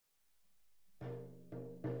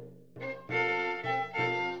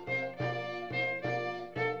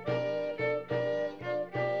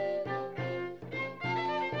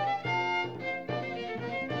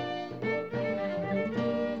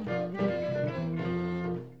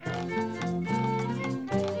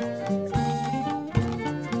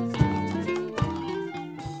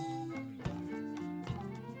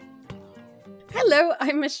Hello,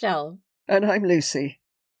 I'm Michelle. And I'm Lucy.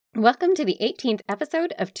 Welcome to the 18th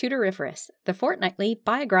episode of Tudoriferous, the fortnightly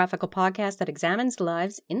biographical podcast that examines the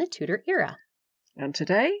lives in the Tudor era. And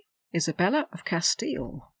today, Isabella of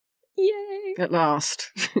Castile. Yay! At last.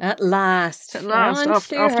 At last. At last.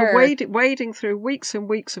 After After wading through weeks and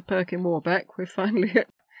weeks of Perkin Warbeck, we're finally at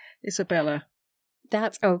Isabella.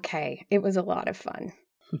 That's okay. It was a lot of fun.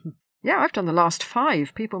 Yeah, I've done the last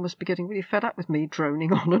 5. People must be getting really fed up with me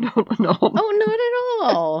droning on and on and on. Oh, not at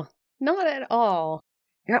all. Not at all.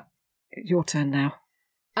 Yep. Your turn now.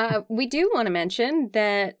 We do want to mention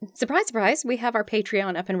that, surprise, surprise, we have our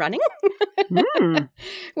Patreon up and running,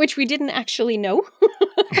 which we didn't actually know.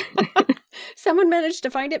 Someone managed to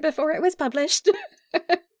find it before it was published.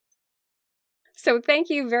 So thank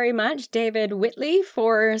you very much, David Whitley,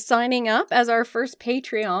 for signing up as our first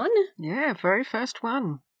Patreon. Yeah, very first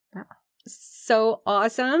one. Yeah. So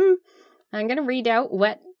awesome. I'm going to read out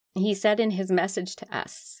what he said in his message to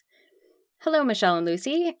us. Hello, Michelle and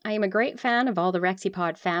Lucy. I am a great fan of all the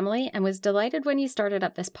RexiPod family and was delighted when you started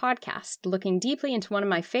up this podcast, looking deeply into one of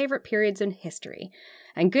my favorite periods in history.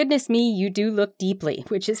 And goodness me, you do look deeply,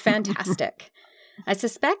 which is fantastic. I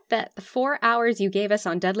suspect that the 4 hours you gave us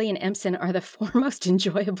on Dudley and Empson are the 4 most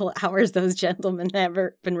enjoyable hours those gentlemen have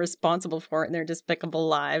ever been responsible for in their despicable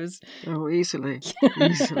lives. Oh, easily.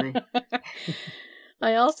 Easily.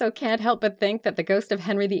 I also can't help but think that the ghost of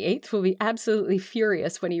Henry VIII will be absolutely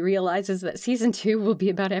furious when he realizes that season 2 will be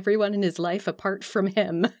about everyone in his life apart from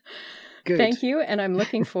him. Good. Thank you, and I'm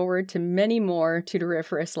looking forward to many more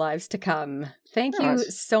Tudoriferous lives to come. Thank you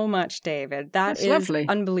so much, David. That's lovely.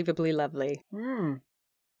 Unbelievably lovely.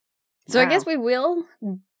 So Wow. I guess we will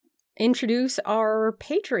introduce our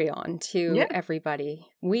Patreon to everybody.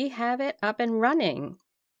 We have it up and running.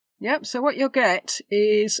 Yep, so what you'll get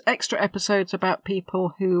is extra episodes about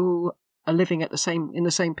people who are living in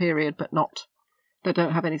the same period, but they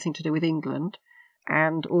don't have anything to do with England,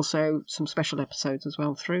 and also some special episodes as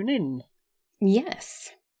well thrown in.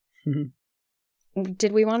 Yes.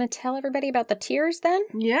 Did we want to tell everybody about the tiers then?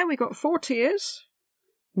 Yeah, we got 4 tiers.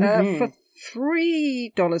 For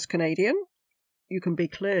 $3 Canadian, you can be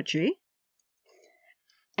clergy.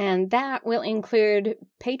 And that will include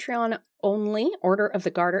Patreon-only Order of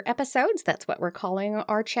the Garter episodes. That's what we're calling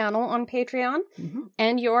our channel on Patreon.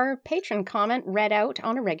 And your patron comment read out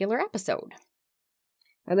on a regular episode.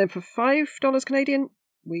 And then for $5 Canadian,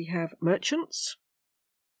 we have merchants.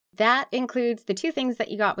 That includes the 2 things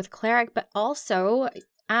that you got with Cleric, but also,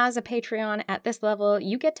 as a Patreon at this level,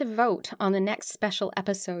 you get to vote on the next special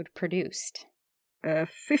episode produced.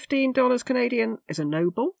 $15 Canadian is a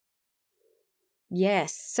noble.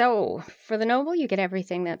 Yes, so for the noble, you get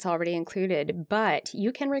everything that's already included, but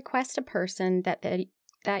you can request a person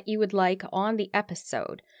that you would like on the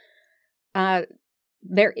episode.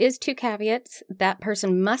 There is 2 caveats. That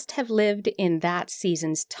person must have lived in that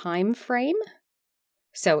season's time frame.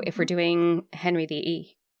 So if we're doing Henry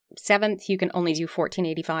VII, you can only do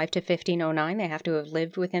 1485 to 1509. They have to have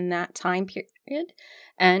lived within that time period.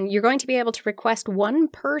 And you're going to be able to request 1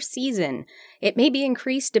 per season. It may be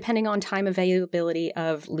increased depending on time availability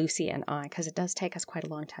of Lucy and I, because it does take us quite a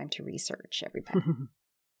long time to research everybody.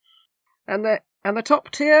 And the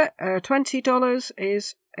top tier, $20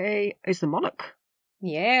 is the monarch.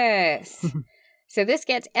 Yes. So this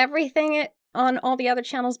gets everything on all the other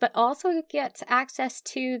channels, but also gets access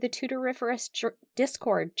to the Tudoriferous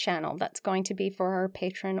Discord channel. That's going to be for our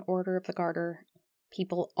patron Order of the Garter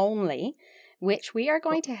people only, which we are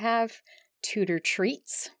going to have Tudor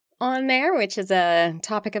treats on there, which is a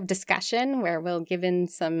topic of discussion where we'll give in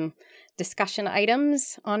some discussion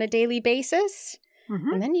items on a daily basis.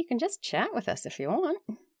 And then you can just chat with us if you want.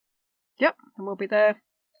 Yep, and we'll be there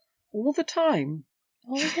all the time.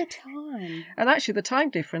 All the time. And actually the time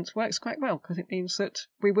difference works quite well, because it means that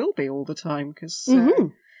we will be all the time, because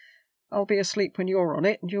I'll be asleep when you're on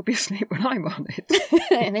it and you'll be asleep when I'm on it.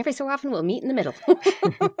 And every so often we'll meet in the middle.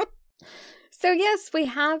 So yes, we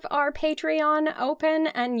have our Patreon open,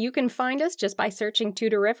 and you can find us just by searching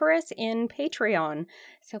Tudoriferous in Patreon.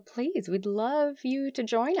 So please, we'd love you to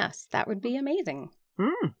join us. That would be amazing.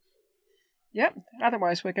 Yep,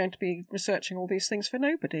 otherwise we're going to be researching all these things for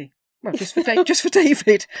nobody. Well, just for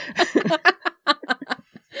David.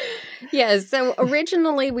 Yes, so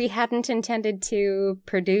originally we hadn't intended to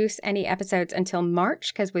produce any episodes until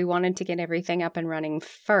March because we wanted to get everything up and running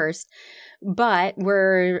first. But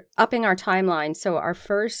we're upping our timeline, so our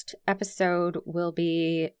first episode will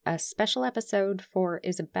be a special episode for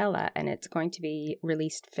Isabella, and it's going to be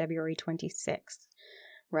released February 26th,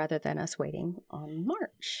 rather than us waiting on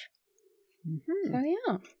March. So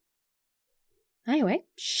yeah. Anyway,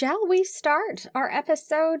 shall we start our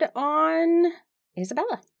episode on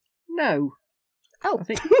Isabella. No. Oh. I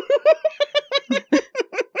think...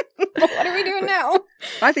 What are we doing now?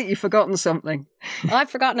 I think you've forgotten something. I've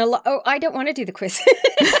forgotten a lot. Oh, I don't want to do the quiz.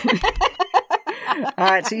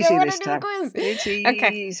 It's easy this do time. the quiz. It's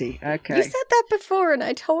Okay. easy. Okay. You said that before and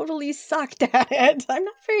I totally sucked at it. I'm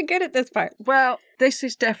not very good at this part. Well, this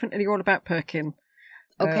is definitely all about Perkin.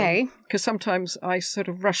 Okay. Because sometimes I sort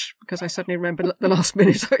of rush because I suddenly remember the last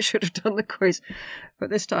minute I should have done the quiz. But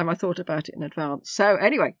this time I thought about it in advance. So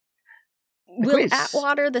anyway. Will quiz.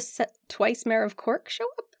 Atwater, the twice mayor of Cork, show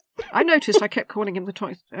up? I noticed I kept calling him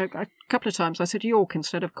twice. A couple of times I said York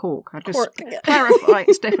instead of Cork. I just Cork. clarify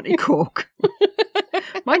it's definitely Cork.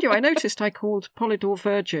 Mind you, I noticed I called Polydor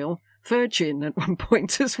Virgin at one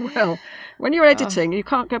point as well. When you're editing, you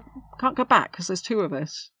can't go back because there's two of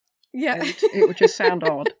us. Yeah. And it would just sound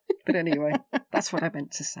odd. But anyway, that's what I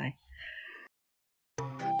meant to say.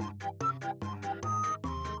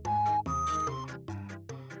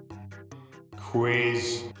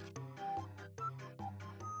 Quiz.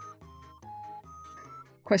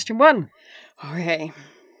 Question 1. Okay.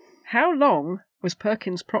 How long was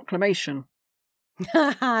Perkin's proclamation?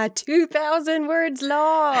 2,000 words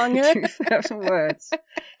long. 2,000 words. Oh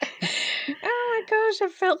my gosh, I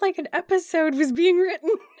felt like an episode was being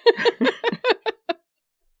written.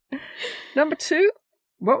 Number 2.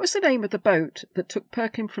 What was the name of the boat that took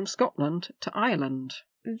Perkin from Scotland to Ireland?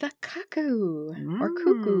 The cuckoo. Or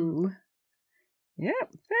cuckoo. Yeah,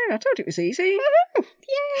 I told you it was easy.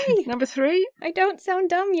 Yay! Number 3. I don't sound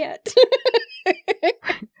dumb yet.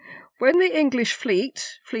 When the English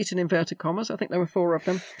fleet in inverted commas, I think there were 4 of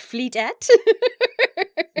them, Fleetette.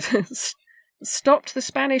 stopped the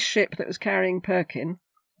Spanish ship that was carrying Perkin,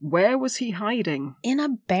 where was he hiding? In a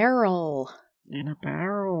barrel. In a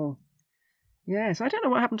barrel. Yes, I don't know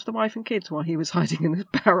what happened to the wife and kids while he was hiding in this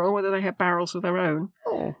barrel, whether they had barrels of their own,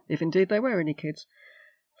 if indeed there were any kids.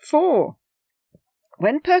 4.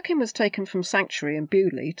 When Perkin was taken from Sanctuary in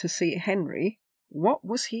Beaulieu to see Henry, what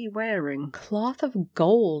was he wearing? Cloth of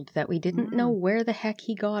gold that we didn't know where the heck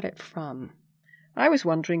he got it from. I was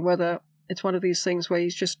wondering whether it's one of these things where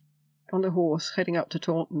he's just on the horse heading up to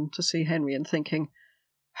Taunton to see Henry and thinking,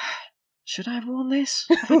 should I have worn this?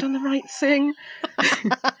 Have I done the right thing?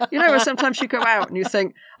 You know, where sometimes you go out and you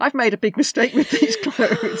think, I've made a big mistake with these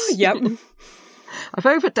clothes. Yep. I've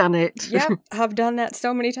overdone it. Yep, I've done that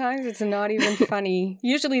so many times, it's not even funny.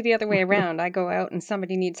 Usually the other way around. I go out and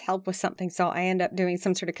somebody needs help with something, so I end up doing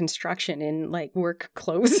some sort of construction in, like, work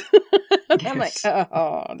clothes. Yes. I'm like,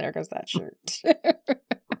 oh, there goes that shirt.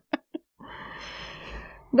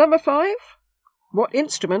 Number 5. What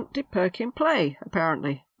instrument did Perkin play,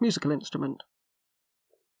 apparently? Musical instrument.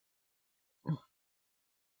 Oh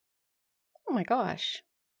my gosh.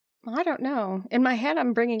 I don't know. In my head,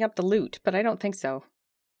 I'm bringing up the lute, but I don't think so.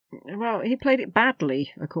 Well, he played it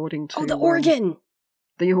badly, according to... Oh, the organ!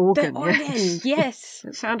 The organ, The organ, yes. yes.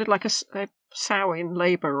 It sounded like a sow in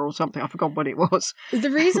labour or something. I forgot what it was.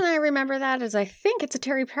 The reason I remember that is I think it's a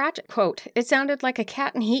Terry Pratchett quote. It sounded like a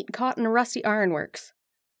cat in heat caught in a rusty ironworks.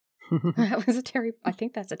 That was I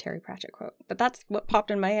think that's a Terry Pratchett quote. But that's what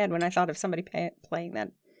popped in my head when I thought of somebody playing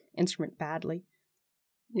that instrument badly.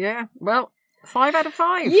 Yeah, well, 5 out of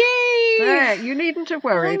 5. Yay! There, you needn't have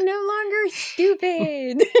worried. I'm no longer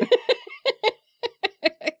stupid.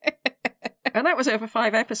 And that was over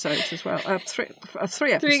 5 episodes as well. 3 episodes.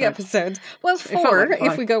 3 episodes. Well, It felt 4 like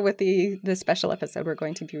 5. if we go with the special episode we're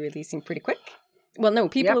going to be releasing pretty quick. Well, no,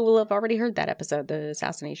 people will have already heard that episode, the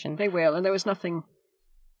assassination. They will, and there was nothing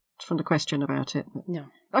from the question about it. No.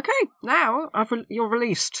 Okay, now you're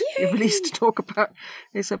released. Yay! You're released to talk about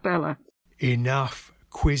Isabella. Enough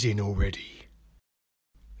quizzing already.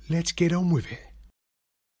 Let's get on with it.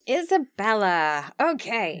 Isabella.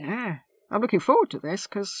 Okay. Yeah, I'm looking forward to this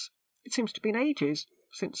because it seems to be ages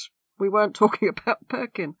since we weren't talking about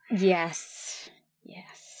Perkin. Yes.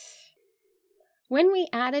 Yes. When we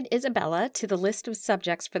added Isabella to the list of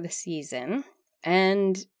subjects for the season,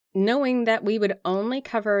 and knowing that we would only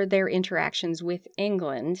cover their interactions with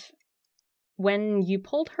England, when you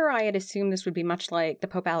pulled her, I had assumed this would be much like the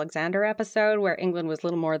Pope Alexander episode, where England was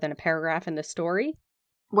little more than a paragraph in the story.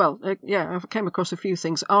 Well, yeah, I came across a few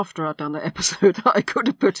things after I'd done that episode that I could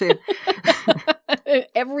have put in.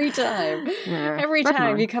 Every time. Yeah, Every never time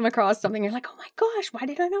mind. you come across something, you're like, oh my gosh, why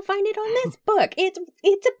did I not find it on this book?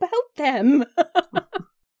 It's about them.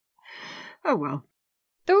 Oh, well.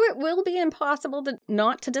 Though it will be impossible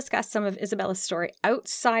not to discuss some of Isabella's story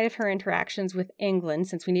outside of her interactions with England,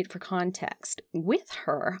 since we need it for context. With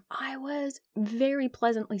her, I was very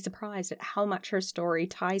pleasantly surprised at how much her story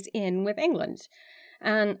ties in with England.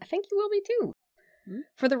 And I think you will be too.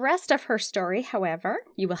 For the rest of her story, however,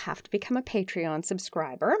 you will have to become a Patreon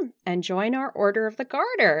subscriber and join our Order of the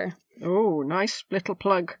Garter. Oh, nice little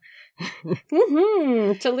plug.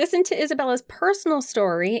 To listen to Isabella's personal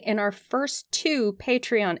story in our first 2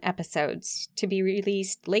 Patreon episodes to be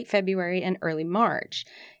released late February and early March.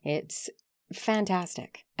 It's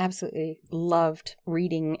fantastic. Absolutely loved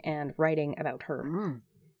reading and writing about her.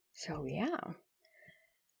 So yeah.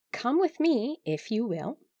 Come with me, if you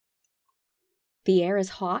will. The air is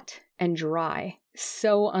hot and dry,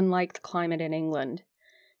 so unlike the climate in England.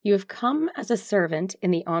 You have come as a servant in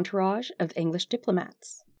the entourage of English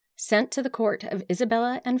diplomats, sent to the court of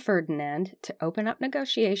Isabella and Ferdinand to open up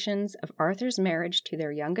negotiations of Arthur's marriage to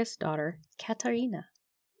their youngest daughter, Katharina.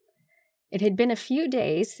 It had been a few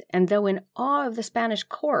days, and though in awe of the Spanish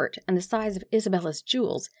court and the size of Isabella's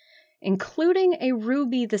jewels, including a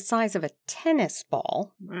ruby the size of a tennis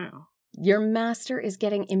ball, Wow. your master is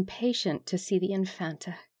getting impatient to see the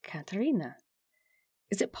Infanta Katharina.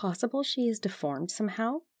 Is it possible she is deformed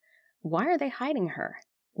somehow? Why are they hiding her?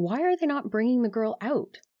 Why are they not bringing the girl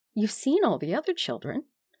out? You've seen all the other children.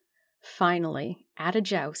 Finally, at a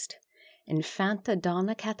joust, Infanta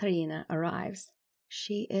Donna Katharina arrives.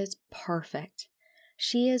 She is perfect.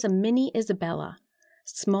 She is a mini Isabella,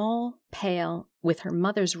 small, pale, with her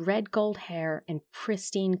mother's red gold hair and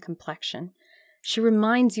pristine complexion. She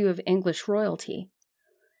reminds you of English royalty,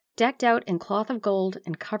 decked out in cloth of gold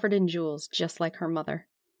and covered in jewels, just like her mother.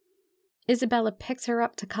 Isabella picks her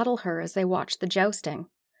up to cuddle her as they watch the jousting.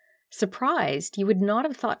 Surprised, you would not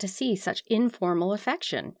have thought to see such informal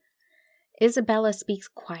affection. Isabella speaks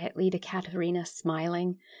quietly to Katharina,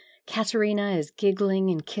 smiling. Katharina is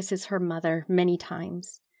giggling and kisses her mother many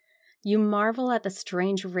times. You marvel at the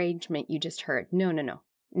strange arrangement you just heard.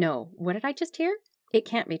 No, what did I just hear? It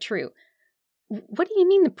can't be true. What do you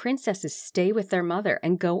mean the princesses stay with their mother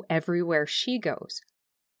and go everywhere she goes?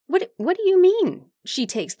 What do you mean she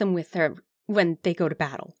takes them with her when they go to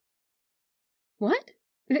battle? What?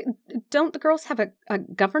 Don't the girls have a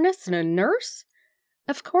governess and a nurse?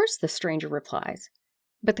 Of course, the stranger replies.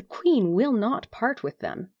 But the queen will not part with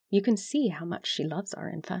them. You can see how much she loves our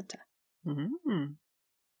Infanta.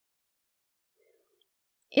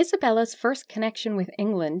 Isabella's first connection with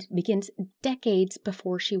England begins decades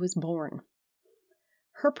before she was born.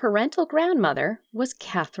 Her parental grandmother was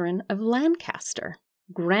Catherine of Lancaster,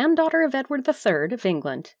 granddaughter of Edward III of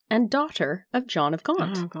England and daughter of John of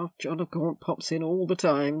Gaunt. Oh, God, John of Gaunt pops in all the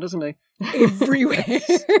time, doesn't he? Everywhere.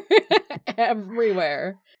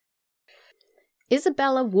 Everywhere.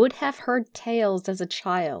 Isabella would have heard tales as a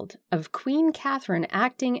child of Queen Catherine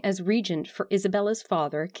acting as regent for Isabella's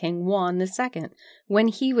father, King Juan II, when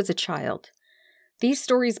he was a child. These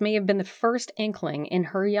stories may have been the first inkling in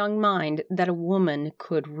her young mind that a woman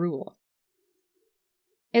could rule.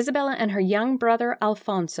 Isabella and her young brother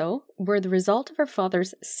Alfonso were the result of her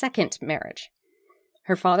father's second marriage.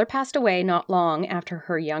 Her father passed away not long after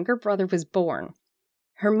her younger brother was born.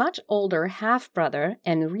 Her much older half-brother,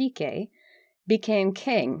 Enrique, became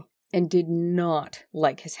king and did not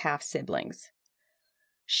like his half-siblings.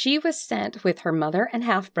 She was sent with her mother and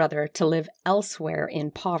half-brother to live elsewhere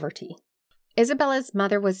in poverty. Isabella's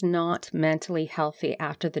mother was not mentally healthy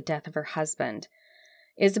after the death of her husband.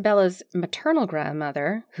 Isabella's maternal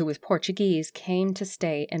grandmother, who was Portuguese, came to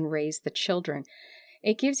stay and raise the children.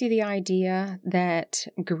 It gives you the idea that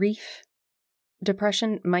grief,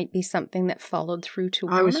 depression might be something that followed through to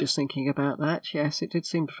women. I was just thinking about that, yes. It did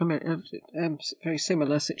seem from a very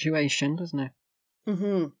similar situation, doesn't it?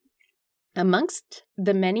 Mm-hmm. Amongst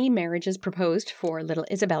the many marriages proposed for little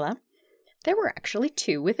Isabella, there were actually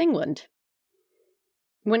 2 with England.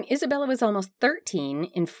 When Isabella was almost 13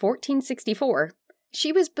 in 1464,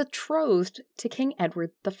 she was betrothed to King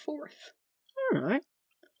Edward IV. All right.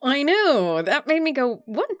 I know, that made me go,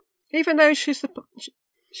 what? Even though she's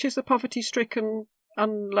the poverty-stricken,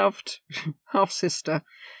 unloved half-sister.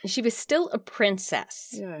 She was still a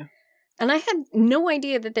princess. Yeah. And I had no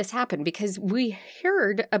idea that this happened because we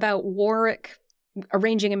heard about Warwick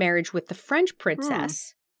arranging a marriage with the French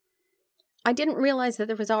princess. I didn't realize that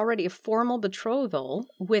there was already a formal betrothal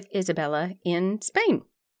with Isabella in Spain.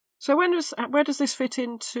 So where does this fit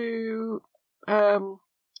into,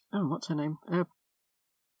 what's her name?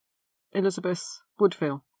 Elizabeth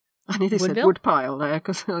Woodville. I nearly said Woodpile there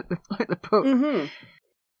because I like the book. Mm-hmm.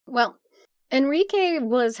 Well, Enrique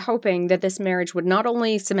was hoping that this marriage would not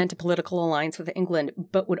only cement a political alliance with England,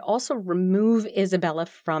 but would also remove Isabella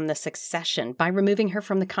from the succession by removing her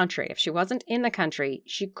from the country. If she wasn't in the country,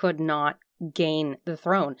 she could not gain the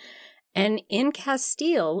throne. And in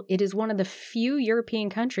Castile, it is one of the few European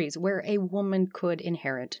countries where a woman could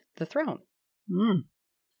inherit the throne.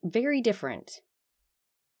 Very different.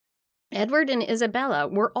 Edward and Isabella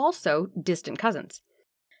were also distant cousins.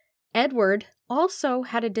 Edward also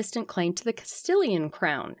had a distant claim to the Castilian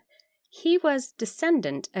crown. He was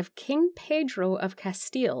descendant of King Pedro of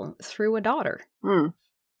Castile through a daughter.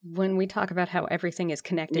 When we talk about how everything is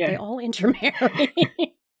connected, they all intermarry.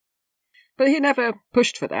 But he never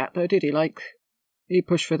pushed for that, though, did he? Like, he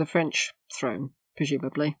pushed for the French throne,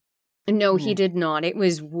 presumably. No, he did not. It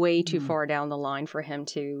was way too far down the line for him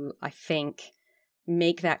to, I think,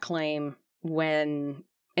 make that claim when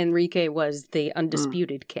Enrique was the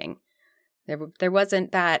undisputed king. There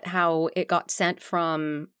wasn't that how it got sent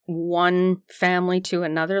from one family to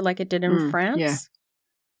another like it did in France. Yeah.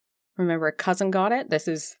 Remember, a cousin got it. This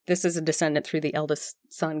is a descendant through the eldest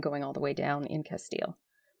son going all the way down in Castile.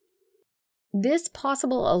 This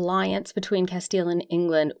possible alliance between Castile and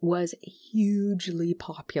England was hugely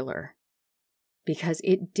popular because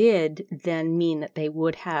it did then mean that they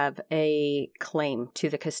would have a claim to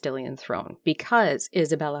the Castilian throne because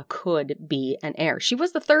Isabella could be an heir. She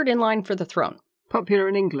was the third in line for the throne. Popular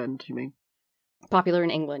in England, you mean? Popular in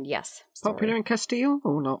England, yes. Popular in Castile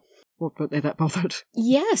or not? Or were they that bothered?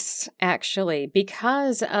 Yes, actually,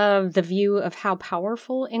 because of the view of how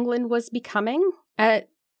powerful England was becoming.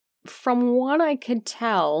 From what I could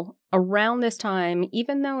tell, around this time,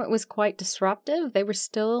 even though it was quite disruptive,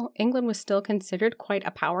 England was still considered quite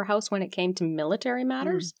a powerhouse when it came to military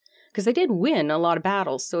matters, because they did win a lot of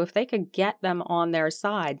battles. So if they could get them on their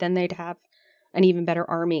side, then they'd have an even better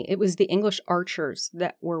army. It was the English archers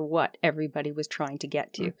that were what everybody was trying to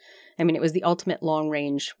get to. I mean, it was the ultimate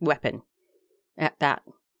long-range weapon at that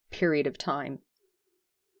period of time.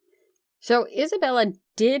 So Isabella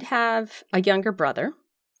did have a younger brother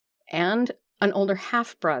and an older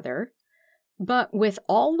half-brother, but with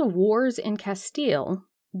all the wars in Castile,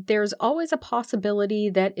 there's always a possibility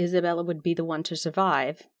that Isabella would be the one to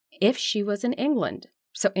survive if she was in England.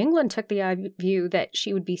 So England took the view that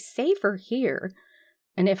she would be safer here,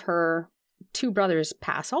 and if her two brothers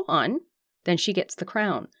pass on, then she gets the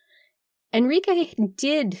crown. Enrique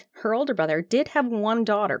her older brother, did have one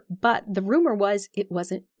daughter, but the rumor was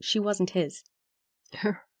she wasn't his.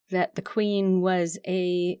 That the queen was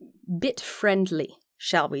a bit friendly,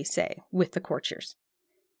 shall we say, with the courtiers,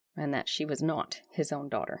 and that she was not his own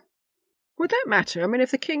daughter. Would that matter? I mean,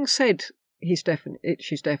 if the king said she's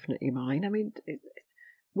definitely mine, I mean,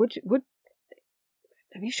 you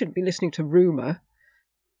shouldn't be listening to rumour.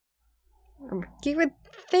 You would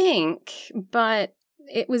think, but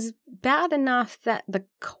it was bad enough that the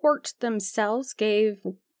court themselves gave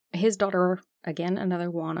his daughter, again, another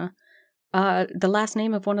Juana, the last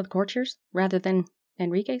name of one of the courtiers rather than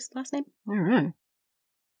Enrique's last name. All right.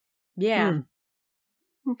 Yeah.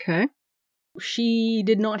 Okay. She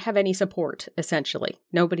did not have any support, essentially.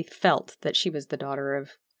 Nobody felt that she was the daughter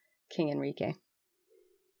of King Enrique.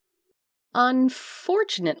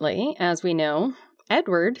 Unfortunately, as we know,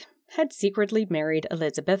 Edward had secretly married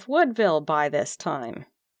Elizabeth Woodville by this time.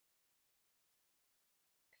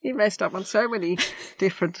 He messed up on so many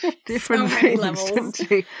different so things, many levels. Didn't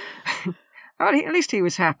he? At least he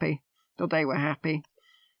was happy. Or they were happy.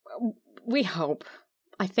 We hope.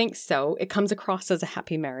 I think so. It comes across as a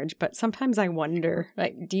happy marriage, but sometimes I wonder,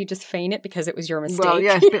 do you just feign it because it was your mistake? Well,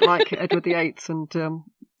 yes, a bit like Edward VIII and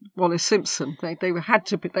Wallis Simpson. They had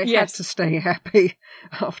to stay happy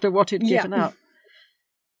after what he'd given up.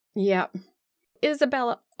 Yeah.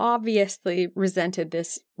 Isabella obviously resented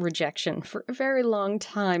this rejection for a very long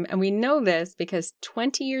time, and we know this because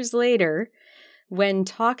 20 years later, when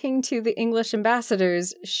talking to the English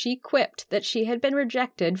ambassadors, she quipped that she had been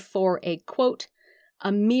rejected for a, quote,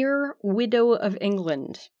 a mere widow of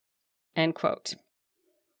England, end quote.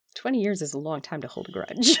 20 years is a long time to hold a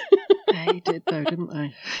grudge. They did, though, didn't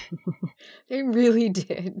they? They really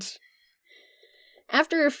did.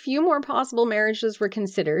 After a few more possible marriages were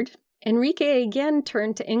considered, Enrique again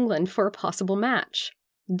turned to England for a possible match.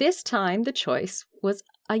 This time, the choice was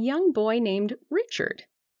a young boy named Richard,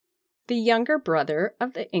 the younger brother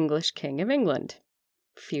of the English King of England,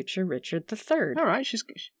 future Richard III. All right, she's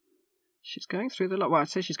going through the lot. Well, I'd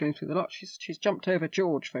say she's going through the lot. She's jumped over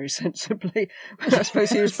George very sensibly. I suppose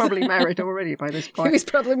he was probably married already by this point. He was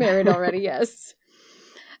probably married already, yes.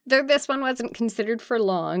 Though this one wasn't considered for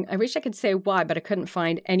long. I wish I could say why, but I couldn't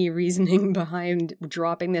find any reasoning behind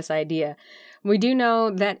dropping this idea. We do know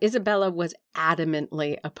that Isabella was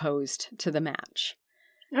adamantly opposed to the match.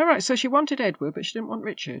 All right, so she wanted Edward, but she didn't want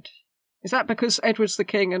Richard. Is that because Edward's the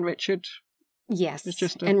king and Richard... Yes,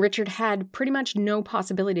 and Richard had pretty much no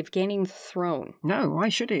possibility of gaining the throne. No, why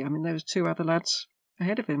should he? I mean, there was two other lads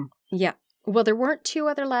ahead of him. Yeah, Well, there weren't two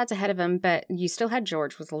other lads ahead of him, but you still had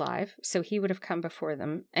George was alive, so he would have come before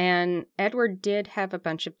them. And Edward did have a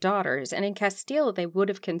bunch of daughters, and in Castile, they would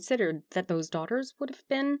have considered that those daughters would have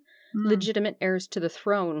been legitimate heirs to the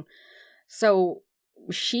throne. So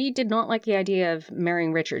she did not like the idea of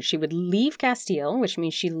marrying Richard. She would leave Castile, which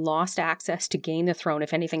means she lost access to gain the throne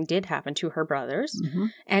if anything did happen to her brothers. Mm-hmm.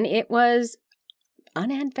 And it was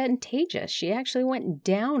unadvantageous. She actually went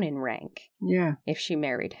down in rank if she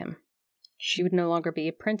married him. She would no longer be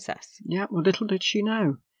a princess. Yeah, well, little did she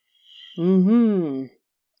know. Mm-hmm.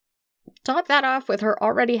 Top that off with her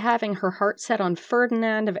already having her heart set on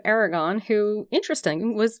Ferdinand of Aragon, who,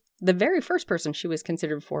 interesting, was the very first person she was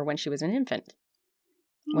considered for when she was an infant,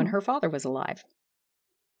 when her father was alive.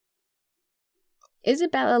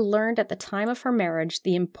 Isabella learned at the time of her marriage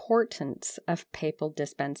the importance of papal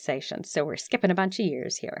dispensation, so we're skipping a bunch of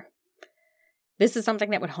years here. This is something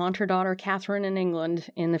that would haunt her daughter Catherine in England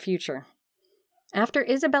in the future. After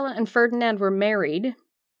Isabella and Ferdinand were married,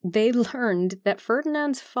 they learned that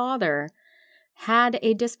Ferdinand's father had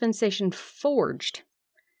a dispensation forged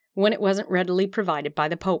when it wasn't readily provided by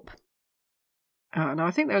the Pope. Now,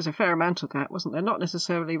 I think there was a fair amount of that, wasn't there? Not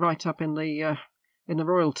necessarily right up in the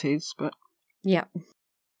royalties, but... Yeah.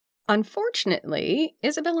 Unfortunately,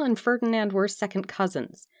 Isabella and Ferdinand were second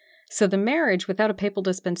cousins, so the marriage without a papal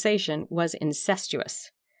dispensation was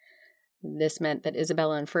incestuous. This meant that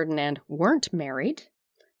Isabella and Ferdinand weren't married,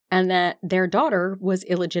 and that their daughter was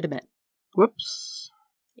illegitimate. Whoops.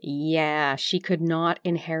 Yeah, she could not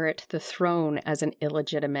inherit the throne as an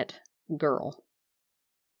illegitimate girl.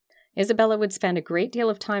 Isabella would spend a great deal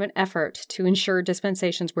of time and effort to ensure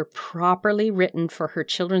dispensations were properly written for her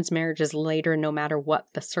children's marriages later, no matter what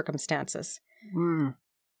the circumstances.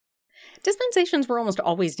 Dispensations were almost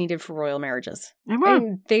always needed for royal marriages.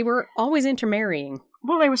 And they were always intermarrying.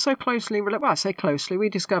 Well, they were so closely related. Well, I say closely. We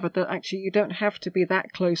discovered that actually you don't have to be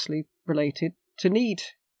that closely related to need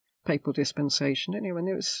papal dispensation. Anyway,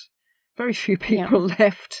 there was very few people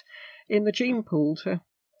left in the gene pool to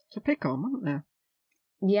pick on, weren't there?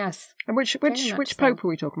 Yes. And which pope are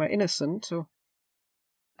we talking about? Innocent or?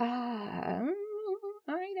 I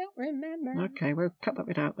don't remember. Okay, we'll cut that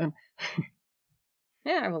bit out then.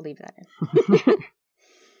 Yeah, I will leave that in.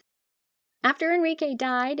 After Enrique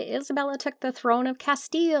died, Isabella took the throne of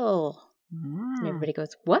Castile. And everybody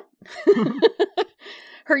goes, what?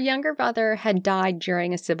 Her younger brother had died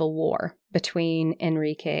during a civil war between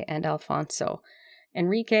Enrique and Alfonso.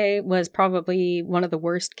 Enrique was probably one of the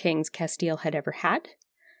worst kings Castile had ever had.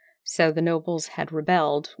 So the nobles had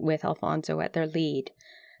rebelled with Alfonso at their lead.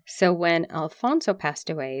 So when Alfonso passed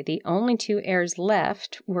away, the only two heirs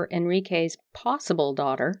left were Enrique's possible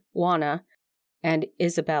daughter, Juana, and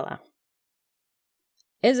Isabella.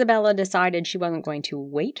 Isabella decided she wasn't going to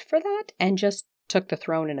wait for that and just took the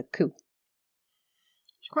throne in a coup.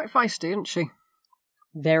 She's quite feisty, isn't she?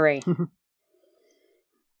 Very.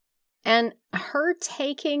 And her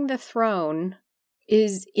taking the throne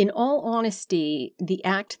is, in all honesty, the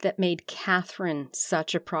act that made Catherine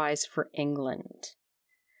such a prize for England.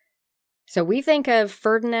 So we think of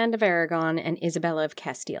Ferdinand of Aragon and Isabella of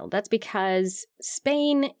Castile. That's because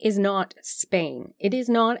Spain is not Spain. It is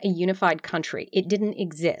not a unified country. It didn't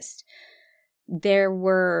exist. There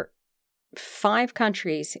were 5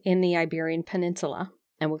 countries in the Iberian Peninsula,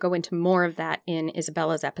 and we'll go into more of that in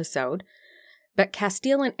Isabella's episode. But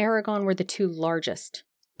Castile and Aragon were the 2 largest,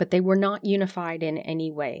 but they were not unified in any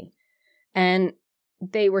way. And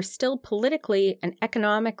they were still politically and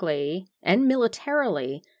economically and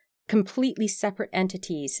militarily completely separate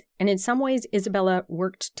entities, and in some ways Isabella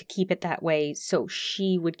worked to keep it that way so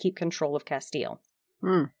she would keep control of Castile.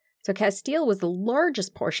 So Castile was the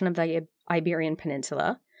largest portion of the Iberian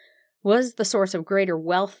Peninsula, was the source of greater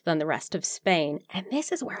wealth than the rest of Spain, and this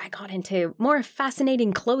is where I got into more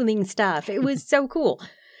fascinating clothing stuff. It was so cool.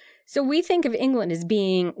 So we think of England as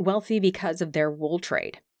being wealthy because of their wool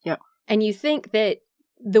trade. Yeah. And you think that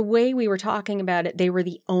the way we were talking about it, they were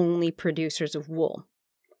the only producers of wool.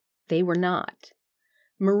 They were not.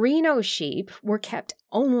 Merino sheep were kept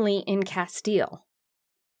only in Castile.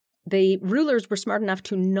 The rulers were smart enough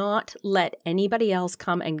to not let anybody else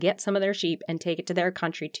come and get some of their sheep and take it to their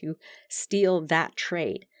country to steal that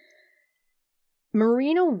trade.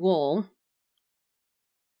 Merino wool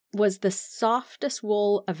was the softest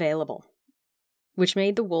wool available, which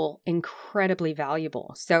made the wool incredibly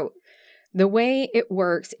valuable. So the way it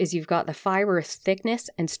works is you've got the fibrous thickness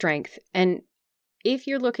and strength, and if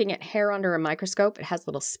you're looking at hair under a microscope, it has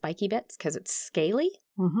little spiky bits because it's scaly.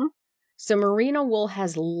 Mm-hmm. So merino wool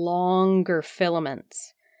has longer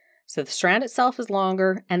filaments. So the strand itself is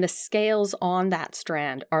longer, and the scales on that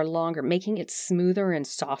strand are longer, making it smoother and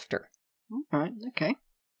softer. Right, okay.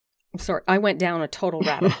 Sorry, I went down a total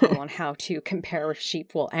rabbit hole on how to compare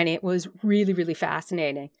sheep wool, and it was really, really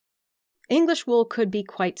fascinating. English wool could be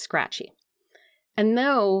quite scratchy. And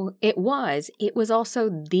though it was also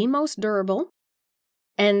the most durable,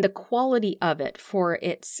 and the quality of it for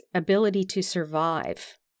its ability to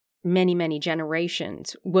survive many, many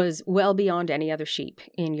generations was well beyond any other sheep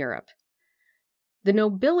in Europe. The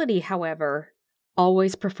nobility, however,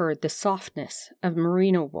 always preferred the softness of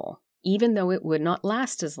merino wool. Even though it would not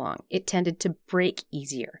last as long, it tended to break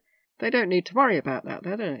easier. They don't need to worry about that,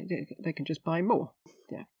 though, don't they? They can just buy more.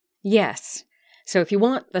 Yeah. Yes. So if you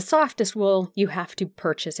want the softest wool, you have to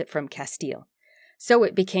purchase it from Castile. So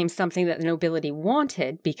it became something that the nobility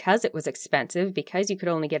wanted because it was expensive, because you could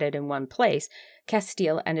only get it in one place.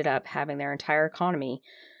 Castile ended up having their entire economy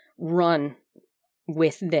run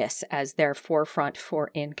with this as their forefront for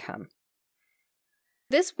income.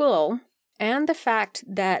 This wool, and the fact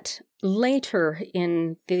that later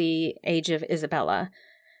in the age of Isabella,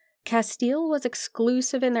 Castile was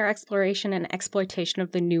exclusive in their exploration and exploitation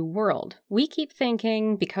of the New World. We keep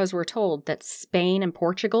thinking, because we're told, that Spain and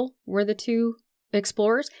Portugal were the two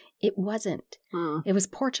explorers. It wasn't. It was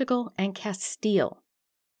Portugal and Castile.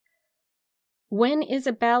 When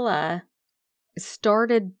Isabella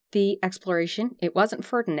started the exploration, it wasn't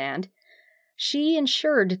Ferdinand. She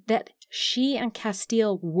ensured that she and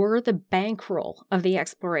Castile were the bankroll of the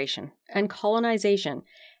exploration and colonization,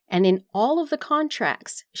 and in all of the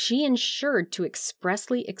contracts, she ensured to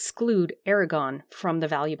expressly exclude Aragon from the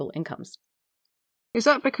valuable incomes. Is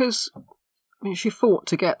that because she fought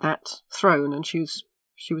to get that throne, and she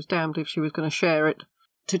was damned if she was going to share it,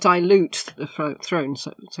 to dilute the throne,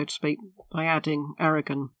 so to speak, by adding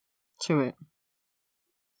Aragon to it?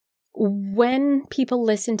 When people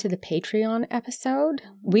listen to the Patreon episode,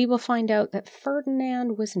 we will find out that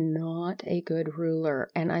Ferdinand was not a good ruler,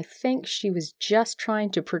 and I think she was just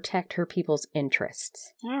trying to protect her people's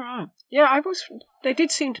interests. All right. Yeah, they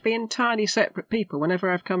did seem to be entirely separate people whenever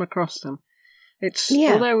I've come across them.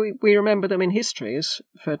 Although we remember them in history as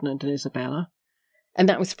Ferdinand and Isabella. And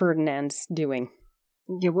that was Ferdinand's doing.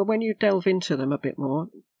 Yeah, well, when you delve into them a bit more,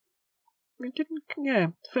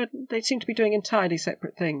 they seem to be doing entirely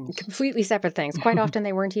separate things. Completely separate things. Quite often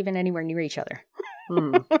they weren't even anywhere near each other.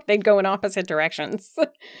 They'd go in opposite directions.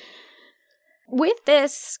 With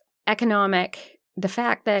this the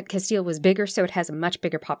fact that Castile was bigger, so it has a much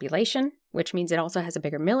bigger population, which means it also has a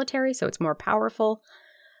bigger military, so it's more powerful.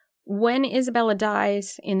 When Isabella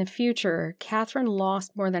dies in the future, Catherine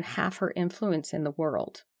lost more than half her influence in the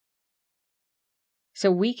world. So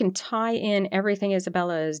we can tie in everything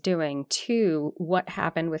Isabella is doing to what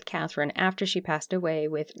happened with Catherine after she passed away,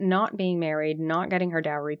 with not being married, not getting her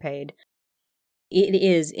dowry paid. It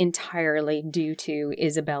is entirely due to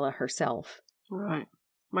Isabella herself. Right.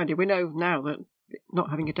 Mind you, we know now that not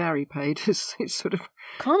having a dowry paid is sort of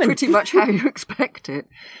common. Pretty much how you expect it.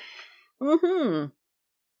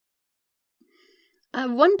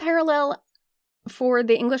 One parallel for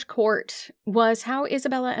the English court was how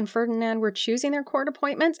Isabella and Ferdinand were choosing their court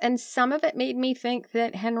appointments, and some of it made me think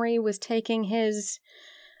that Henry was taking his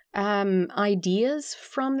ideas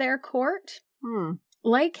from their court.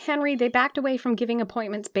 Like Henry, they backed away from giving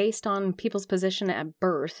appointments based on people's position at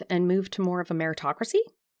birth and moved to more of a meritocracy.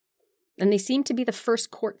 And they seem to be the first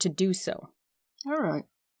court to do so. All right.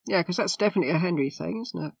 Yeah, because that's definitely a Henry thing,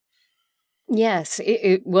 isn't it? Yes,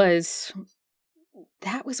 it was.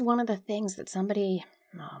 That was one of the things that somebody...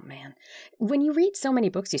 Oh, man. When you read so many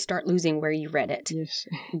books, you start losing where you read it. Yes.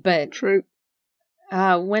 But true.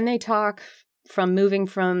 When they talk from moving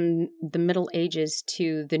from the Middle Ages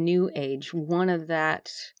to the New Age, one of the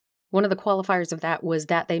qualifiers of that was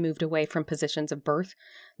that they moved away from positions of birth,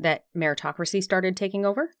 that meritocracy started taking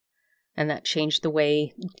over, and that changed the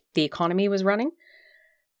way the economy was running.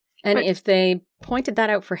 And if they pointed that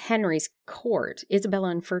out for Henry's court, Isabella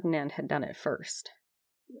and Ferdinand had done it first.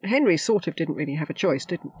 Henry sort of didn't really have a choice,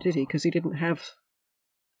 did he? Because he didn't have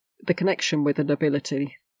the connection with the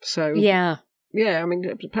nobility. So yeah, I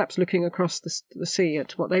mean, perhaps looking across the sea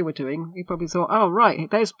at what they were doing, he probably thought, "Oh, right,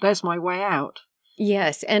 there's my way out."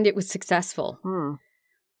 Yes, and it was successful.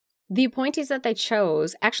 The appointees that they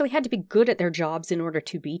chose actually had to be good at their jobs in order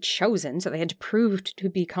to be chosen, so they had to prove to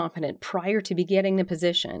be competent prior to be getting the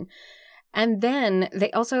position. And then they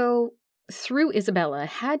also, through Isabella,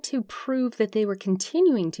 had to prove that they were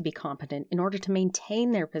continuing to be competent in order to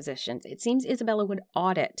maintain their positions. It seems Isabella would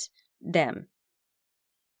audit them.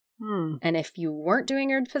 And if you weren't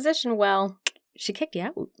doing your position well, she kicked you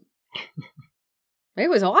out. It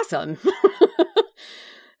was awesome.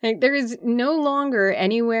 Like, there is no longer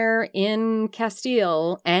anywhere in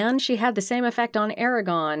Castile, and she had the same effect on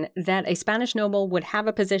Aragon, that a Spanish noble would have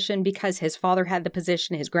a position because his father had the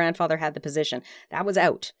position, his grandfather had the position. That was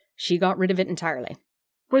out. She got rid of it entirely.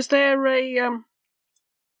 Was there a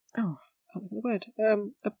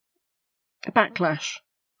backlash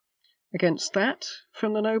against that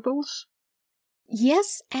from the nobles?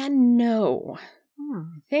 Yes and no.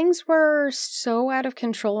 Things were so out of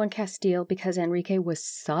control in Castile because Enrique was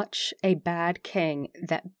such a bad king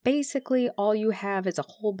that basically all you have is a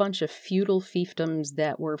whole bunch of feudal fiefdoms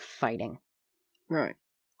that were fighting. Right.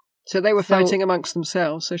 So they were fighting amongst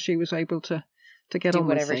themselves, so she was able to get on with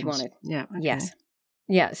whatever things. she wanted. Yeah. Okay. Yes.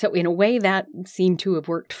 Yeah, so in a way that seemed to have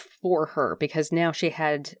worked for her because now she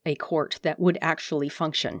had a court that would actually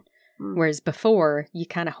function. Whereas before, you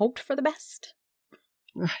kind of hoped for the best.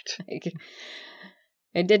 Right.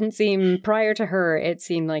 It didn't seem, prior to her, it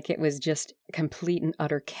seemed like it was just complete and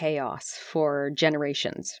utter chaos for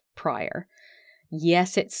generations prior.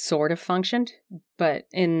 Yes, it sort of functioned, but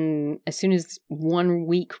as soon as one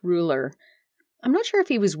weak ruler, I'm not sure if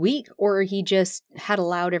he was weak or he just had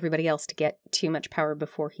allowed everybody else to get too much power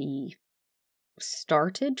before he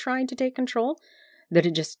started trying to take control, that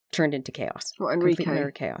it just turned into chaos. What, Enrique? Complete and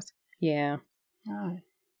utter chaos. Yeah. Oh.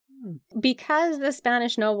 Because the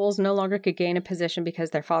Spanish nobles no longer could gain a position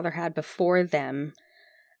because their father had before them,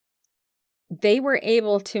 they were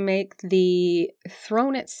able to make the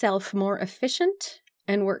throne itself more efficient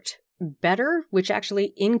and worked better, which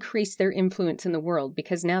actually increased their influence in the world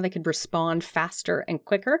because now they could respond faster and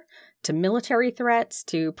quicker to military threats,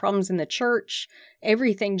 to problems in the church.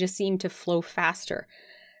 Everything just seemed to flow faster.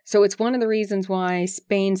 So it's one of the reasons why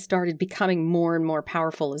Spain started becoming more and more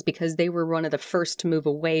powerful is because they were one of the first to move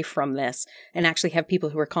away from this and actually have people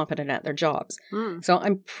who were competent at their jobs. So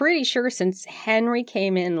I'm pretty sure since Henry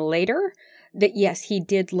came in later that, yes, he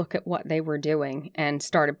did look at what they were doing and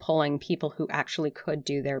started pulling people who actually could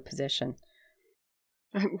do their position.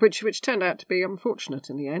 Which turned out to be unfortunate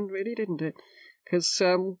in the end, really, didn't it? Because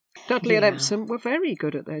Dudley and Empson were very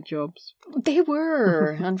good at their jobs. They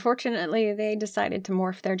were. Unfortunately, they decided to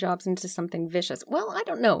morph their jobs into something vicious. Well, I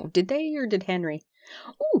don't know. Did they or did Henry?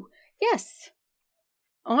 Oh, yes.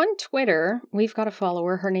 On Twitter, we've got a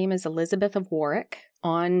follower. Her name is Elizabeth of Warwick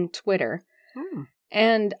on Twitter.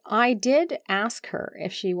 And I did ask her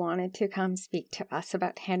if she wanted to come speak to us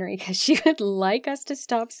about Henry because she would like us to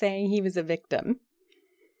stop saying he was a victim.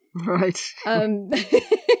 Right.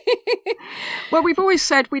 Well, we've always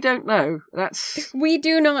said we don't know. We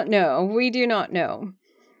do not know. We do not know.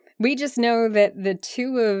 We just know that the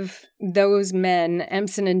two of those men,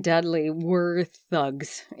 Empson and Dudley, were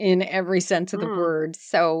thugs in every sense of the word.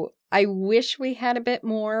 So I wish we had a bit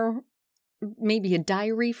more, maybe a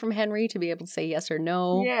diary from Henry to be able to say yes or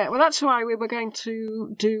no. Yeah, well, that's why we were going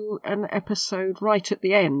to do an episode right at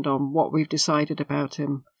the end on what we've decided about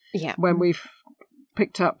him. Yeah. When we've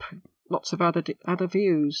picked up lots of other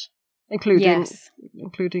views,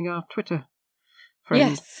 including our Twitter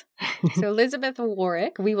friends. Yes. So Elizabeth of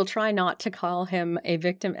Warwick, we will try not to call him a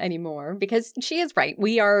victim anymore because she is right.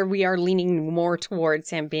 We are leaning more towards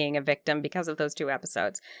him being a victim because of those 2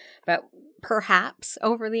 episodes. But perhaps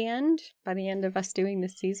by the end of us doing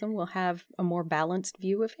this season, we'll have a more balanced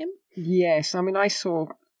view of him. Yes, I mean, I saw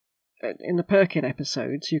in the Perkin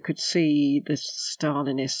episodes, you could see the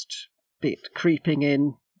Stalinist bit creeping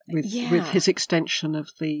in with his extension of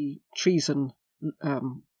the treason,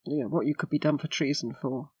 what you could be done for treason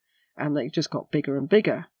for, and they just got bigger and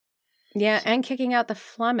bigger. Yeah, and kicking out the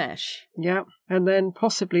Flemish. Yeah, and then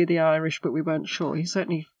possibly the Irish, but we weren't sure. He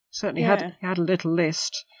certainly had a little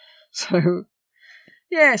list. So,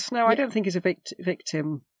 yes, no, I don't think he's a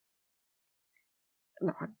victim.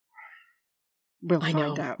 No, we'll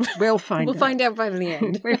find out. We'll find out by the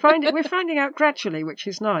end. We're finding out gradually, which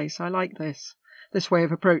is nice. I like this way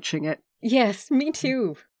of approaching it. Yes, me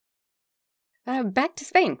too. Back to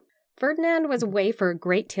Spain. Ferdinand was away for a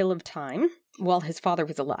great deal of time while his father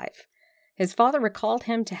was alive. His father recalled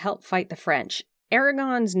him to help fight the French.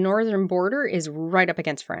 Aragon's northern border is right up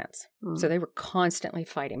against France, so they were constantly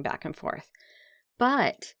fighting back and forth.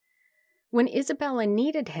 But when Isabella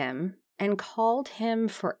needed him and called him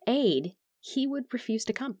for aid, he would refuse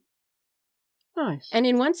to come. Nice. And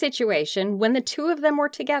in one situation, when the 2 of them were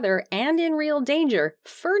together and in real danger,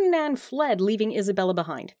 Ferdinand fled, leaving Isabella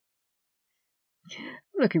behind.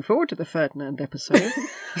 I'm looking forward to the Ferdinand episode.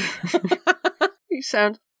 You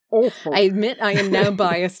sound awful. I admit I am now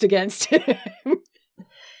biased against him.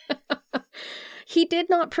 He did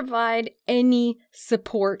not provide any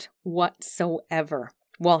support whatsoever.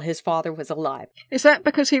 while his father was alive. Is that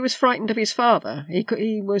because he was frightened of his father?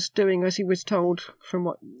 He was doing as he was told from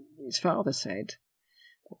what his father said.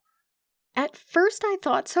 At first I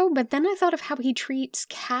thought so, but then I thought of how he treats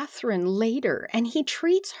Catherine later, and he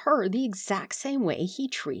treats her the exact same way he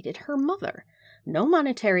treated her mother. No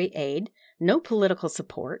monetary aid, no political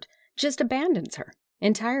support, just abandons her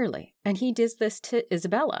entirely. And he does this to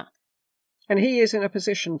Isabella. And he is in a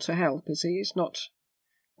position to help, is he? He's not...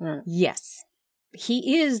 Yes.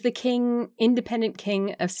 He is the independent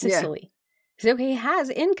king of Sicily. So he has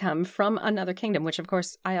income from another kingdom, which of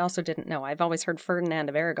course I also didn't know. I've always heard Ferdinand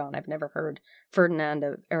of Aragon. I've never heard Ferdinand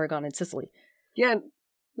of Aragon in Sicily. Yeah,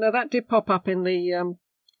 no, that did pop up in the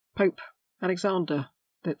Pope Alexander,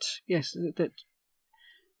 that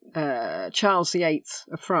Charles VIII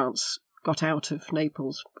of France got out of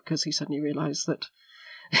Naples because he suddenly realised that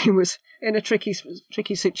he was in a tricky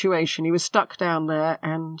situation. He was stuck down there,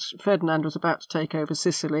 and Ferdinand was about to take over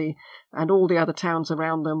Sicily, and all the other towns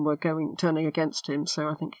around them were turning against him. So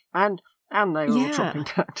I think, and they were all dropping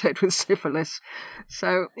dead with syphilis.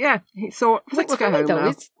 So yeah, he thought, I think we'll go home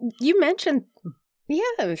now. You mentioned.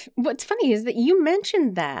 Yeah, what's funny is that you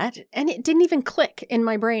mentioned that, and it didn't even click in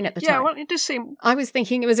my brain at the time. Yeah, well, it does seem... I was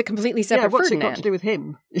thinking it was a completely separate what's Ferdinand. It got to do with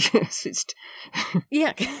him? Yes, it's...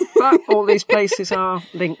 Yeah. But all these places are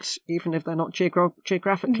linked, even if they're not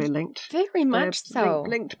geographically linked. Very much so.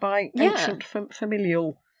 Linked by ancient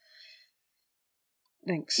familial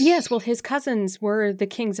links. Yes, well, his cousins were the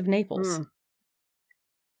kings of Naples. Mm.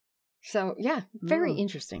 So, yeah, very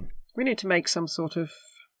interesting. We need to make some sort of...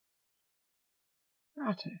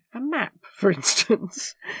 a map, for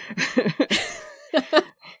instance.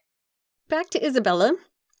 Back to Isabella.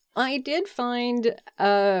 I did find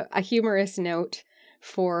a humorous note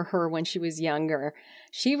for her when she was younger.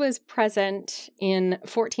 She was present in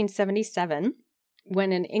 1477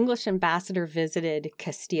 when an English ambassador visited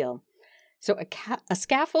Castile. So a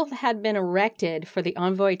scaffold had been erected for the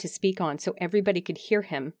envoy to speak on so everybody could hear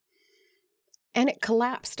him. And it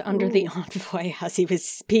collapsed under the envoy as he was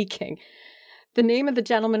speaking. The name of the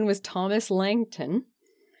gentleman was Thomas Langton.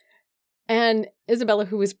 And Isabella,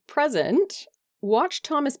 who was present, watched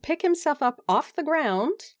Thomas pick himself up off the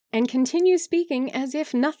ground and continue speaking as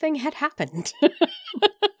if nothing had happened.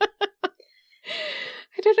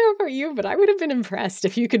 I don't know about you, but I would have been impressed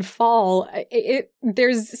if you could fall.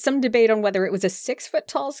 There's some debate on whether it was a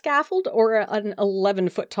 6-foot-tall scaffold or an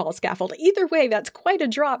 11-foot-tall scaffold. Either way, that's quite a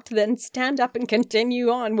drop to then stand up and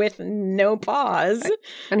continue on with no pause.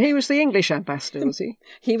 And he was the English ambassador, was he?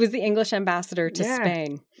 He was the English ambassador to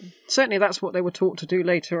Spain. Certainly that's what they were taught to do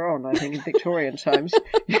later on, I think, in Victorian times.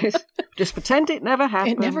 Yes. Just pretend it never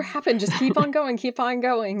happened. It never happened. Just keep on going, keep on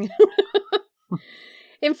going.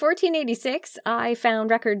 In 1486, I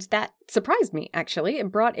found records that surprised me, actually.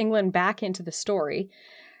 It brought England back into the story,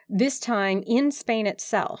 this time in Spain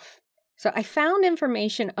itself. So I found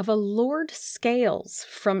information of a Lord Scales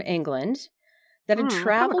from England that had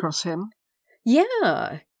traveled... Come across him.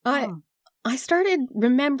 Yeah. I started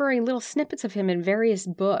remembering little snippets of him in various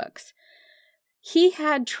books. He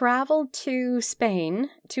had traveled to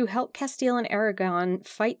Spain to help Castile and Aragon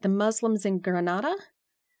fight the Muslims in Granada.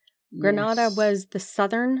 Granada was the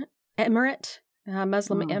southern emirate,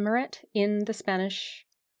 Muslim emirate in the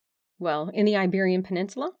in the Iberian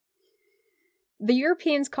Peninsula. The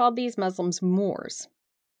Europeans called these Muslims Moors.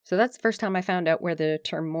 So that's the first time I found out where the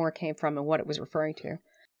term Moor came from and what it was referring to.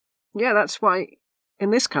 Yeah, that's why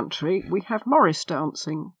in this country we have Morris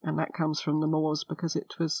dancing, and that comes from the Moors because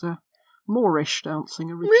it was Moorish dancing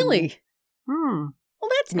originally. Really?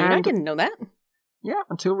 Well, that's neat. I didn't know that. Yeah,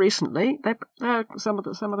 until recently, some of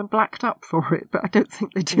them blacked up for it, but I don't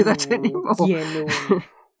think they do that anymore. Yeah, no.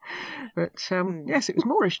 But yes, it was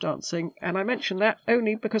Moorish dancing, and I mention that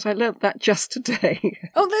only because I learnt that just today.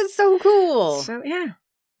 Oh, that's so cool! So yeah,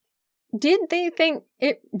 did they think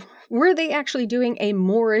it? Were they actually doing a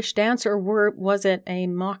Moorish dance, or was it a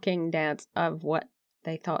mocking dance of what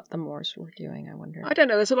they thought the Moors were doing? I wonder. I don't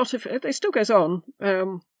know. There's a lot of it. Still goes on.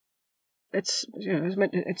 It's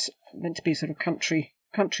meant to be sort of country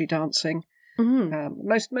dancing. Mm-hmm.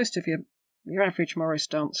 Most of your average Morris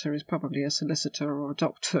dancer is probably a solicitor or a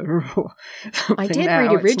doctor or something. I did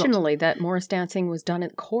read originally that Morris dancing was done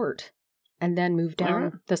at court and then moved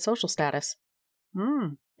down the social status.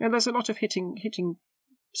 And there's a lot of hitting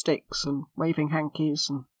sticks and waving hankies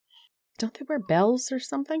and. Don't they wear bells or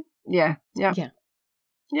something? Yeah. I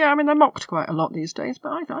mean, they're mocked quite a lot these days,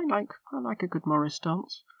 but I like a good Morris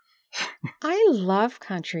dance. I love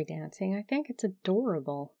country dancing. I think it's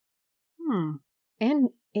adorable.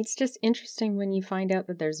 And it's just interesting when you find out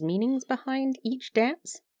that there's meanings behind each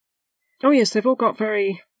dance. Oh yes, they've all got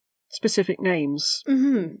very specific names.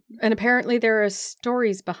 Mm-hmm. And apparently there are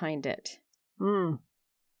stories behind it. Mm.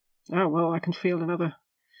 Oh, well, I can feel another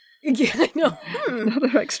Yeah, I know.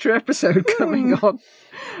 another extra episode coming on.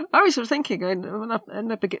 I was thinking in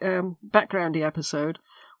the backgroundy episode,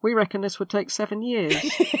 we reckon this would take 7 years.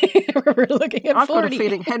 We're looking at I've 40. got a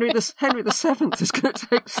feeling Henry VII is going to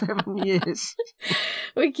take 7 years.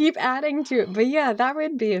 We keep adding to it. But yeah, that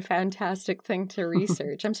would be a fantastic thing to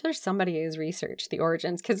research. I'm sure somebody has researched the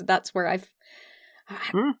origins, because that's where I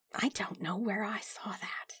don't know where I saw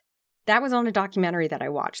that. That was on a documentary that I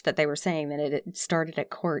watched, that they were saying that it started at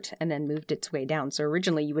court and then moved its way down. So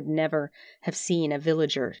originally you would never have seen a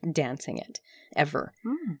villager dancing it, ever.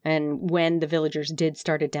 Mm. And when the villagers did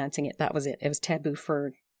started dancing it, that was it. It was taboo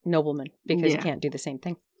for noblemen, because you can't do the same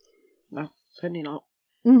thing. No, certainly not.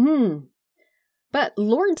 Mm-hmm. But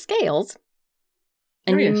Lord Scales,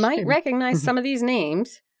 and you might him. recognize some of these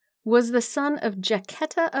names, was the son of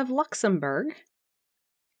Jacquetta of Luxembourg.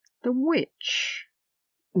 The witch.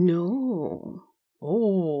 No.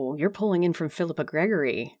 Oh, you're pulling in from Philippa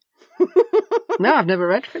Gregory. No, I've never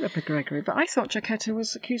read Philippa Gregory, but I thought Jacquetta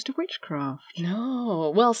was accused of witchcraft.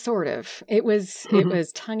 No, well, sort of. It was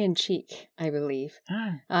tongue in cheek, I believe.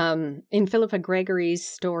 In Philippa Gregory's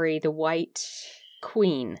story, The White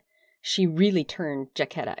Queen, she really turned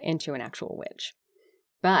Jacquetta into an actual witch.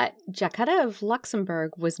 But Jacquetta of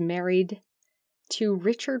Luxembourg was married to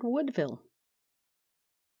Richard Woodville.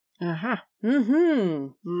 Uh-huh.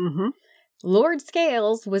 Mm-hmm. Mm-hmm. Lord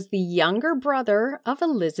Scales was the younger brother of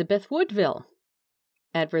Elizabeth Woodville,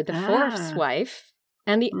 Edward IV's wife,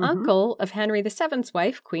 and the uncle of Henry VII's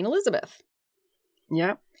wife, Queen Elizabeth.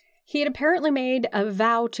 Yeah. He had apparently made a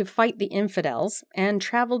vow to fight the infidels and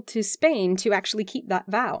traveled to Spain to actually keep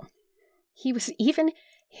that vow. He was even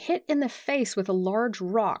hit in the face with a large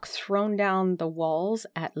rock thrown down the walls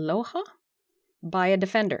at Loja by a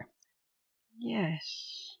defender.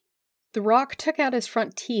 Yes. The rock took out his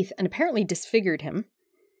front teeth and apparently disfigured him.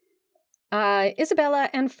 Isabella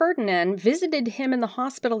and Ferdinand visited him in the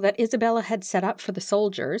hospital that Isabella had set up for the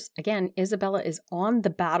soldiers. Again, Isabella is on the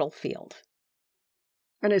battlefield.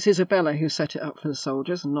 And it's Isabella who set it up for the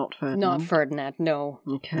soldiers, and not Ferdinand. Not Ferdinand, no.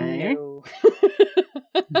 Okay. No.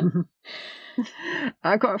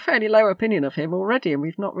 I've got a fairly low opinion of him already, and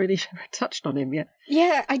we've not really touched on him yet.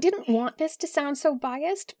 Yeah, I didn't want this to sound so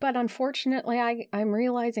biased, but unfortunately I'm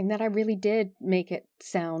realizing that I really did make it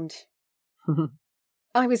sound...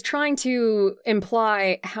 I was trying to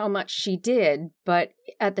imply how much she did, but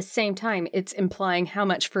at the same time, it's implying how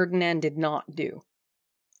much Ferdinand did not do.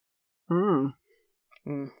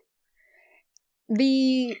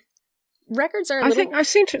 The records are I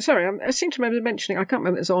seem to remember mentioning, I can't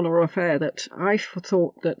remember if it's on or off air, that I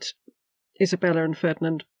thought that Isabella and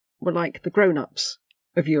Ferdinand were like the grown-ups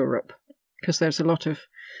of Europe, because there's a lot of,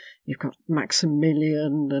 you've got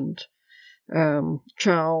Maximilian and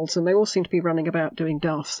Charles, and they all seem to be running about doing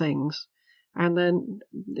daft things. And then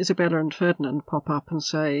Isabella and Ferdinand pop up and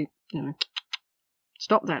say,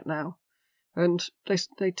 stop that now. And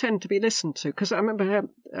they tend to be listened to, because I remember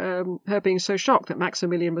her being so shocked that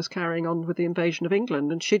Maximilian was carrying on with the invasion of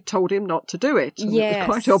England, and she'd told him not to do it. And yes. It was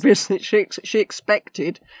quite obvious that she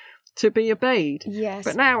expected to be obeyed. Yes.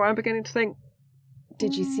 But now I'm beginning to think,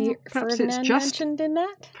 did you see Ferdinand mentioned in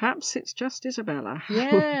that? Perhaps it's just Isabella.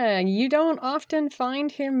 Yeah, you don't often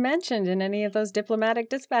find him mentioned in any of those diplomatic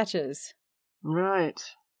dispatches. Right.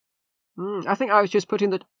 I think I was just putting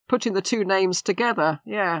the two names together.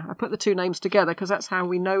 Yeah, I put the two names together because that's how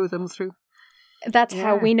we know them through. That's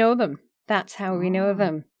how we know them. That's how we know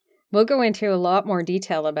them. We'll go into a lot more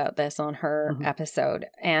detail about this on her episode,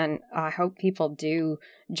 and I hope people do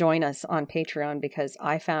join us on Patreon because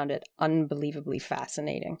I found it unbelievably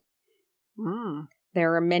fascinating.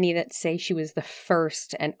 There are many that say she was the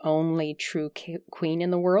first and only true queen in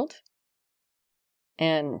the world,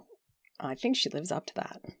 and I think she lives up to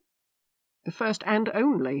that. The first and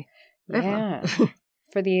only. Ever. Yeah.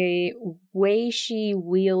 For the way she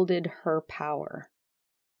wielded her power.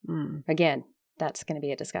 Again, that's going to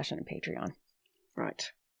be a discussion on Patreon.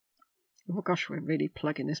 Right. Oh gosh, we're really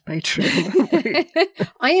plugging this Patreon.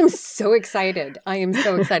 I am so excited.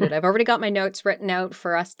 I've already got my notes written out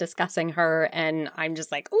for us discussing her, and I'm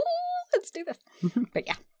just like, ooh, let's do this. But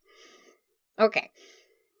yeah. Okay.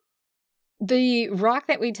 The rock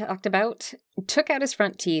that we talked about took out his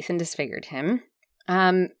front teeth and disfigured him.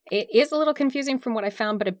 It is a little confusing from what I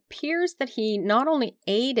found, but it appears that he not only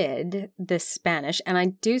aided the Spanish, and I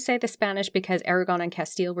do say the Spanish because Aragon and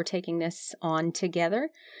Castile were taking this on together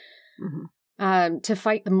to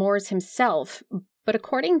fight the Moors himself, but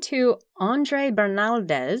according to Andre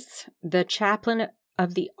Bernaldez, the chaplain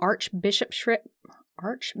of the Archbishopship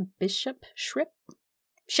archbishopric.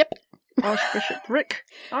 Archbishopric.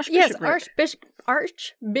 Yes,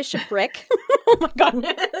 archbishopric. Oh my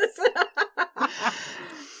goodness.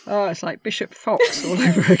 Oh, it's like Bishop Fox all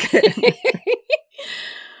over again.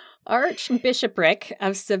 Archbishopric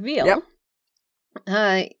of Seville.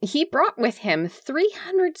 Yep. He brought with him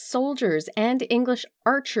 300 soldiers and English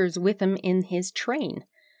archers with him in his train.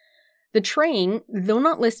 The train, though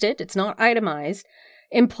not listed, it's not itemized,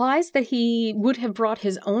 implies that he would have brought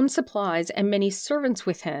his own supplies and many servants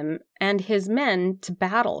with him and his men to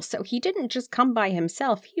battle. So he didn't just come by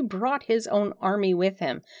himself, he brought his own army with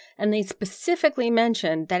him. And they specifically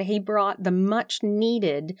mentioned that he brought the much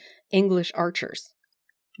needed English archers.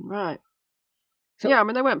 Right. So, yeah, I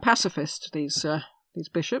mean, they weren't pacifist, these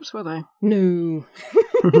bishops, were they? No.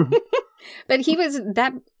 But he was,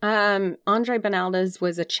 Andre Benaldez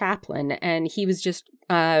was a chaplain, and he was just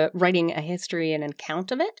writing a history and an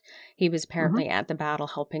account of it. He was apparently at the battle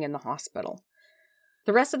helping in the hospital.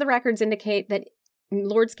 The rest of the records indicate that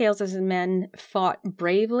Lord Scales' men fought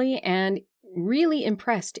bravely and really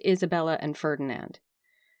impressed Isabella and Ferdinand.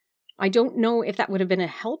 I don't know if that would have been a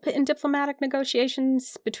help in diplomatic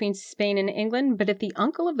negotiations between Spain and England, but if the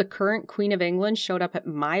uncle of the current Queen of England showed up at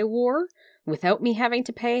my war without me having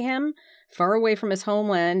to pay him, far away from his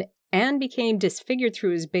homeland, and became disfigured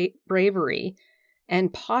through his bravery,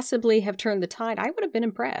 and possibly have turned the tide, I would have been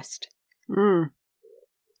impressed. Mm.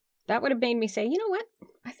 That would have made me say, you know what?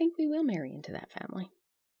 I think we will marry into that family.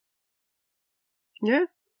 Yeah.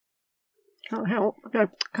 Can't help.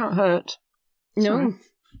 Can't hurt. No. Sorry.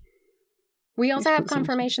 We also have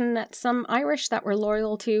confirmation that some Irish that were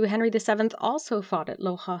loyal to Henry VII also fought at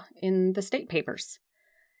Loja in the state papers.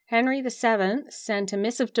 Henry VII sent a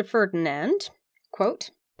missive to Ferdinand,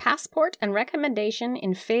 quote, passport and recommendation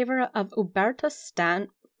in favour of Hubertus,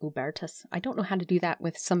 I don't know how to do that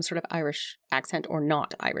with some sort of Irish accent or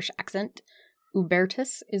not Irish accent.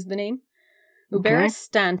 Hubertus is the name. Okay. Hubertus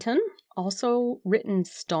Stanton, also written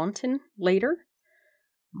Staunton later.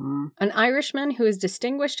 An Irishman who has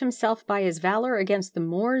distinguished himself by his valour against the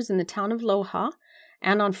Moors in the town of Loja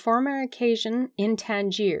and on former occasion in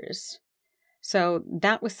Tangiers. So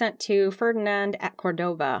that was sent to Ferdinand at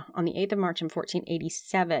Cordoba on the 8th of March in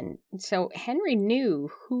 1487. So Henry knew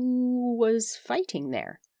who was fighting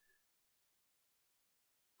there.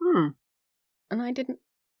 And I didn't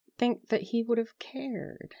think that he would have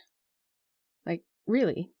cared. Like,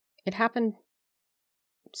 really, it happened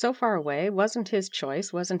so far away, wasn't his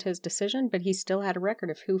choice, wasn't his decision, but he still had a record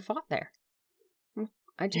of who fought there.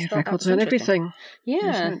 I just thought records that was and everything.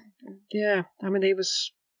 Yeah. Yeah, I mean, he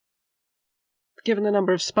was, given the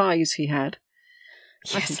number of spies he had,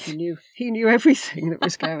 Yes. I think he knew everything that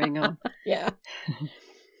was going on. Yeah.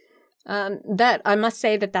 That I must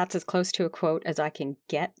say that's as close to a quote as I can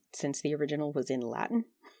get since the original was in Latin.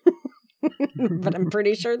 But I'm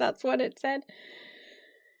pretty sure that's what it said.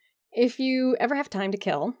 If you ever have time to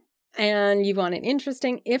kill and you want an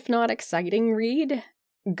interesting, if not exciting read,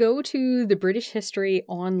 go to the British History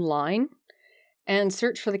online and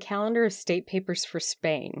search for the calendar of state papers for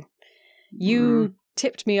Spain. You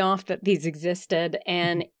tipped me off that these existed,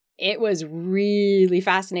 and it was really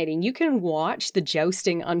fascinating. You can watch the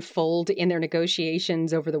jousting unfold in their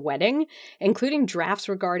negotiations over the wedding, including drafts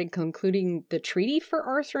regarding concluding the treaty for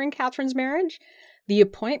Arthur and Catherine's marriage, the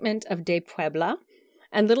appointment of de Puebla,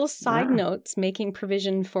 and little side notes making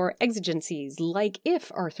provision for exigencies, like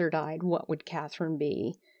if Arthur died, what would Catherine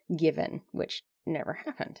be given, which never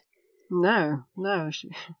happened. No,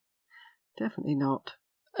 definitely not.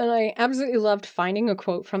 And I absolutely loved finding a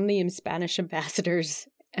quote from the Spanish ambassadors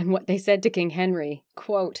and what they said to King Henry.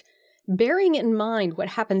 Quote, bearing in mind what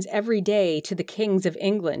happens every day to the kings of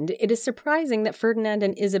England, it is surprising that Ferdinand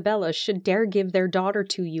and Isabella should dare give their daughter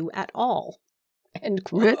to you at all. End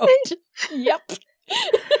quote. Really? Yep.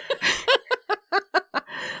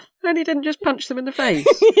 And he didn't just punch them in the face.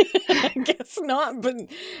 I guess not, but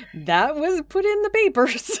that was put in the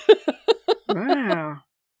papers. Wow.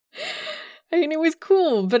 I mean, it was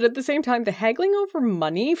cool, but at the same time, the haggling over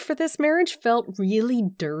money for this marriage felt really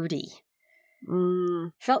dirty.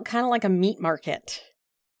 Felt kind of like a meat market.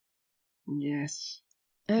 Yes.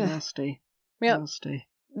 Ugh. Nasty. Yeah. Nasty.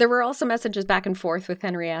 There were also messages back and forth with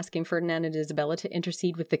Henry asking Ferdinand and Isabella to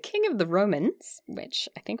intercede with the King of the Romans, which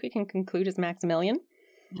I think we can conclude is Maximilian.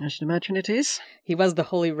 I should imagine it is. He was the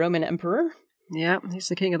Holy Roman Emperor. Yeah, he's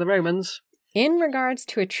the King of the Romans. In regards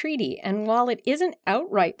to a treaty, and while it isn't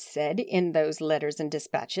outright said in those letters and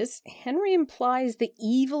dispatches, Henry implies the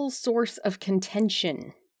evil source of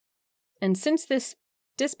contention. And since this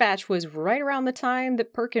dispatch was right around the time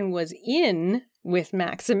that Perkin was in with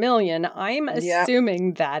Maximilian, I'm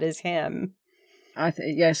assuming that is him.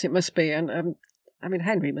 Yes, it must be. And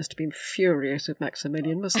Henry must have been furious with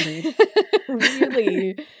Maximilian, mustn't he?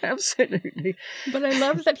 Really? Absolutely. But I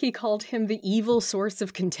love that he called him the evil source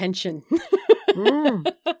of contention.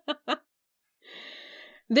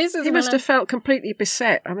 He must have felt completely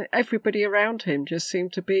beset. Everybody around him just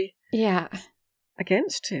seemed to be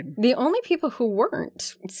against him. The only people who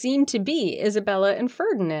weren't seemed to be Isabella and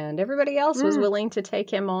Ferdinand. Everybody else was willing to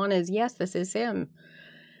take him on as, yes, this is him.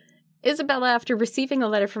 Isabella, after receiving a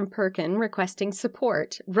letter from Perkin requesting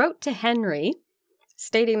support, wrote to Henry,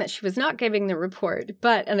 stating that she was not giving the report,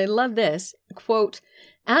 but, and I love this, quote,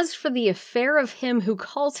 "As for the affair of him who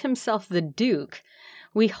calls himself the Duke,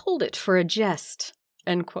 we hold it for a jest,"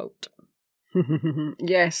 end quote.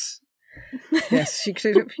 Yes. Yes, she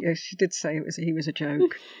did say he was a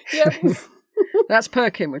joke. Yep. That's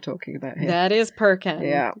Perkin we're talking about here. That is Perkin.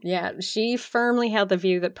 Yeah. Yeah, she firmly held the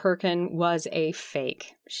view that Perkin was a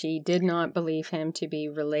fake. She did not believe him to be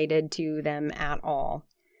related to them at all.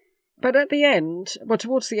 But at the end,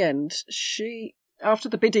 towards the end, after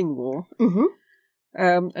the bidding war,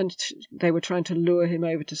 and they were trying to lure him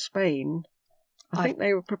over to Spain, I think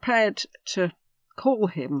they were prepared to call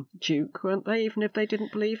him Duke, weren't they, even if they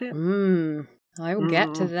didn't believe it? I will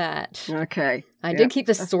get to that. Okay. I did keep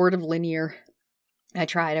this sort of linear. I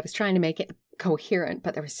was trying to make it coherent,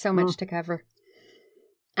 but there was so much to cover.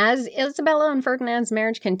 As Isabella and Ferdinand's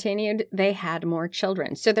marriage continued, they had more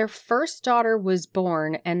children. So their first daughter was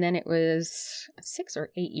born, and then it was 6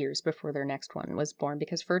 or 8 years before their next one was born,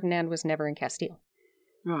 because Ferdinand was never in Castile.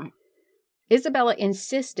 Right. Isabella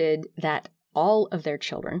insisted that all of their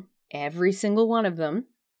children, every single one of them,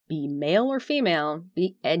 be male or female,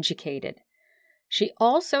 be educated. She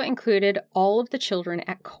also included all of the children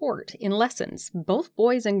at court in lessons, both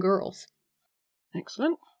boys and girls.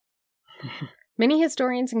 Excellent. Many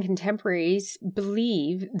historians and contemporaries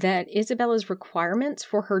believe that Isabella's requirements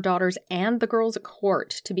for her daughters and the girls at court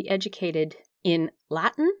to be educated in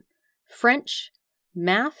Latin, French,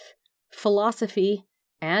 math, philosophy,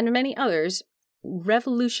 and many others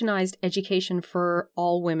revolutionized education for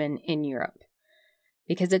all women in Europe.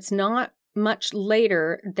 Because it's not much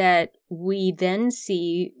later that we then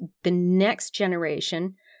see the next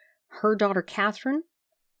generation, her daughter Catherine,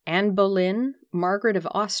 Anne Boleyn, Margaret of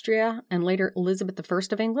Austria, and later Elizabeth I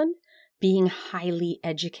of England, being highly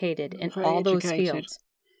educated in all those fields.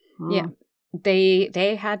 Yeah,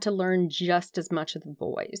 they had to learn just as much as the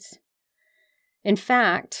boys. In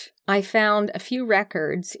fact, I found a few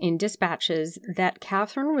records in dispatches that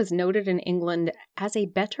Catherine was noted in England as a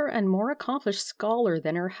better and more accomplished scholar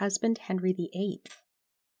than her husband Henry VIII.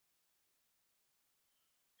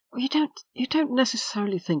 Well, you don't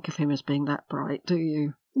necessarily think of him as being that bright, do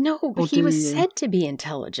you? No, but he was said to be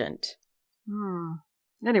intelligent.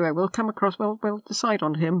 Anyway, we'll decide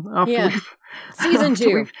on him after Season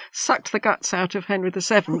 2. We've sucked the guts out of Henry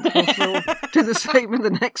VII. We'll do the same in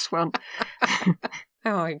the next one.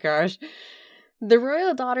 Oh my gosh. The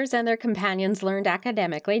royal daughters and their companions learned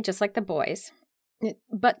academically, just like the boys.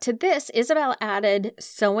 But to this, Isabel added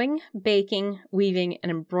sewing, baking, weaving,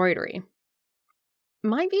 and embroidery.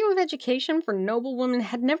 My view of education for noblewomen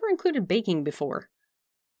had never included baking before.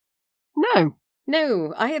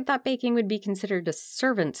 No, I had thought baking would be considered a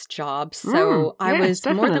servant's job, so I was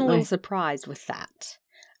more than a little surprised with that.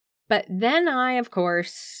 But then I, of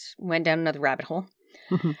course, went down another rabbit hole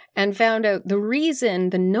and found out the reason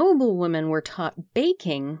the noblewomen were taught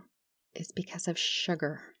baking is because of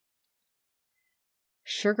sugar.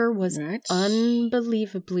 Sugar was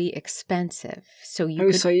unbelievably expensive, so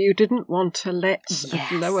you didn't want to let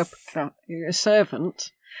a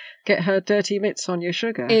servant get her dirty mitts on your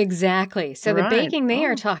sugar. Exactly. So the baking they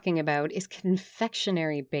are talking about is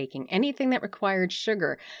confectionery baking, anything that required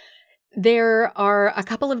sugar. There are a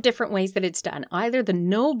couple of different ways that it's done. Either the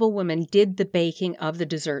noblewomen did the baking of the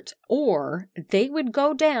desserts, or they would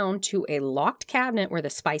go down to a locked cabinet where the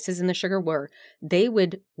spices and the sugar were. They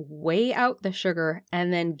would weigh out the sugar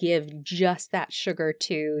and then give just that sugar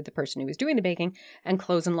to the person who was doing the baking and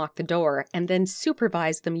close and lock the door, and then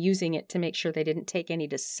supervise them using it to make sure they didn't take any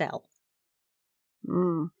to sell.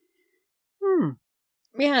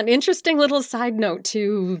 Yeah, an interesting little side note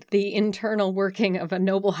to the internal working of a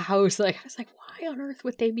noble house. I was like, why on earth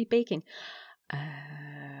would they be baking?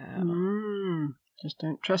 Just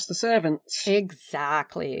don't trust the servants.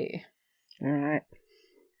 Exactly. All right.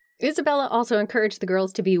 Isabella also encouraged the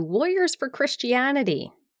girls to be warriors for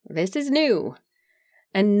Christianity. This is new.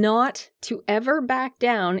 And not to ever back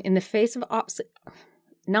down in the face of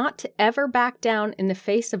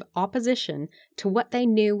opposition to what they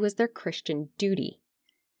knew was their Christian duty.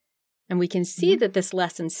 And we can see that this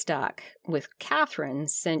lesson stuck with Catherine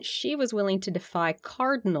since she was willing to defy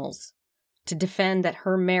cardinals to defend that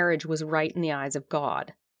her marriage was right in the eyes of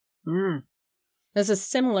God. Mm. This is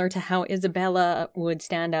similar to how Isabella would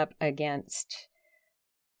stand up against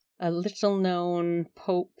a little-known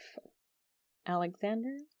Pope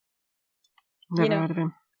Alexander. Never heard of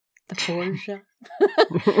him. The Borgia.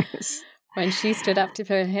 When she stood up to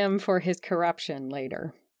him for his corruption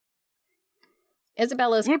later.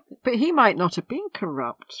 Isabella's... Yeah, but he might not have been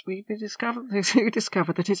corrupt. We discovered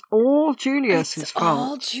that it's all Julius's fault.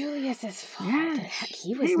 All Julius's fault. Yes.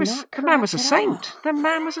 He was not corrupt. The man was a saint. The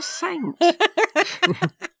man was a saint.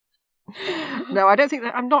 No, I don't think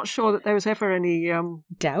that. I'm not sure that there was ever any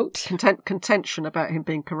doubt, contention about him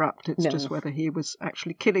being corrupt. It's just whether he was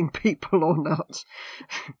actually killing people or not.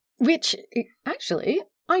 Which, actually,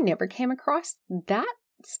 I never came across that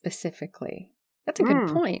specifically. That's a good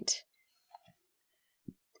point.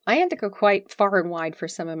 I had to go quite far and wide for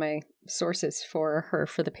some of my sources for her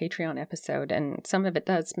for the Patreon episode, and some of it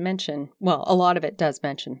does mention, well, a lot of it does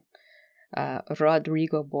mention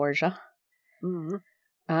Rodrigo Borgia.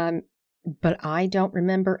 Mm-hmm. But I don't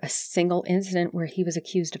remember a single incident where he was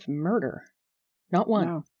accused of murder. Not one.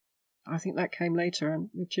 No. I think that came later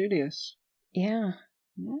with Julius. Yeah.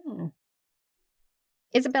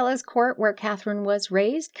 Isabella's court, where Catherine was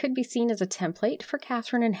raised, could be seen as a template for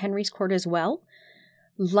Catherine and Henry's court as well.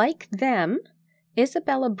 Like them,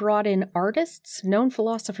 Isabella brought in artists, known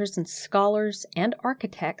philosophers and scholars, and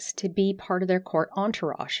architects to be part of their court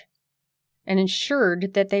entourage, and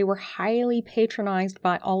ensured that they were highly patronized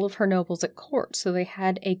by all of her nobles at court, so they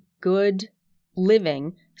had a good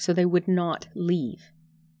living, so they would not leave.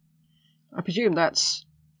 I presume that's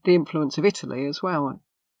the influence of Italy as well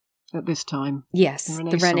at this time. Yes,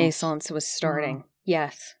 the Renaissance was starting.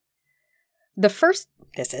 Yes.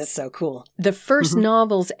 This is so cool. The first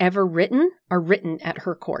novels ever written are written at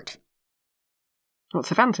her court. What,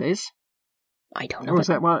 Cervantes? I don't know. Or was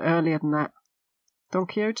that one earlier than that? Don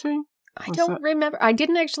Quixote? I don't remember. I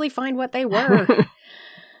didn't actually find what they were.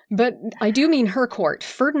 But I do mean her court.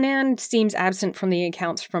 Ferdinand seems absent from the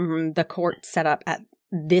accounts from the court set up at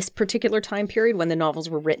this particular time period when the novels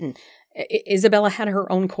were written. Isabella had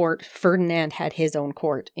her own court. Ferdinand had his own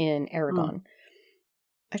court in Aragon.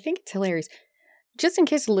 I think it's hilarious. Just in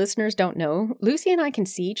case the listeners don't know, Lucy and I can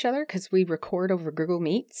see each other because we record over Google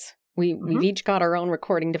Meets. We've each got our own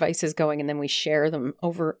recording devices going, and then we share them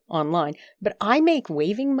over online. But I make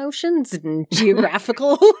waving motions and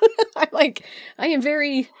geographical. I am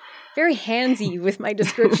very, very handsy with my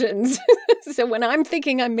descriptions. So when I'm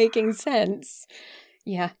thinking I'm making sense,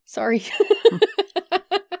 yeah, sorry.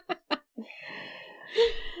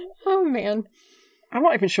 Oh, man. I'm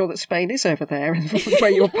not even sure that Spain is over there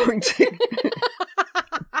where you're pointing.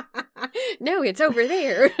 No, it's over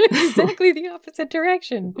there. Exactly the opposite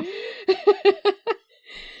direction.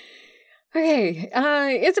 Okay,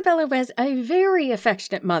 Isabella was a very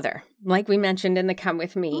affectionate mother, like we mentioned in the Come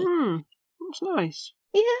With Me. That's nice.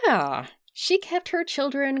 Yeah, she kept her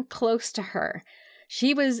children close to her.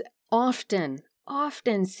 She was often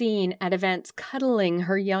seen at events cuddling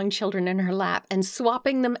her young children in her lap and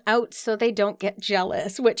swapping them out so they don't get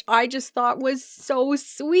jealous, which I just thought was so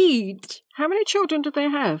sweet. How many children did they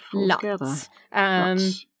have altogether? Lots.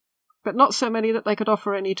 Lots. But not so many that they could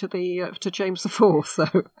offer any to James IV,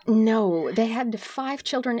 though. No, they had 5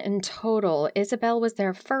 children in total. Isabel was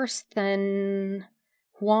their first, then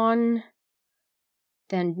Juan,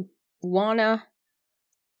 then Juana,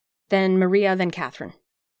 then Maria, then Catherine.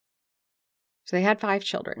 So they had 5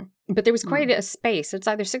 children. But there was quite a space. It's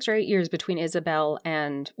either 6 or 8 years between Isabel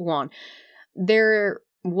and Juan. There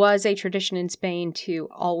was a tradition in Spain to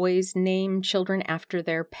always name children after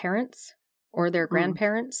their parents or their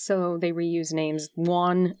grandparents. So they reuse names.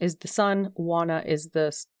 Juan is the son. Juana is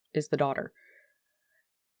the daughter.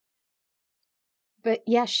 But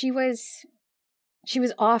yeah, she was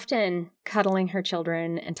often cuddling her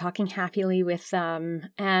children and talking happily with them.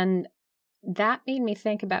 And that made me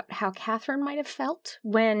think about how Catherine might have felt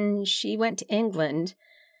when she went to England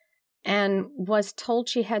and was told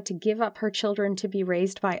she had to give up her children to be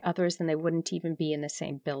raised by others and they wouldn't even be in the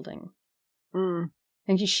same building. And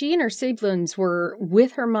she and her siblings were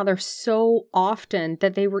with her mother so often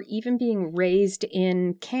that they were even being raised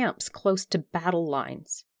in camps close to battle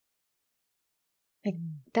lines. Like,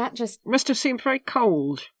 that just must have seemed very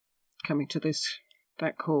cold coming to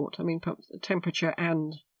that court. I mean, temperature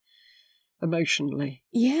and emotionally.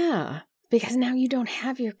 Yeah, because now you don't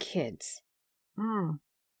have your kids.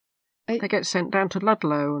 They get sent down to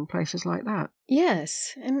Ludlow and places like that.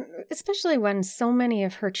 Yes, and especially when so many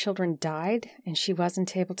of her children died and she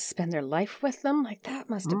wasn't able to spend their life with them, like that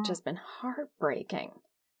must have just been heartbreaking.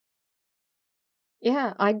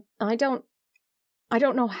 Yeah, I don't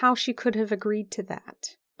know how she could have agreed to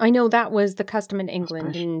that. I know that was the custom in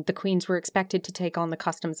England, and the queens were expected to take on the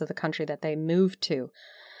customs of the country that they moved to.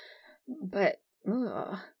 But,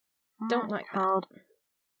 don't like hard.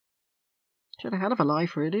 She had a hell of a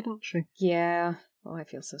life, really, didn't she? Yeah. Oh, I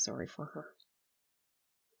feel so sorry for her.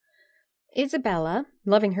 Isabella,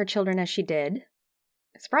 loving her children as she did,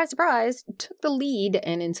 surprise, surprise, took the lead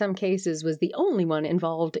and in some cases was the only one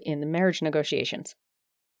involved in the marriage negotiations.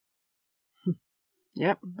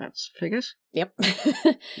 Yep, that's figures. Yep.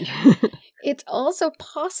 It's also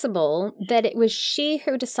possible that it was she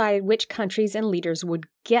who decided which countries and leaders would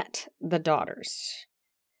get the daughters.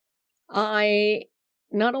 I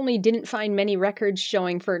not only didn't find many records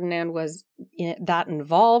showing Ferdinand was that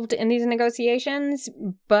involved in these negotiations,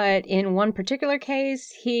 but in one particular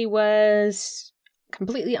case, he was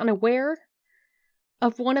completely unaware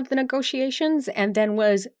of one of the negotiations and then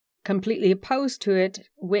was completely opposed to it,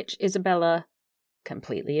 which Isabella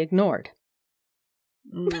completely ignored.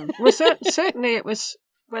 Well, certainly it was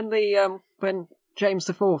when James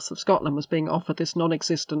IV of Scotland was being offered this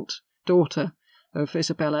non-existent daughter of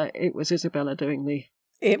Isabella. It was Isabella doing the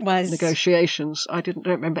negotiations. I don't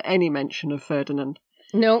remember any mention of Ferdinand.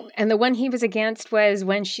 No, and the one he was against was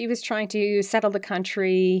when she was trying to settle the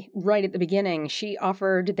country right at the beginning. She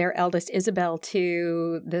offered their eldest Isabel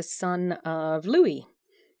to the son of Louis.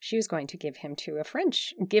 She was going to give her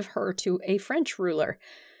to a French ruler,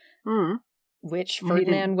 which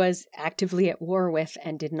Ferdinand was actively at war with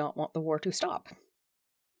and did not want the war to stop.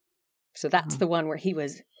 So that's the one where he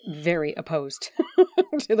was very opposed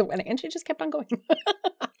to the wedding, and she just kept on going.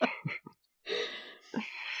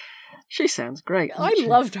 She sounds great. I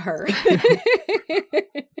loved her.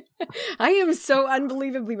 I am so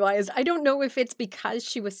unbelievably biased. I don't know if it's because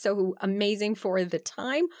she was so amazing for the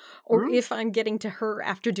time or if I'm getting to her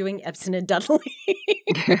after doing Ebsen and Dudley.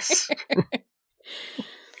 Yes.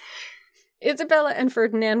 Isabella and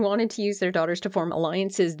Ferdinand wanted to use their daughters to form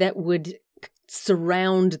alliances that would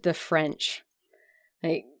surround the French.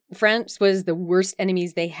 France was the worst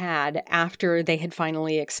enemies they had after they had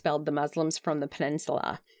finally expelled the Muslims from the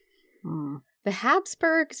peninsula. The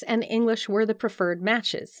Habsburgs and the English were the preferred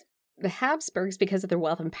matches. The Habsburgs because of their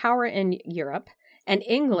wealth and power in Europe, and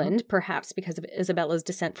England perhaps because of Isabella's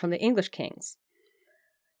descent from the English kings.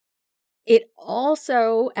 It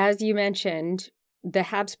also, as you mentioned, the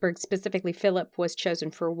Habsburgs, specifically Philip, was chosen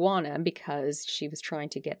for Juana because she was trying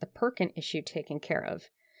to get the Perkin issue taken care of.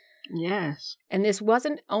 Yes. And this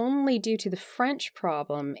wasn't only due to the French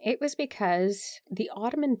problem, it was because the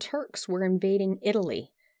Ottoman Turks were invading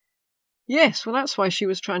Italy. Yes, well, that's why she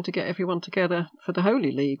was trying to get everyone together for the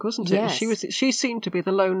Holy League, wasn't it? Yes. She seemed to be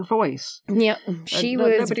the lone voice. Yeah,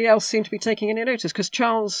 nobody else seemed to be taking any notice, because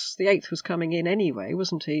Charles VIII was coming in anyway,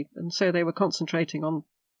 wasn't he? And so they were concentrating on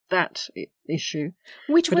that issue.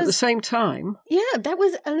 But at the same time... Yeah, that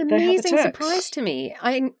was an amazing surprise to me.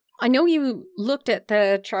 I know you looked at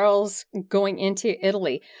the Charles going into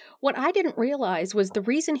Italy. What I didn't realize was the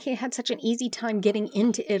reason he had such an easy time getting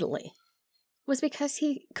into Italy was because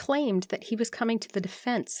he claimed that he was coming to the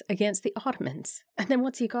defense against the Ottomans. And then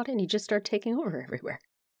once he got in, he just started taking over everywhere.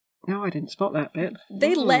 No, I didn't spot that bit.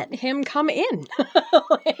 They let him come in.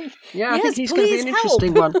 I think he's going to be an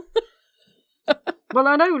interesting one. Well,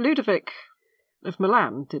 I know Ludovic of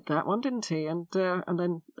Milan did that one, didn't he? And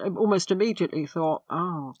then almost immediately thought,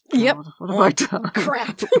 oh, God, yep. What have I done?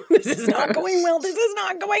 Crap. This is not going well. This is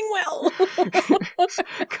not going well.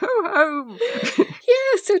 Go home.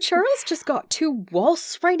 Yeah, so Charles just got to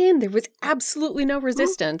waltz right in. There was absolutely no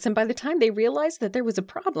resistance. And by the time they realized that there was a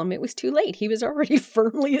problem, it was too late. He was already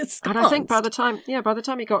firmly ensconced. And I think by the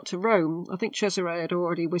time he got to Rome, I think Cesare had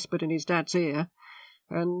already whispered in his dad's ear.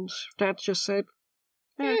 And Dad just said,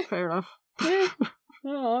 fair enough. Yeah.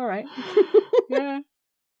 Oh, all right. Yeah.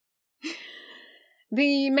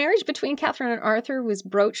 The marriage between Catherine and Arthur was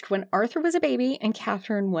broached when Arthur was a baby and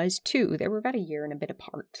Catherine was 2. They were about a year and a bit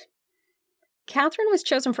apart. Catherine was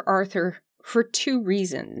chosen for Arthur for 2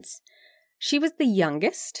 reasons. She was the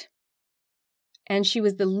youngest, and she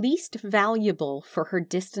was the least valuable for her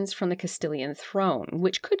distance from the Castilian throne,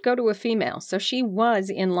 which could go to a female, so she was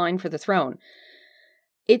in line for the throne.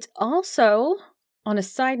 It's also, on a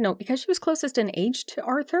side note, because she was closest in age to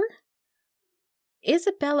Arthur,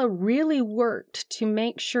 Isabella really worked to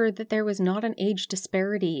make sure that there was not an age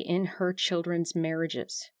disparity in her children's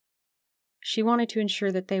marriages. She wanted to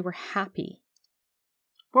ensure that they were happy.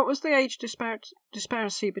 What was the age disparity? I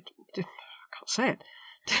can't say it.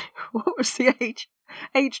 What was the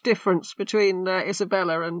age difference between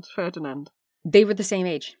Isabella and Ferdinand? They were the same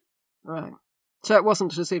age. Right. So it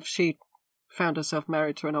wasn't as if she found herself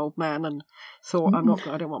married to an old man and thought,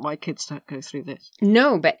 I don't want my kids to go through this.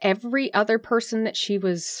 No, but every other person that she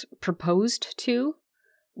was proposed to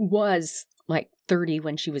was like 30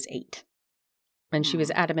 when she was 8. And she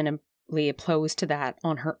was adamantly opposed to that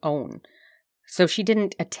on her own. So she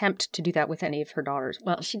didn't attempt to do that with any of her daughters.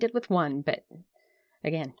 Well, she did with one, but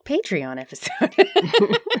again, Patreon episode.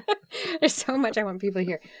 There's so much I want people to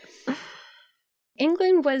hear.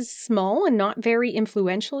 England was small and not very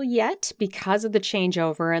influential yet because of the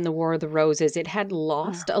changeover and the War of the Roses. It had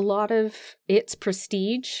lost a lot of its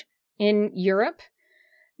prestige in Europe,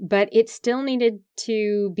 but it still needed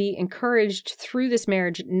to be encouraged through this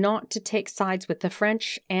marriage not to take sides with the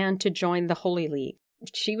French and to join the Holy League.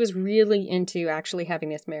 She was really into actually having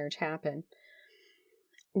this marriage happen.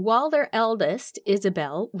 While their eldest,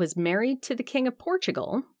 Isabel, was married to the King of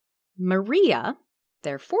Portugal, Maria,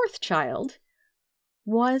 their 4th child,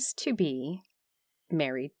 was to be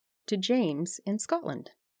married to James in Scotland.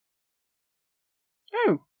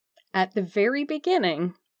 Oh. At the very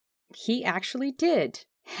beginning, he actually did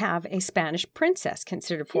have a Spanish princess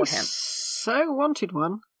considered for him. So wanted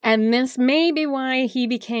one. And this may be why he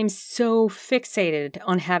became so fixated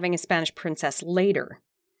on having a Spanish princess later.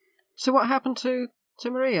 So what happened to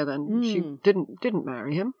Maria then? She didn't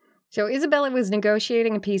marry him. So Isabella was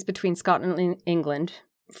negotiating a peace between Scotland and England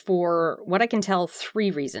for what I can tell 3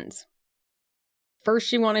 reasons. First,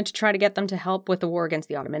 she wanted to try to get them to help with the war against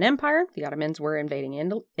the Ottoman Empire. The Ottomans were invading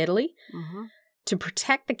Italy. Mm-hmm. To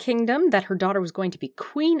protect the kingdom that her daughter was going to be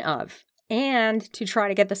queen of, and to try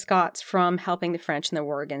to get the Scots from helping the French in the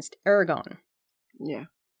war against Aragon. Yeah.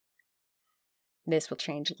 This will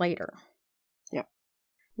change later. Yeah.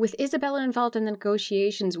 With Isabella involved in the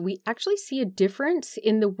negotiations, we actually see a difference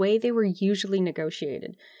in the way they were usually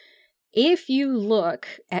negotiated. If you look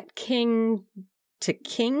at king to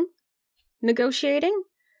king negotiating,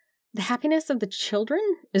 the happiness of the children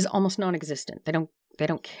is almost non-existent. They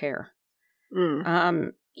don't care.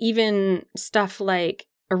 Even stuff like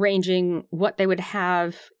arranging what they would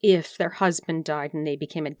have if their husband died and they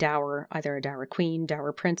became a dower, either a dower queen,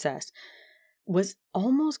 dower princess, was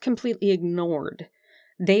almost completely ignored.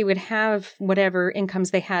 They would have whatever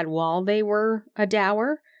incomes they had while they were a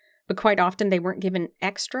dower, but quite often they weren't given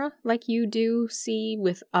extra like you do see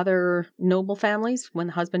with other noble families. When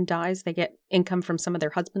the husband dies, they get income from some of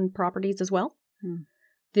their husband properties as well.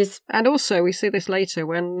 And also we see this later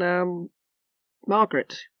when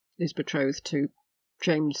Margaret is betrothed to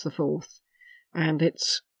James IV, and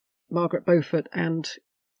it's Margaret Beaufort and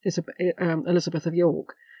Elizabeth of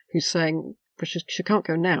York who's saying, but she can't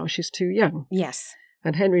go now, she's too young. Yes.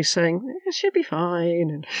 And Henry's saying, she'll be fine.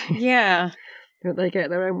 And yeah. Don't they get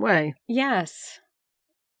their own way? Yes.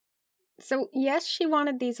 So, yes, she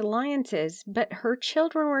wanted these alliances, but her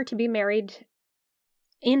children were to be married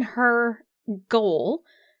in her goal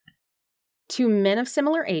to men of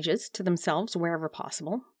similar ages to themselves wherever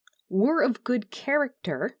possible, were of good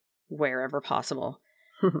character wherever possible.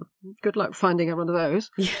 Good luck finding one of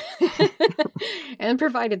those. And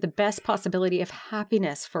provided the best possibility of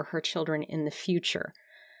happiness for her children in the future.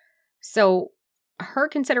 So her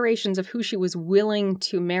considerations of who she was willing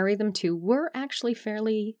to marry them to were actually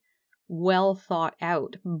fairly well thought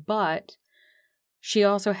out, but she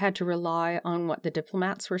also had to rely on what the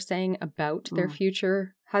diplomats were saying about their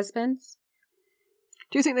future husbands.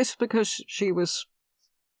 Do you think this is because she was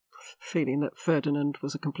feeling that Ferdinand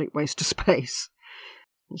was a complete waste of space?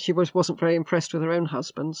 She wasn't very impressed with her own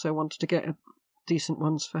husband, so wanted to get decent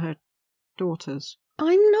ones for her daughters.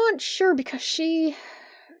 I'm not sure, because she...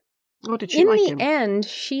 Or did she like him? In the end,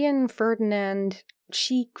 she and Ferdinand,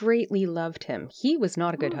 she greatly loved him. He was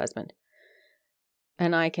not a good husband.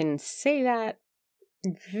 And I can say that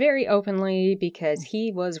very openly because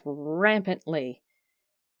he was rampantly...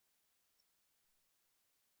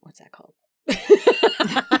 What's that called?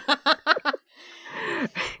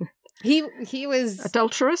 He was...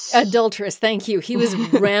 Adulterous? Adulterous, thank you. He was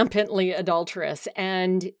rampantly adulterous.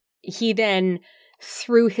 And he then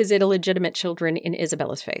threw his illegitimate children in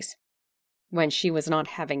Isabella's face when she was not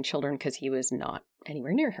having children because he was not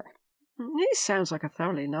anywhere near her. He sounds like a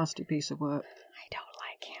thoroughly nasty piece of work. I don't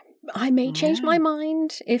like him. I may change my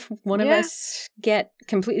mind if one of us get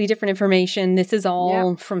completely different information. This is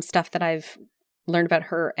all from stuff that I've learned about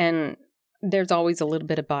her, and there's always a little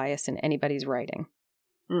bit of bias in anybody's writing.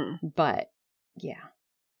 But, yeah.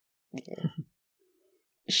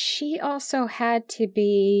 She also had to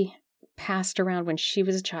be passed around when she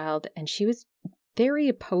was a child, and she was very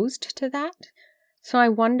opposed to that. So I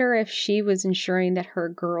wonder if she was ensuring that her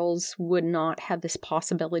girls would not have this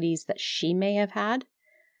possibilities that she may have had.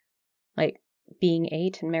 Like being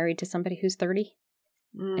 8 and married to somebody who's 30.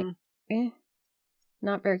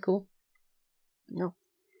 Not very cool. No.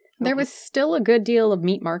 There was still a good deal of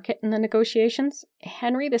meat market in the negotiations.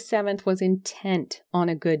 Henry VII was intent on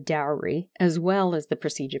a good dowry, as well as the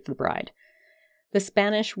prestige of the bride. The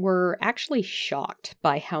Spanish were actually shocked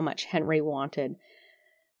by how much Henry wanted.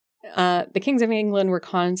 The kings of England were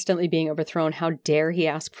constantly being overthrown. How dare he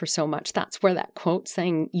ask for so much? That's where that quote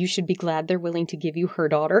saying, "You should be glad they're willing to give you her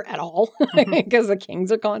daughter at all," because the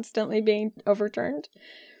kings are constantly being overturned.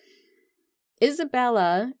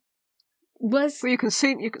 Isabella was... Well, you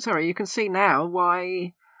can see now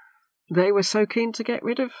why they were so keen to get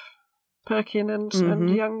rid of Perkin and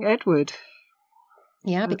young Edward.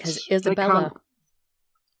 Yeah, because Isabella...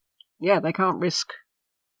 They can't risk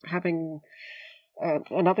having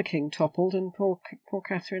another king toppled and poor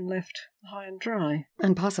Catherine left high and dry.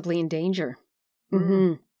 And possibly in danger.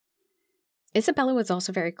 Isabella was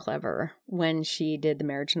also very clever when she did the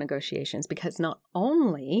marriage negotiations, because not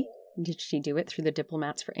only did she do it through the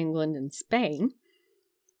diplomats for England and Spain,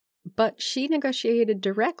 but she negotiated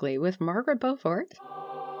directly with Margaret Beaufort.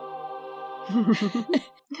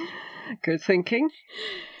 Good thinking.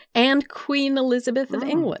 And Queen Elizabeth of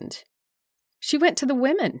England. She went to the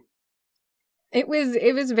women. It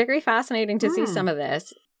was very fascinating to see some of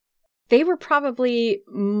this. They were probably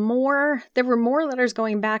there were more letters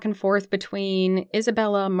going back and forth between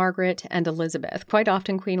Isabella, Margaret, and Elizabeth. Quite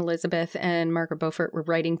often Queen Elizabeth and Margaret Beaufort were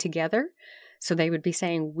writing together. So they would be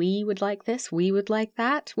saying, we would like this, we would like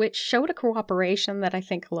that, which showed a cooperation that I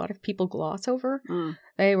think a lot of people gloss over.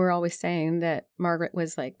 They were always saying that Margaret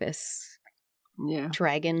was like this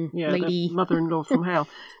dragon lady. The mother-in-law from hell.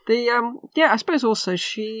 I suppose also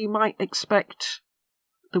she might expect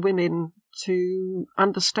the women to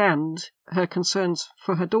understand her concerns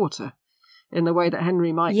for her daughter in the way that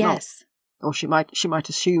Henry might not. Or she might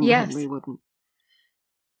assume Henry wouldn't.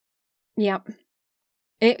 Yep.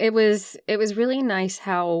 It was really nice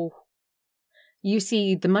how you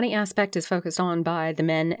see the money aspect is focused on by the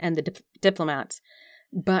men and the diplomats,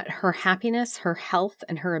 but her happiness, her health,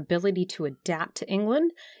 and her ability to adapt to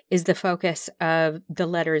England is the focus of the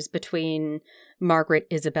letters between Margaret,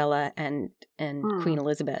 Isabella, and Queen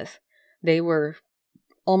Elizabeth. They were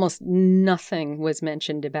almost nothing was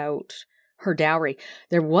mentioned about her dowry.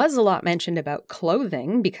 There was a lot mentioned about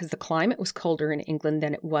clothing because the climate was colder in England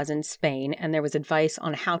than it was in Spain, and there was advice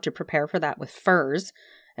on how to prepare for that with furs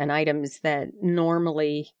and items that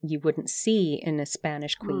normally you wouldn't see in a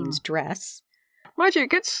Spanish queen's dress. Mind you,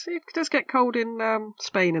 it does get cold in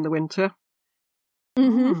Spain in the winter.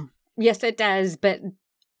 Yes, it does, but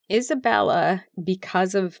Isabella,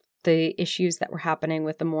 because of the issues that were happening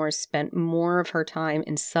with the Moors, spent more of her time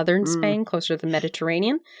in southern Spain, closer to the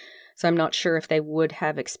Mediterranean. So I'm not sure if they would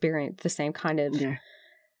have experienced the same kind of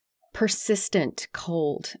persistent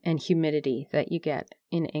cold and humidity that you get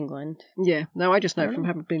in England. Yeah, no, I just know from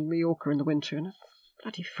having been in Mallorca in the winter and it's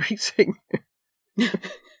bloody freezing.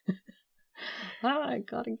 I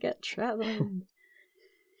gotta get traveling.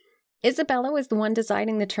 Isabella was the one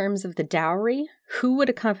deciding the terms of the dowry, who would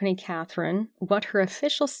accompany Catherine, what her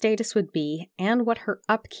official status would be, and what her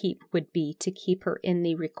upkeep would be to keep her in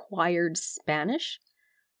the required Spanish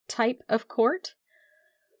type of court.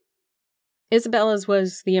 Isabella's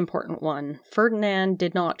was the important one. Ferdinand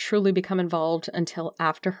did not truly become involved until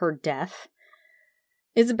after her death.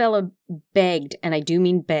 Isabella begged, and I do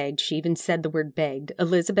mean begged, she even said the word begged,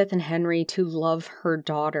 Elizabeth and Henry to love her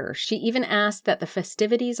daughter. She even asked that the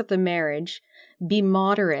festivities of the marriage be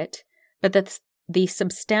moderate, but that the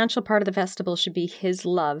substantial part of the festival should be his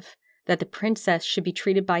love, that the princess should be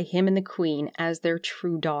treated by him and the queen as their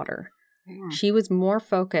true daughter. She was more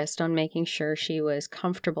focused on making sure she was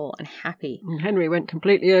comfortable and happy. And Henry went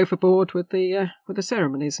completely overboard with the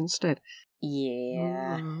ceremonies instead.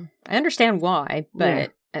 Yeah. I understand why,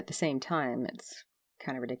 but at the same time, it's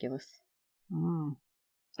kind of ridiculous. And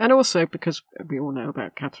also because we all know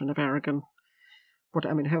about Catherine of Aragon.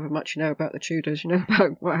 However much you know about the Tudors, you know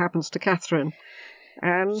about what happens to Catherine.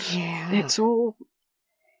 And it's all...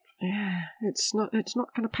 Yeah, it's not going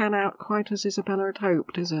to pan out quite as Isabella had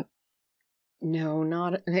hoped, is it? No,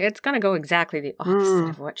 not... It's going to go exactly the opposite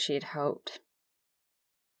of what she had hoped.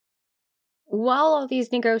 While all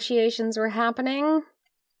these negotiations were happening,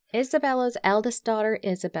 Isabella's eldest daughter,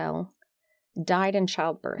 Isabel, died in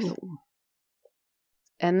childbirth.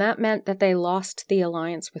 And that meant that they lost the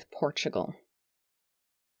alliance with Portugal.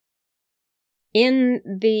 In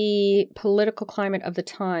the political climate of the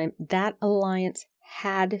time, that alliance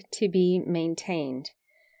had to be maintained.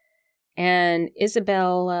 And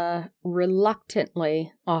Isabella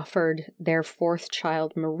reluctantly offered their fourth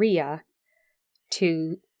child, Maria,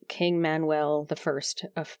 to King Manuel I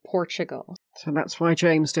of Portugal. So that's why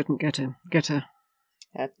James didn't get her.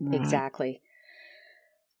 Right. Exactly.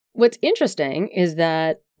 What's interesting is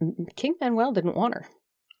that King Manuel didn't want her.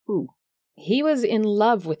 Ooh. He was in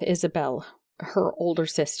love with Isabel, her older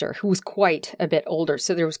sister, who was quite a bit older.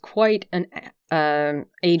 So there was quite an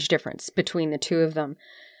age difference between the two of them.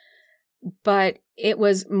 But it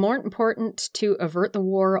was more important to avert the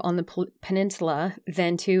war on the peninsula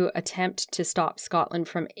than to attempt to stop Scotland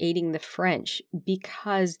from aiding the French,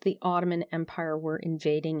 because the Ottoman Empire were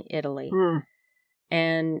invading Italy.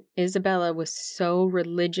 And Isabella was so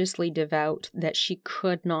religiously devout that she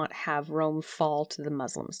could not have Rome fall to the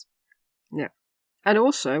Muslims. Yeah. And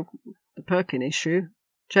also, the Perkin issue,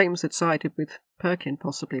 James had sided with Perkin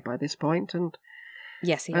possibly by this point, and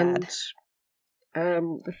yes, he had.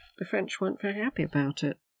 The French weren't very happy about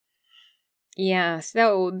it. Yeah,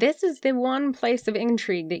 so this is the one place of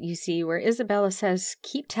intrigue that you see where Isabella says,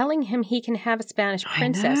 keep telling him he can have a Spanish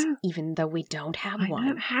princess, even though we don't have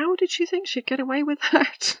one. How did she think she'd get away with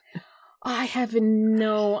that? I have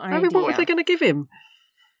no idea. I mean, what were they going to give him?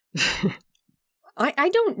 I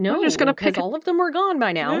don't know, just gonna because all of them were gone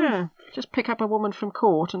by now. Yeah, just pick up a woman from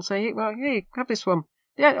court and say, well, here, have this one.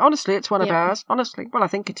 Yeah, honestly, it's one of ours. Honestly, well, I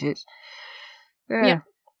think it is. Yeah.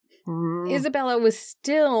 Isabella was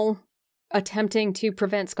still attempting to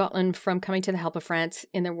prevent Scotland from coming to the help of France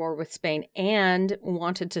in their war with Spain, and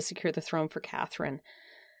wanted to secure the throne for Catherine.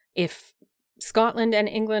 If Scotland and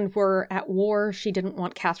England were at war, she didn't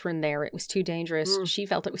want Catherine there. It was too dangerous. She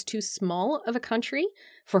felt it was too small of a country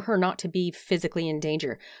for her not to be physically in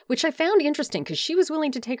danger, which I found interesting because she was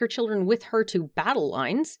willing to take her children with her to battle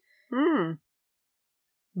lines.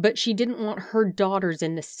 But she didn't want her daughters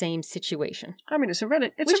in the same situation. I mean, it's a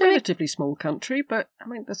relatively small country, but I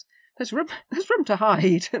mean, there's room to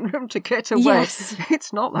hide and room to get away. Yes.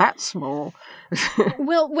 It's not that small.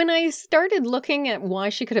 Well, when I started looking at why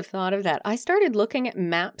she could have thought of that, I started looking at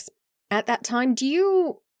maps at that time.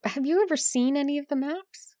 Have you ever seen any of the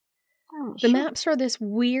maps? The maps are this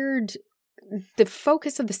weird. The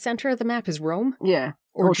focus of the center of the map is Rome. Yeah.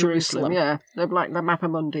 Or Jerusalem. Yeah. They're like the Mappa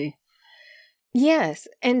Mundi. Yes,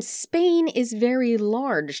 and Spain is very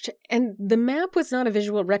large, and the map was not a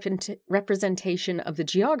visual representation of the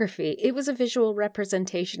geography. It was a visual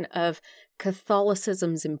representation of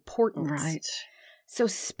Catholicism's importance. Right. So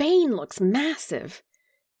Spain looks massive.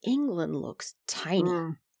 England looks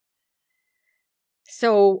tiny.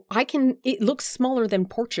 So it looks smaller than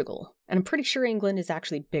Portugal, and I'm pretty sure England is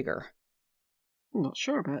actually bigger. I'm not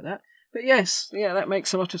sure about that. But yes, that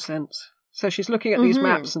makes a lot of sense. So she's looking at these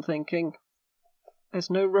maps and thinking, there's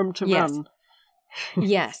no room to run.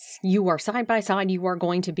 Yes, you are side by side. You are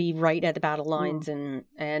going to be right at the battle lines, and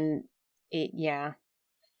I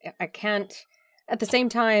can't. At the same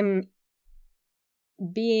time,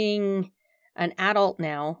 being an adult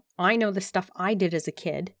now, I know the stuff I did as a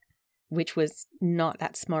kid, which was not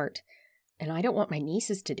that smart, and I don't want my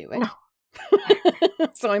nieces to do it. No.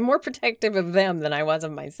 So I'm more protective of them than I was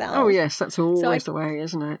of myself. Oh yes, that's always the way,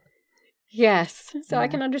 isn't it? Yes. So I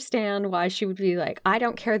can understand why she would be like, I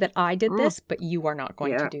don't care that I did this, but you are not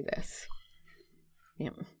going to do this.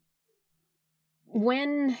 Yeah.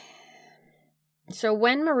 When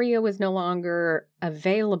Maria was no longer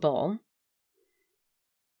available,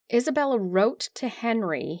 Isabella wrote to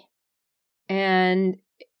Henry and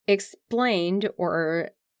explained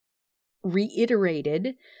or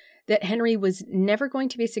reiterated that Henry was never going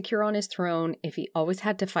to be secure on his throne if he always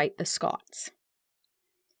had to fight the Scots.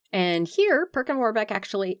 And here, Perkin Warbeck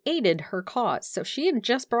actually aided her cause. So she had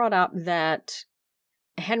just brought up that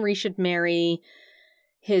Henry should marry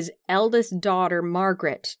his eldest daughter,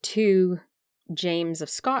 Margaret, to James of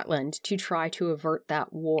Scotland to try to avert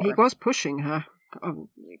that war. He was pushing her.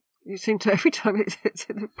 You seem to, every time it's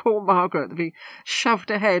poor Margaret, to be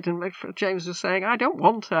shoved ahead, and James was saying, I don't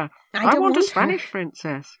want her. I want a Spanish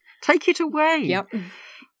princess. Take it away. Yep.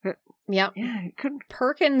 Yep. Yeah,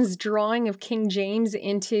 Perkin's drawing of King James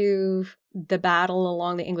into the battle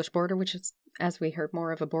along the English border, which is, as we heard,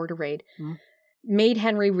 more of a border raid, made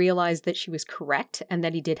Henry realize that she was correct and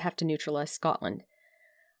that he did have to neutralize Scotland.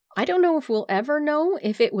 I don't know if we'll ever know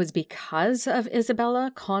if it was because of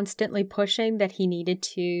Isabella constantly pushing that he needed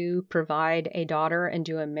to provide a daughter and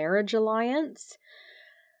do a marriage alliance.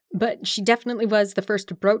 But she definitely was the first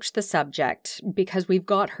to broach the subject, because we've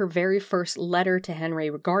got her very first letter to Henry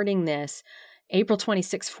regarding this, April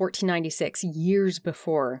 26, 1496, years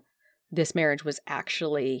before this marriage was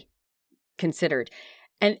actually considered.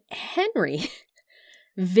 And Henry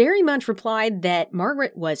very much replied that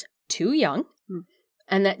Margaret was too young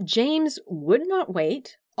and that James would not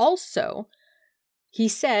wait. Also, he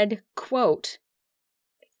said, quote,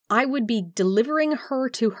 "I would be delivering her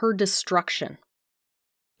to her destruction,"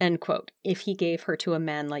 end quote, if he gave her to a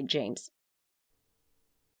man like James.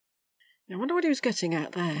 I wonder what he was getting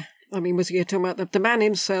at there. I mean, was he talking about the man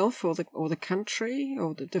himself, or the country,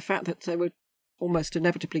 or the fact that they were almost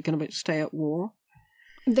inevitably going to stay at war?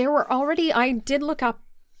 There were already, I did look up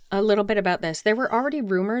a little bit about this. There were already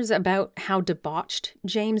rumors about how debauched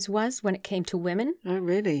James was when it came to women. Oh,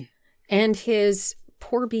 really? And his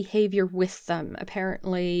poor behavior with them.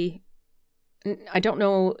 Apparently, I don't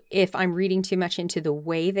know if I'm reading too much into the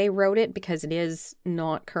way they wrote it because it is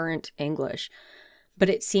not current English, but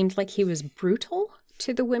it seemed like he was brutal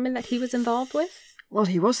to the women that he was involved with. Well,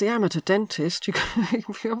 he was the amateur dentist.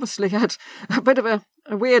 He obviously had a bit of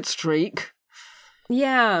a weird streak.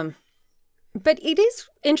 Yeah. But it is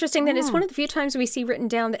interesting that it's one of the few times we see written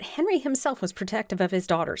down that Henry himself was protective of his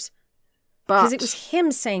daughters. Because it was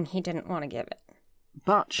him saying he didn't want to give it.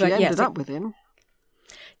 But she ended up with him.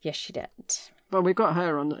 Yes, she did. Well, we've got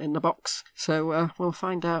her in the box, so we'll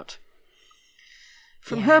find out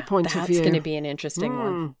from her point of view. That's going to be an interesting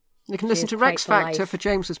one. You can listen to Rex Factor for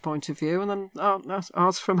James's point of view, and then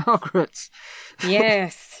ours from Margaret's.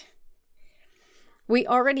 Yes. We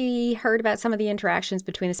already heard about some of the interactions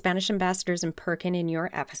between the Spanish ambassadors and Perkin in your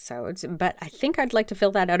episodes, but I think I'd like to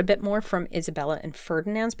fill that out a bit more from Isabella and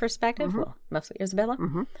Ferdinand's perspective. Well, mostly Isabella.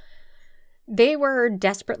 They were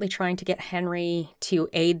desperately trying to get Henry to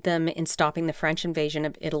aid them in stopping the French invasion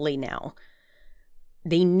of Italy now.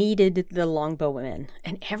 They needed the longbowmen,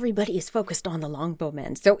 and everybody is focused on the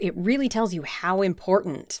longbowmen. So it really tells you how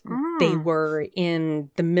important they were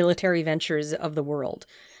in the military ventures of the world.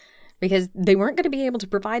 Because they weren't going to be able to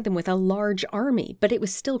provide them with a large army, but it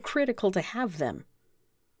was still critical to have them,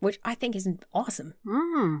 which I think is awesome.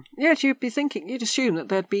 Yes, you'd assume that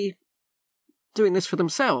they'd be doing this for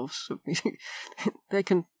themselves. They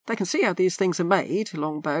can see how these things are made,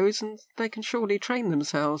 longbows, and they can surely train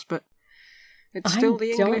themselves, but it's still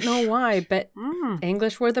the English. I don't know why, but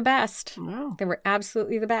English were the best. Wow. They were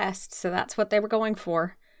absolutely the best, so that's what they were going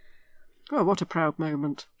for. Oh, what a proud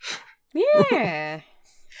moment. Yeah.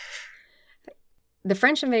 The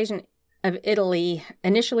French invasion of Italy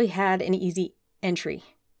initially had an easy entry.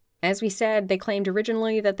 As we said, they claimed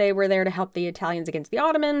originally that they were there to help the Italians against the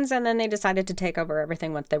Ottomans, and then they decided to take over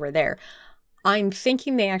everything once they were there. I'm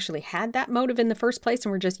thinking they actually had that motive in the first place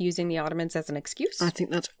and were just using the Ottomans as an excuse. I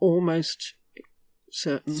think that's almost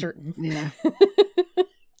certain. Yeah.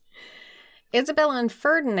 Isabella and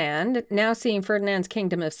Ferdinand, now seeing Ferdinand's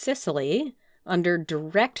kingdom of Sicily under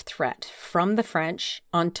direct threat from the French,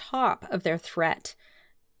 on top of their threat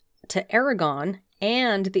to Aragon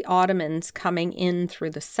and the Ottomans coming in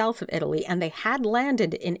through the south of Italy, and they had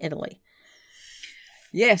landed in Italy.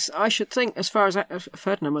 Yes, I should think, as far as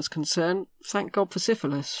Ferdinand was concerned, thank God for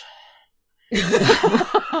syphilis.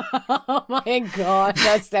 Oh my God,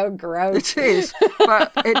 that's so gross. It is,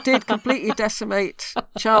 but it did completely decimate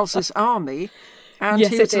Charles's army, and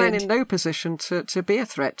he was then in no position to be a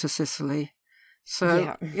threat to Sicily.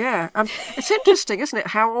 So, it's interesting, isn't it,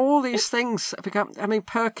 how all these things have become, I mean,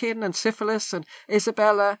 Perkin and syphilis and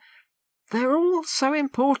Isabella, they're all so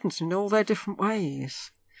important in all their different ways.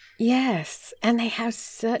 Yes, and they have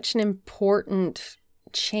such an important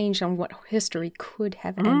change on what history could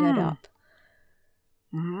have ended up.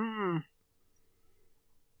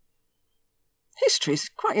 History is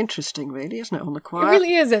quite interesting, really, isn't it, on the quiet? It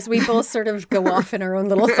really is, as we both sort of go off in our own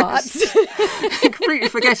little thoughts. Completely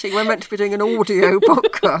forgetting we're meant to be doing an audio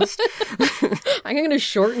podcast. I'm going to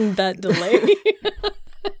shorten that delay.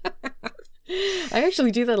 I actually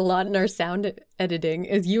do that a lot in our sound editing,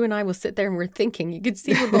 is you and I will sit there and we're thinking. You can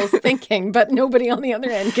see we're both thinking, but nobody on the other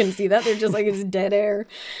end can see that. They're just like, it's dead air.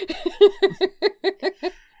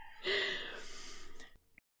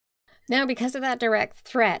 Now, because of that direct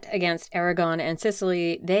threat against Aragon and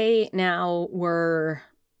Sicily, they now were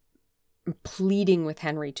pleading with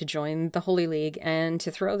Henry to join the Holy League and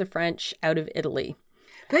to throw the French out of Italy.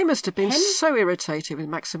 They must have been so irritated with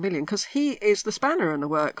Maximilian, because he is the spanner in the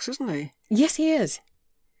works, isn't he? Yes, he is.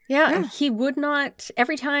 Yeah, he would not,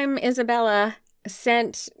 every time Isabella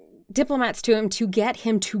sent diplomats to him to get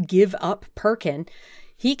him to give up Perkin,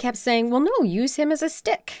 he kept saying, well, no, use him as a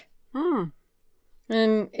stick.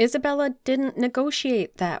 And Isabella didn't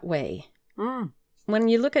negotiate that way. When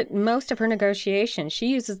you look at most of her negotiations, she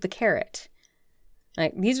uses the carrot.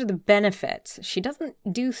 Like, these are the benefits. She doesn't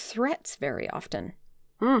do threats very often.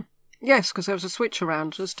 Yes, because there was a switch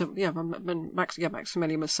around as to, when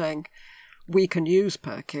Maximilian was saying, we can use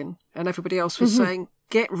Perkin, and everybody else was saying,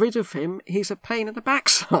 get rid of him. He's a pain in the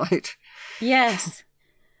backside. Yes.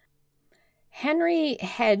 Henry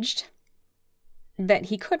hedged that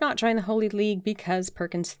he could not join the Holy League because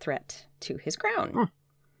Perkin's threat to his crown.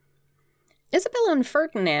 Isabella and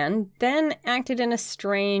Ferdinand then acted in a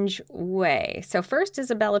strange way. So first,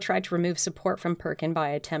 Isabella tried to remove support from Perkin by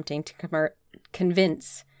attempting to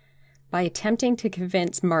convince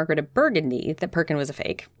Margaret of Burgundy that Perkin was a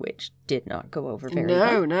fake, which did not go over very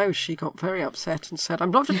well. No, she got very upset and said,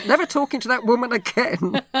 I'm never talking to that woman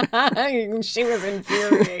again. She was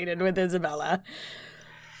infuriated with Isabella.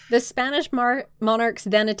 The Spanish monarchs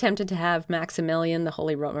then attempted to have Maximilian, the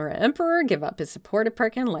Holy Roman Emperor, give up his support of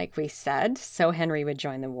Perkin, like we said, so Henry would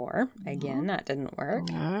join the war. Again, that didn't work.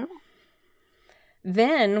 No.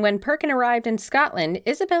 Then, when Perkin arrived in Scotland,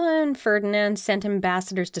 Isabella and Ferdinand sent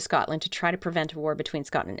ambassadors to Scotland to try to prevent a war between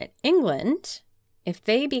Scotland and England. If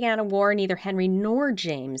they began a war, neither Henry nor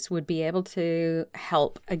James would be able to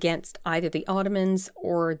help against either the Ottomans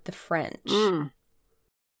or the French.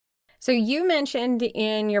 So you mentioned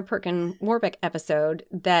in your Perkin-Warbeck episode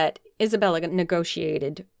that Isabella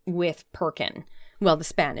negotiated with Perkin. Well, the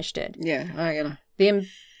Spanish did. Yeah, Ayala.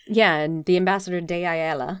 The ambassador de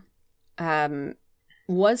Ayala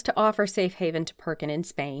was to offer safe haven to Perkin in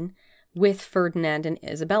Spain with Ferdinand and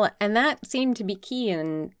Isabella. And that seemed to be key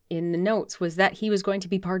in the notes, was that he was going to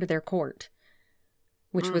be part of their court,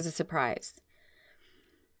 which was a surprise.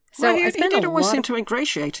 So he did always seem to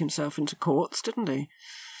ingratiate himself into courts, didn't he?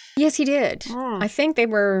 Yes, he did. I think they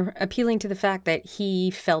were appealing to the fact that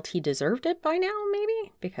he felt he deserved it by now,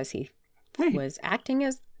 maybe, because he was acting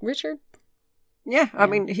as Richard. Yeah, I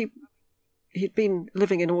mean, he'd been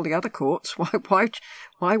living in all the other courts.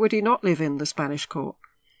 Why would he not live in the Spanish court?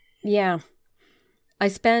 Yeah. I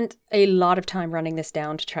spent a lot of time running this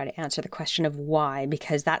down to try to answer the question of why,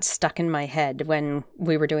 because that stuck in my head when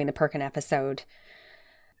we were doing the Perkin episode.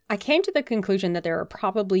 I came to the conclusion that there are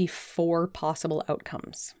probably 4 possible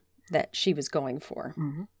outcomes that she was going for.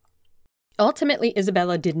 Ultimately,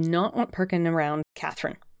 Isabella did not want Perkin around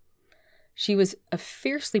Catherine. She was a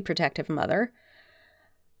fiercely protective mother.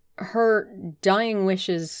 Her dying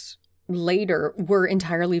wishes later were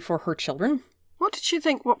entirely for her children. What did she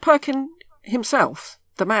think? What, Perkin himself,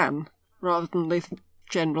 the man, rather than the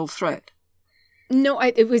general threat? No,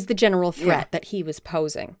 it was the general threat that he was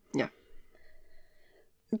posing. Yeah.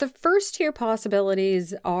 The first 2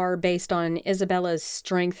 possibilities are based on Isabella's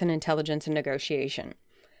strength and intelligence in negotiation.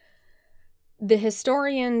 The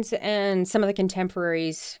historians and some of the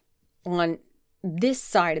contemporaries on this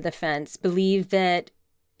side of the fence believe that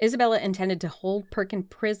Isabella intended to hold Perkin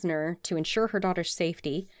prisoner to ensure her daughter's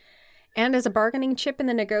safety, and as a bargaining chip in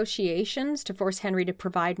the negotiations to force Henry to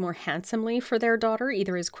provide more handsomely for their daughter,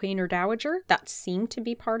 either as queen or dowager. That seemed to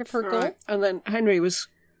be part of her goal. And then Henry was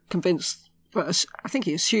convinced... Well, I think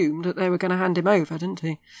he assumed that they were going to hand him over, didn't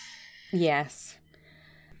he? Yes.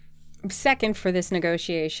 Second for this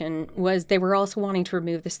negotiation was they were also wanting to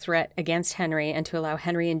remove this threat against Henry and to allow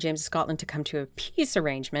Henry and James of Scotland to come to a peace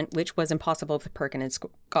arrangement, which was impossible with Perkin in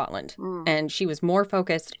Scotland. And she was more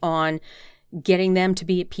focused on getting them to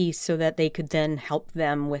be at peace so that they could then help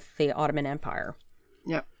them with the Ottoman Empire.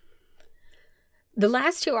 Yeah. The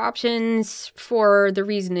last 2 options for the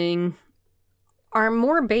reasoning are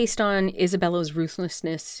more based on Isabella's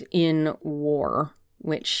ruthlessness in war,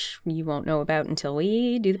 which you won't know about until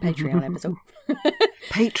we do the Patreon episode.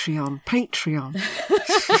 Patreon.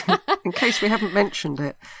 In case we haven't mentioned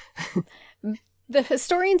it. The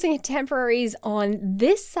historians and contemporaries on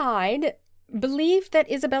this side believe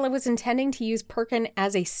that Isabella was intending to use Perkin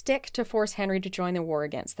as a stick to force Henry to join the war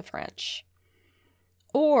against the French.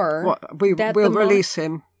 Or... we'll release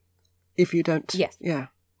him if you don't... Yes. Yeah.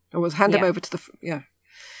 Or we'll hand him over to the... Yeah.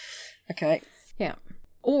 Okay. Yeah.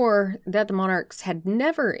 Or that the monarchs had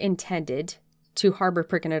never intended to harbor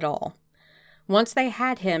Perkin at all. Once they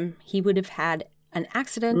had him, he would have had an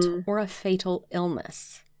accident or a fatal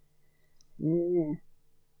illness. I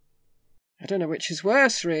don't know which is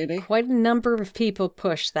worse, really. Quite a number of people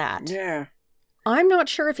push that. Yeah. I'm not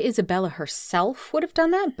sure if Isabella herself would have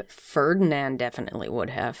done that, but Ferdinand definitely would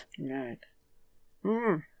have. Right.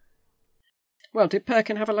 Well, did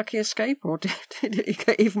Perkin have a lucky escape, or did it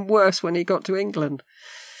get even worse when he got to England?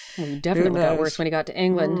 Well, he definitely got worse when he got to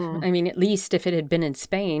England. I mean, at least if it had been in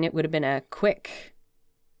Spain, it would have been a quick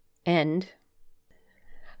end.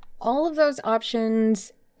 All of those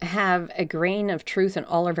options have a grain of truth and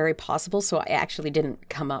all are very possible, so I actually didn't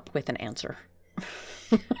come up with an answer.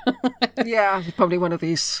 Yeah, it's probably one of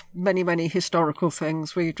these many, many historical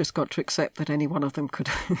things where you've just got to accept that any one of them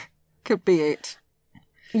could be it.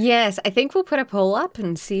 Yes, I think we'll put a poll up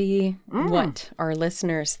and see what our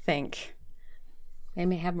listeners think. They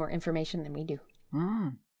may have more information than we do.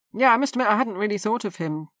 Mm. Yeah, I must admit, I hadn't really thought of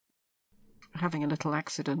him having a little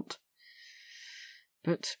accident.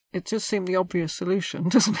 But it just seemed the obvious solution,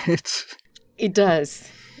 doesn't it? It does.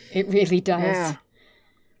 It really does. Yeah.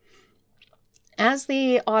 As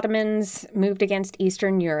the Ottomans moved against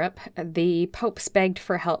Eastern Europe, the popes begged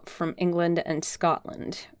for help from England and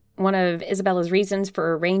Scotland. One of Isabella's reasons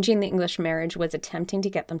for arranging the English marriage was attempting to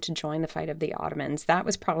get them to join the fight of the Ottomans. That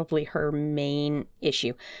was probably her main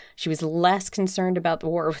issue. She was less concerned about the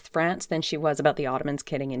war with France than she was about the Ottomans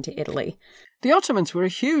getting into Italy. The Ottomans were a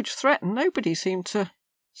huge threat, and nobody seemed to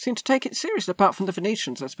take it seriously, apart from the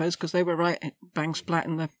Venetians, I suppose, because they were right bang splat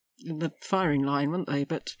in the firing line, weren't they?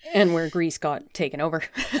 And where Greece got taken over.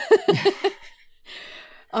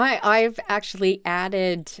 I've actually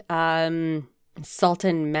added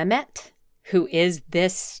Sultan Mehmet, who is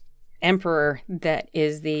this emperor that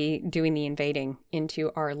is doing the invading,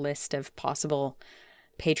 into our list of possible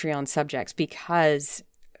Patreon subjects, because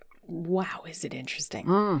wow, is it interesting.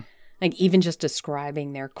 Mm. Like, even just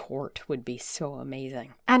describing their court would be so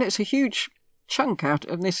amazing. And it's a huge chunk out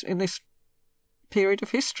in this period of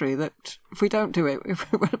history that if we don't do it,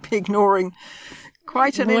 we'll be ignoring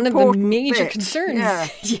quite an one important of the major bit.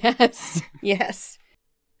 concerns. Yeah. Yes.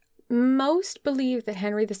 Most believe that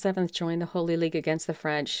Henry VII joined the Holy League against the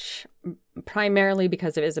French primarily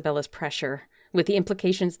because of Isabella's pressure, with the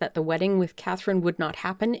implications that the wedding with Catherine would not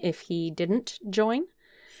happen if he didn't join.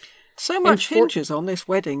 So much hinges on this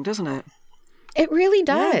wedding, doesn't it? It really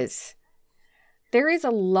does. Yeah. There is a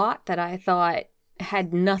lot that I thought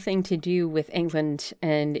had nothing to do with England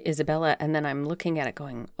and Isabella, and then I'm looking at it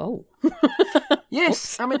going, oh.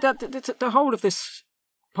 Yes, I mean, the whole of this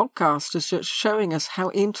podcast is just showing us how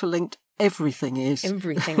interlinked everything is.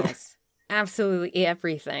 Everything is. Absolutely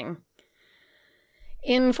everything.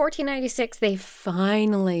 In 1496, they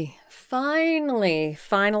finally finalized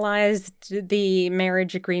the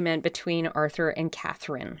marriage agreement between Arthur and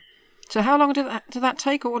Catherine. So how long did that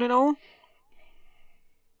take, all in all?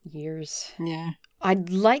 Years. Yeah. I'd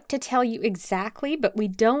like to tell you exactly, but we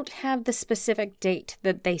don't have the specific date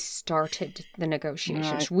that they started the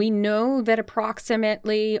negotiations. Right. We know that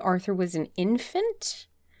approximately Arthur was an infant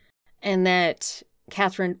and that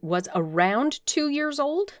Catherine was around 2 years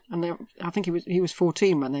old. And I think he was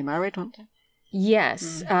 14 when they married, weren't they?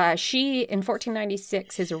 Yes. She, in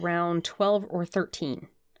 1496, is around 12 or 13.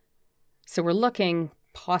 So we're looking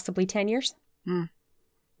possibly 10 years.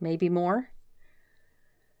 Maybe more.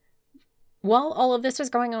 While all of this was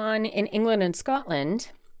going on in England and Scotland,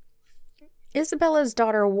 Isabella's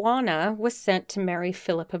daughter Juana was sent to marry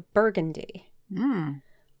Philip of Burgundy.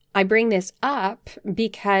 I bring this up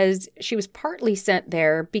because she was partly sent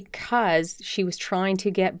there because she was trying to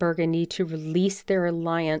get Burgundy to release their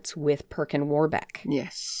alliance with Perkin Warbeck.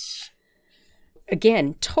 Yes.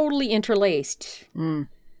 Again, totally interlaced. The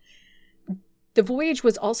voyage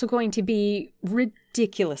was also going to be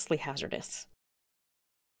ridiculously hazardous.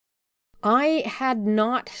 I had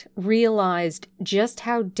not realized just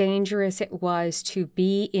how dangerous it was to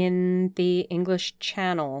be in the English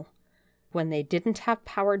Channel when they didn't have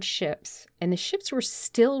powered ships, and the ships were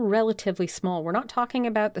still relatively small. We're not talking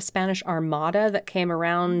about the Spanish Armada that came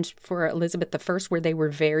around for Elizabeth I, where they were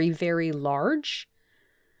very, very large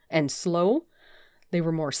and slow. They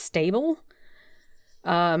were more stable.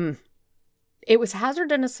 It was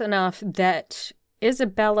hazardous enough that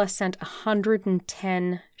Isabella sent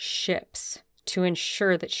 110 ships to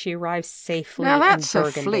ensure that she arrived safely in Burgundy. Now that's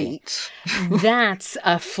a fleet. That's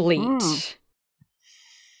a fleet.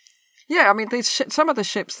 Yeah, I mean, some of the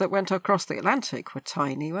ships that went across the Atlantic were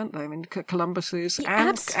tiny, weren't they? I mean, Columbus's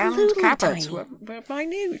and Cabot's were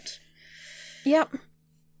minute. Yep.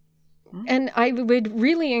 And I would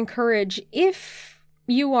really encourage, if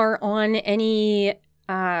you are on any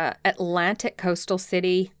Atlantic coastal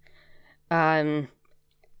city from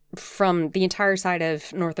the entire side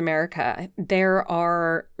of North America, there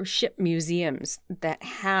are ship museums that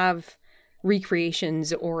have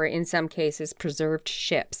recreations or, in some cases, preserved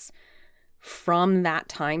ships from that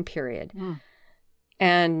time period.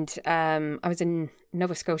 And I was in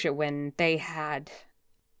Nova Scotia when they had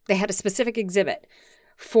a specific exhibit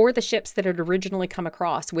for the ships that had originally come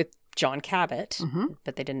across with John Cabot,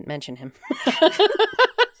 but they didn't mention him.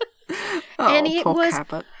 And it was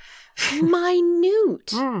Cabot.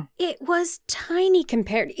 minute. It was tiny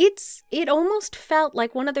compared. It almost felt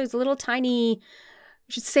like one of those little tiny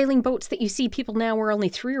sailing boats that you see people now where only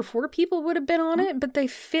 3 or 4 people would have been on it, but they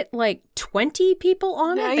fit like 20 people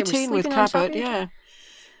on it. 18 with Cabot, yeah.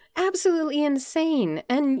 Absolutely insane.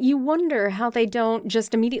 And you wonder how they don't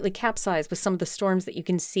just immediately capsize with some of the storms that you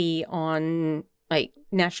can see on like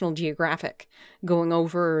National Geographic going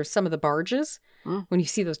over some of the barges. When you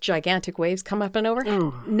see those gigantic waves come up and over.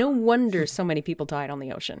 No wonder so many people died on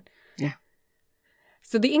the ocean. Yeah.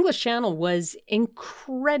 So the English Channel was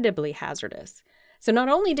incredibly hazardous. So not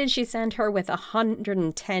only did she send her with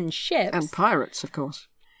 110 ships... And pirates, of course.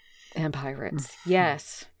 And pirates,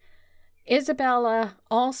 yes. Isabella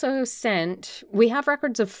also sent... We have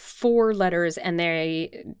records of 4 letters, and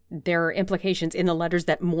there are implications in the letters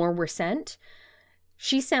that more were sent.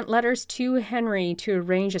 She sent letters to Henry to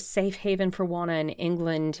arrange a safe haven for Juana in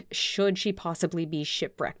England should she possibly be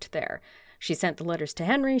shipwrecked there. She sent the letters to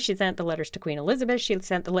Henry, she sent the letters to Queen Elizabeth, she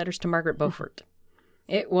sent the letters to Margaret Beaufort.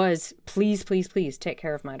 It was, please, please, please take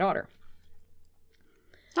care of my daughter.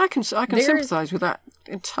 I can sympathise with that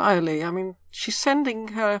entirely. I mean, she's sending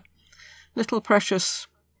her little precious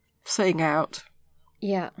thing out.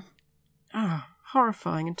 Yeah.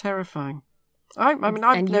 Horrifying and terrifying. I've and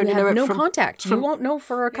only you know have it no from, contact. You won't know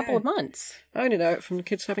for a couple of months. I only know it from the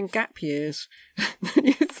kids having gap years.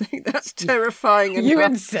 You think that's terrifying enough. You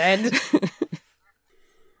had said.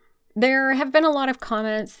 There have been a lot of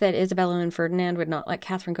comments that Isabella and Ferdinand would not let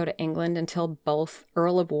Catherine go to England until both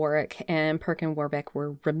Earl of Warwick and Perkin Warbeck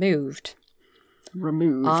were removed.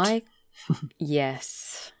 Removed?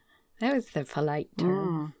 Yes. That was the polite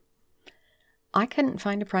term. I couldn't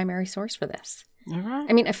find a primary source for this. All right.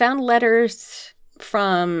 I mean, I found letters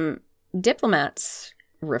from diplomats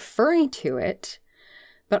referring to it,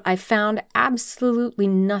 but I found absolutely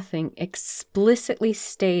nothing explicitly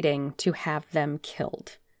stating to have them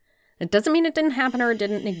killed. It doesn't mean it didn't happen or it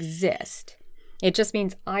didn't exist. It just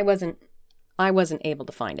means I wasn't able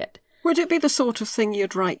to find it. Would it be the sort of thing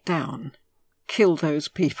you'd write down? Kill those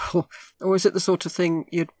people? Or is it the sort of thing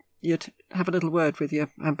you'd have a little word with your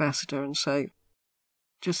ambassador and say,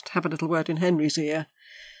 just have a little word in Henry's ear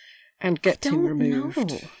and get him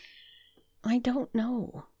removed? I don't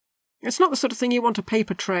know. It's not the sort of thing you want a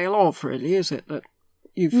paper trail of, really, is it? That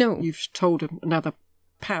you've told another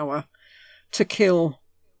power to kill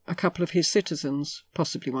a couple of his citizens,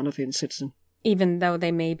 possibly one of his citizens. Even though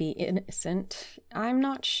they may be innocent, I'm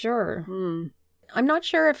not sure. I'm not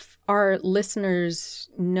sure if our listeners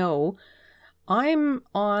know. I'm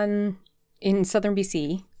in southern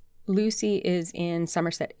BC. Lucy is in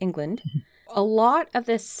Somerset, England. A lot of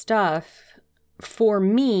this stuff, for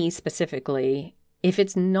me specifically, if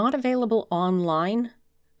it's not available online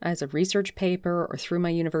as a research paper or through my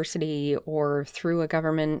university or through a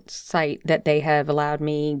government site that they have allowed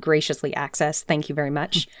me graciously access, thank you very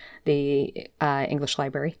much, the English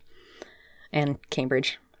Library and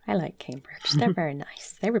Cambridge. I like Cambridge. They're very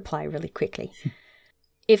nice. They reply really quickly.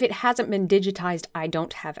 If it hasn't been digitized, I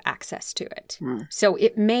don't have access to it. So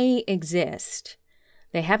it may exist.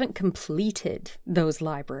 They haven't completed those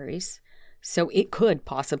libraries, so it could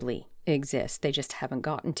possibly exist. They just haven't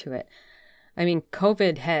gotten to it. I mean,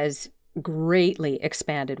 COVID has greatly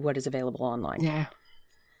expanded what is available online. Yeah.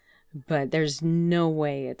 But there's no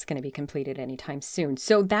way it's going to be completed anytime soon.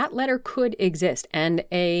 So that letter could exist, and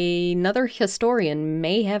another historian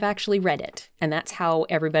may have actually read it. And that's how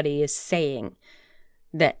everybody is saying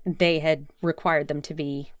that they had required them to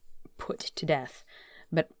be put to death.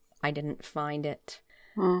 But I didn't find it.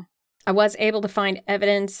 I was able to find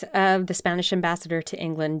evidence of the Spanish ambassador to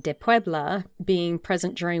England, de Puebla, being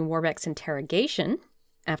present during Warbeck's interrogation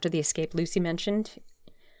after the escape Lucy mentioned.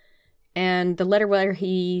 And the letter where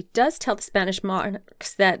he does tell the Spanish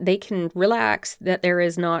monarchs that they can relax, that there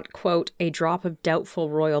is not, quote, a drop of doubtful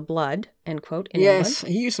royal blood, end quote, in Yes,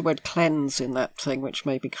 England. he used the word cleanse in that thing, which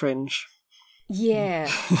made me cringe.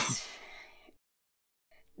 Yes.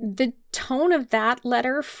 The tone of that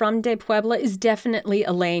letter from de Puebla is definitely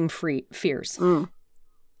allaying fears.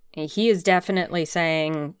 He is definitely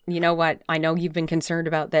saying, you know what, I know you've been concerned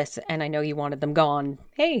about this, and I know you wanted them gone.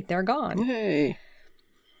 Hey, they're gone. Hey.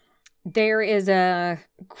 There is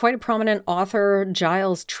quite a prominent author,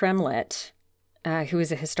 Giles Tremlett, who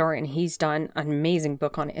is a historian. He's done an amazing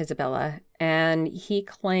book on Isabella, and he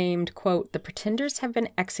claimed, quote, the pretenders have been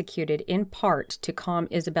executed in part to calm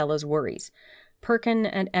Isabella's worries. Perkin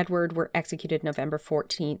and Edward were executed November of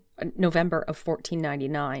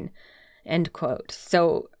 1499, end quote.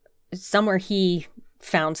 So somewhere he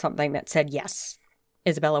found something that said, yes,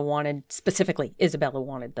 Isabella wanted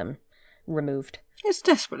them removed. It's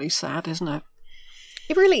desperately sad, isn't it?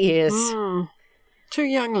 It really is. 2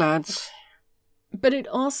 young lads. But it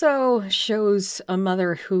also shows a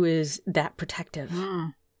mother who is that protective.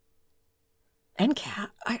 And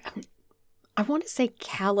I want to say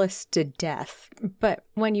callous to death, but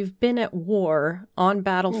when you've been at war on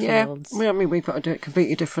battlefields... Yeah, I mean, we've got a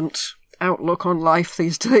completely different outlook on life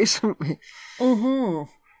these days, haven't we?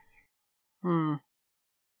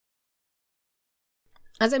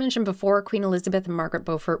 As I mentioned before, Queen Elizabeth and Margaret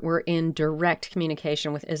Beaufort were in direct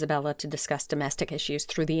communication with Isabella to discuss domestic issues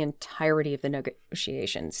through the entirety of the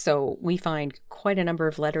negotiations. So we find quite a number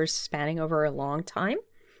of letters spanning over a long time,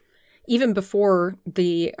 even before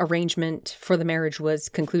the arrangement for the marriage was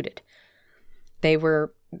concluded. They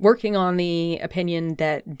were working on the opinion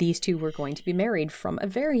that these two were going to be married from a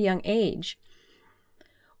very young age.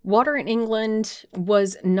 Water in England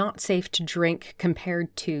was not safe to drink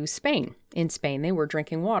compared to Spain. In Spain, they were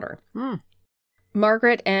drinking water.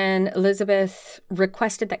 Margaret and Elizabeth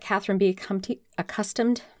requested that Catherine be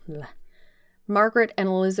accustomed. Margaret and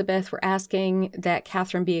Elizabeth were asking that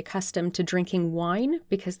Catherine be accustomed to drinking wine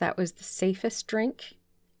because that was the safest drink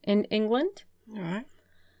in England. All right.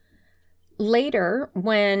 Later,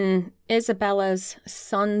 when Isabella's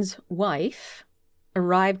son's wife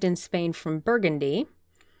arrived in Spain from Burgundy,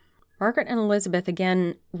 Margaret and Elizabeth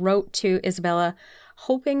again wrote to Isabella,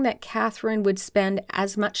 hoping that Catherine would spend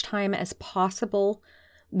as much time as possible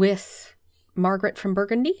with Margaret from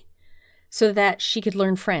Burgundy so that she could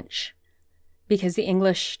learn French, because the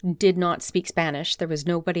English did not speak Spanish. There was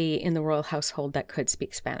nobody in the royal household that could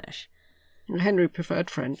speak Spanish. Henry preferred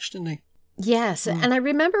French, didn't he? Yes, and I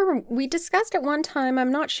remember we discussed at one time,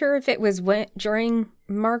 I'm not sure if it was during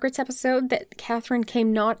Margaret's episode, that Catherine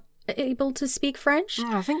came not able to speak French.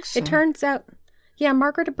 I think so. It turns out, yeah,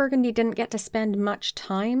 Margaret of Burgundy didn't get to spend much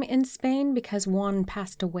time in Spain because Juan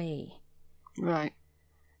passed away. Right.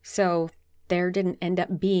 So there didn't end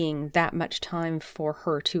up being that much time for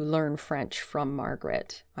her to learn French from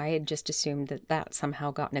Margaret. I had just assumed that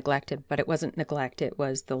somehow got neglected, but it wasn't neglect. It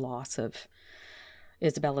was the loss of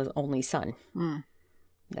Isabella's only son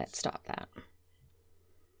that stopped that.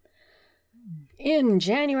 In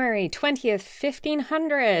January 20th,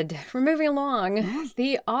 1500, we're moving along,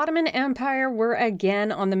 the Ottoman Empire were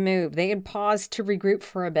again on the move. They had paused to regroup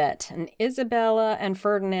for a bit, and Isabella and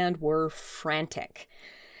Ferdinand were frantic.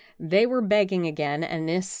 They were begging again, and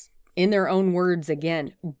this, in their own words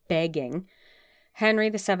again, begging Henry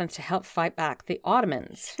VII to help fight back the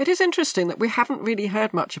Ottomans. It is interesting that we haven't really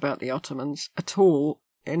heard much about the Ottomans at all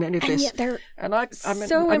in any of this. And yet they're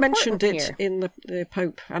I mentioned it here. in the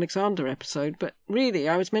Pope Alexander episode, but really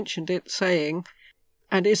I mentioned it saying,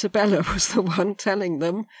 and Isabella was the one telling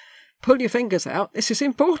them, pull your fingers out, this is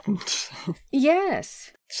important.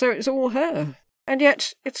 Yes. So it's all her. And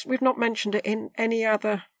yet we've not mentioned it in any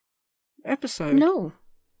other episode. No.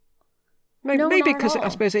 Maybe not because at all. I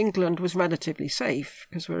suppose England was relatively safe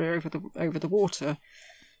because we're over the water,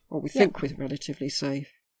 or we think we're relatively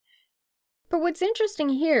safe. But what's interesting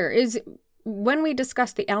here is when we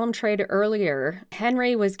discussed the alum trade earlier,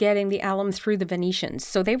 Henry was getting the alum through the Venetians.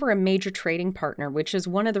 So they were a major trading partner, which is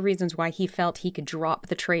one of the reasons why he felt he could drop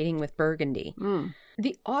the trading with Burgundy.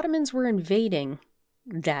 The Ottomans were invading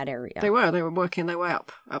that area. They were working their way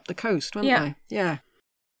up the coast, weren't they? Yeah.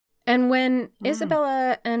 And when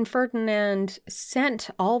Isabella and Ferdinand sent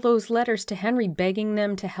all those letters to Henry begging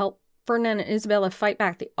them to help Ferdinand and Isabella fight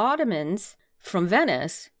back the Ottomans from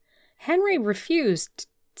Venice, Henry refused,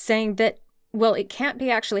 saying that, well, it can't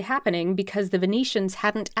be actually happening because the Venetians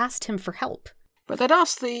hadn't asked him for help. But they'd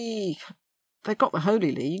got the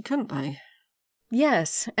Holy League, couldn't they?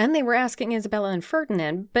 Yes, and they were asking Isabella and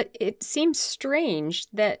Ferdinand, but it seems strange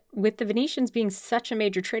that with the Venetians being such a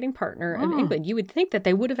major trading partner of England, you would think that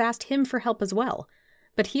they would have asked him for help as well.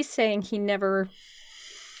 But he's saying he never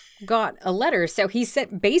got a letter, so he's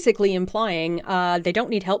basically implying they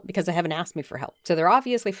don't need help because they haven't asked me for help. So they're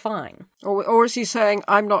obviously fine. Or is he saying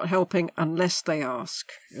I'm not helping unless they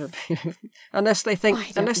ask? unless they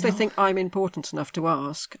think I'm important enough to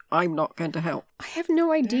ask, I'm not going to help. I have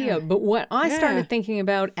no idea, but what I started thinking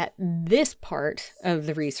about at this part of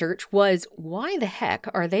the research was, why the heck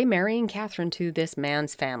are they marrying Catherine to this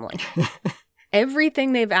man's family?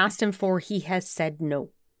 Everything they've asked him for, he has said no.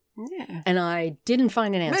 Yeah. And I didn't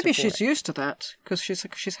find an answer. Maybe for she's it. used to that because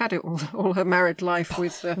she's had it all her married life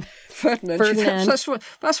with Ferdinand. Ferdinand.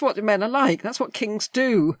 That's what men are like. That's what kings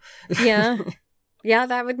do. Yeah. Yeah,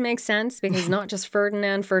 that would make sense because not just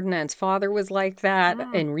Ferdinand. Ferdinand's father was like that.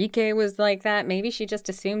 Enrique was like that. Maybe she just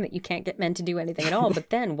assumed that you can't get men to do anything at all. But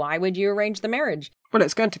then why would you arrange the marriage? Well,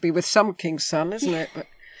 it's going to be with some king's son, isn't it?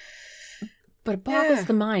 But it boggles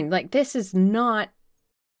the mind. Like, this is not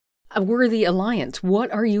a worthy alliance.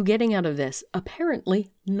 What are you getting out of this?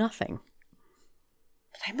 Apparently, nothing.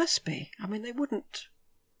 They must be. I mean, they wouldn't.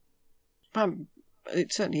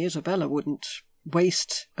 It certainly Isabella wouldn't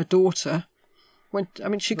waste a daughter.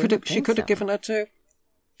 She could have given her to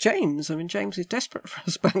James. I mean, James is desperate for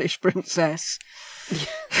a Spanish princess.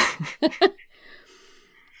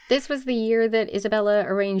 This was the year that Isabella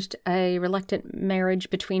arranged a reluctant marriage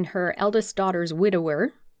between her eldest daughter's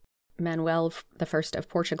widower, Manuel I of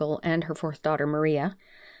Portugal, and her fourth daughter, Maria.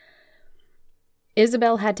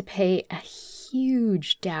 Isabel had to pay a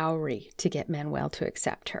huge dowry to get Manuel to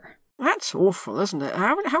accept her. That's awful, isn't it?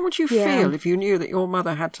 How would you feel if you knew that your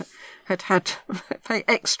mother had to pay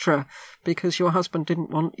extra because your husband didn't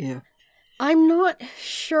want you? I'm not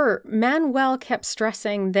sure. Manuel kept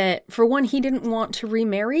stressing that, for one, he didn't want to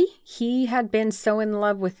remarry. He had been so in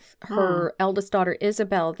love with her eldest daughter,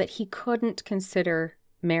 Isabel, that he couldn't consider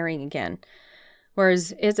marrying again.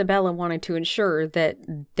 Whereas Isabella wanted to ensure that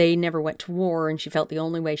they never went to war, and she felt the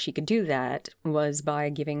only way she could do that was by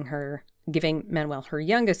giving Manuel her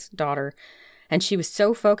youngest daughter. And she was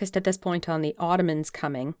so focused at this point on the Ottomans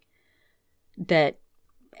coming that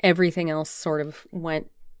everything else sort of went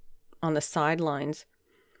on the sidelines.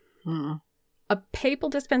 A papal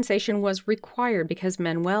dispensation was required because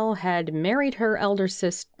Manuel had married her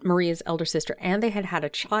Maria's elder sister, and they had had a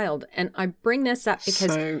child. And I bring this up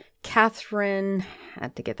because Catherine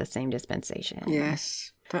had to get the same dispensation.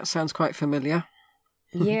 Yes, that sounds quite familiar.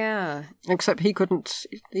 Yeah. Except he couldn't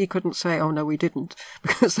say, oh no, we didn't,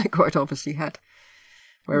 because they quite obviously had.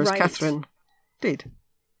 Whereas Catherine did.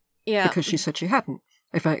 Yeah. Because she said she hadn't,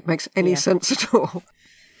 if it makes any sense at all.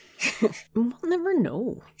 We'll never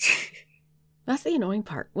know. That's the annoying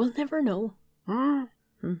part. We'll never know. I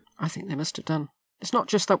think they must have done. It's not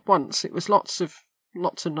just that once. It was lots of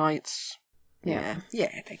nights. Yeah,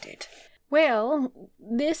 they did. Well,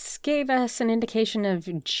 this gave us an indication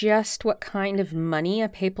of just what kind of money a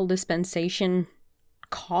papal dispensation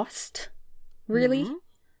cost, really.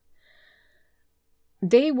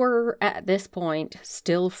 They were, at this point,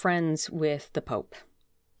 still friends with the Pope,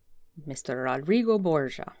 Mr. Rodrigo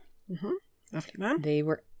Borgia. Lovely man. They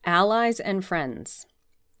were allies and friends.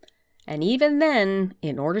 And even then,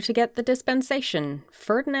 in order to get the dispensation,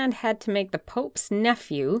 Ferdinand had to make the Pope's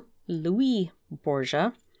nephew, Louis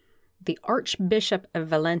Borgia, the Archbishop of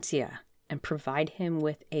Valencia, and provide him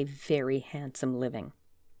with a very handsome living.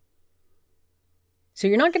 So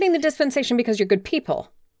you're not getting the dispensation because you're good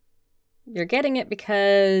people. You're getting it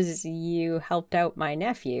because you helped out my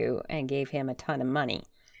nephew and gave him a ton of money.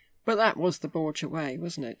 But that was the Borgia way,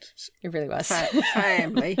 wasn't it? It really was.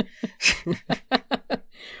 Family.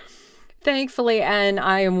 Thankfully, and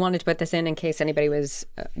I wanted to put this in case anybody was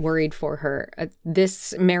worried for her,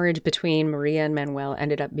 this marriage between Maria and Manuel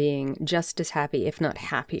ended up being just as happy, if not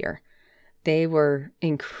happier. They were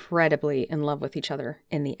incredibly in love with each other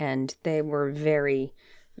in the end. They were very,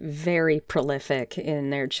 very prolific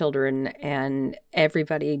in their children, and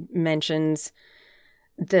everybody mentions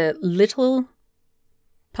the little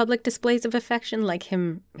public displays of affection, like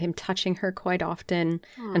him touching her quite often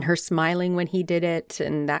and her smiling when he did it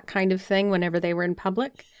and that kind of thing whenever they were in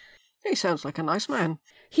public. He sounds like a nice man.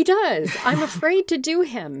 He does. I'm afraid to do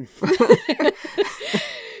him.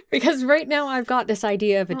 Because right now I've got this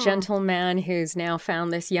idea of a gentleman who's now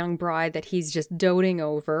found this young bride that he's just doting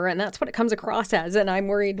over, and that's what it comes across as, and I'm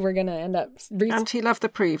worried we're going to end up... And he loved the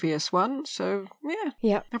previous one, so yeah.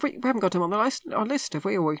 Yeah. We haven't got him on our list, have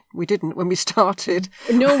we? Or we didn't when we started.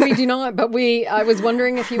 No, we do not, but I was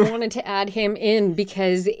wondering if you wanted to add him in,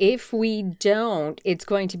 because if we don't, it's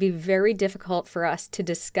going to be very difficult for us to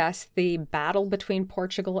discuss the battle between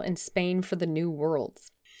Portugal and Spain for the New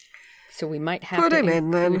Worlds. So we might have Put him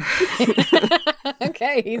in then.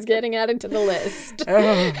 Okay, he's getting added to the list.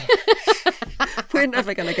 We're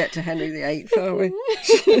never going to get to Henry VIII, are we?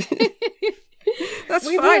 That's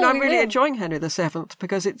fine. I'm really enjoying Henry VII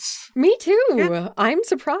because it's... Me too. Yeah. I'm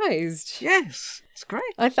surprised. Yes, it's great.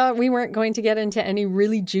 I thought we weren't going to get into any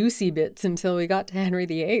really juicy bits until we got to Henry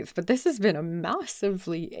VIII, but this has been a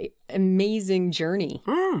massively amazing journey.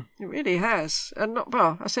 It really has. And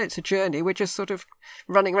I say it's a journey. We're just sort of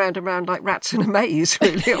running round and round like rats in a maze,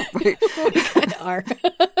 really, aren't we? We kind of are.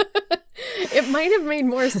 It might have made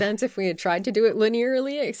more sense if we had tried to do it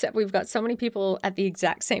linearly, except we've got so many people at the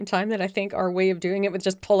exact same time that I think our way of doing it with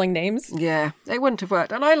just pulling names. Yeah, it wouldn't have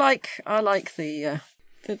worked. And I like the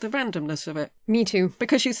randomness of it. Me too.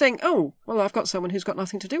 Because you think, oh, well, I've got someone who's got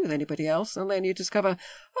nothing to do with anybody else. And then you discover,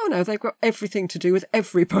 oh no, they've got everything to do with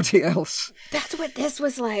everybody else. That's what this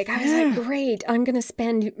was like. I was like, great, I'm going to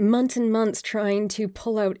spend months and months trying to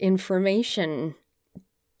pull out information.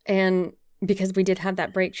 And... because we did have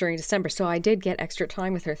that break during December, so I did get extra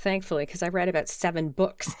time with her, thankfully, because I read about 7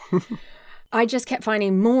 books. I just kept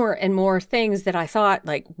finding more and more things that I thought,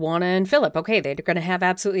 like Juana and Philip, okay, they're going to have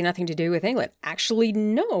absolutely nothing to do with England. Actually,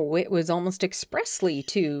 no, it was almost expressly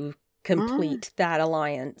to complete that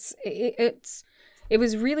alliance. It's It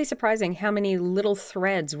was really surprising how many little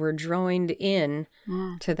threads were joined in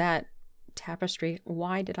to that tapestry.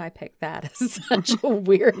 Why did I pick that as such a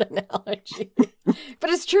weird analogy? But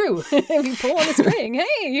it's true. If you pull on a string, hey,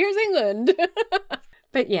 here's England.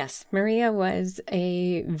 But yes, Maria was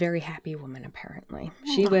a very happy woman, apparently.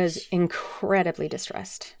 She was incredibly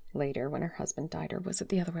distressed later when her husband died, or was it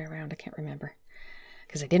the other way around? I can't remember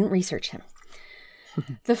because I didn't research him.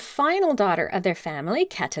 The final daughter of their family,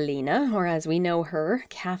 Catalina, or as we know her,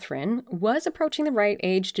 Catherine, was approaching the right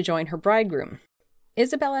age to join her bridegroom.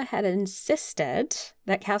 Isabella had insisted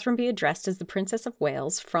that Catherine be addressed as the Princess of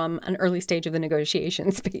Wales from an early stage of the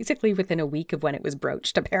negotiations, basically within a week of when it was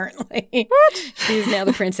broached, apparently. What? She's now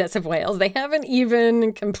the Princess of Wales. They haven't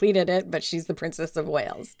even completed it, but she's the Princess of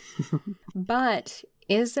Wales. But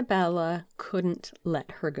Isabella couldn't let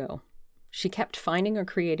her go. She kept finding or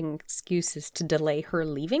creating excuses to delay her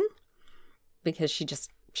leaving because she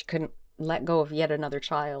couldn't let go of yet another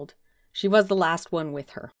child. She was the last one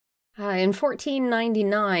with her. In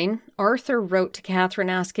 1499, Arthur wrote to Catherine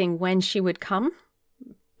asking when she would come,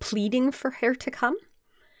 pleading for her to come.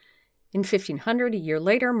 In 1500, a year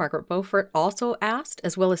later, Margaret Beaufort also asked,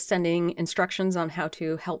 as well as sending instructions on how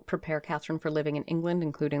to help prepare Catherine for living in England,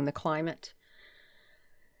 including the climate.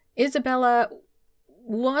 Isabella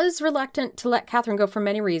was reluctant to let Catherine go for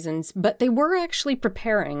many reasons, but they were actually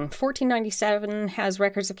preparing. 1497 has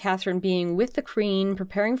records of Catherine being with the Queen,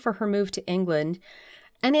 preparing for her move to England.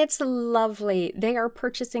 And it's lovely. They are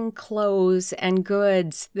purchasing clothes and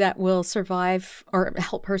goods that will survive or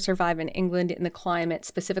help her survive in England in the climate,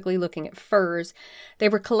 specifically looking at furs. They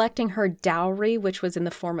were collecting her dowry, which was in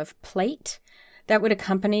the form of plate that would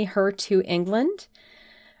accompany her to England.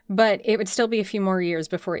 But it would still be a few more years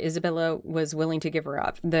before Isabella was willing to give her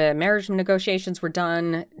up. The marriage negotiations were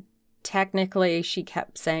done. Technically, she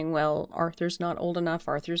kept saying, well, Arthur's not old enough.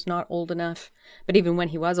 Arthur's not old enough. But even when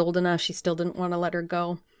he was old enough, she still didn't want to let her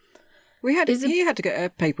go. He had to get a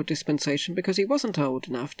papal dispensation because he wasn't old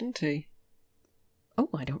enough, didn't he? Oh,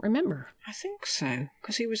 I don't remember. I think so,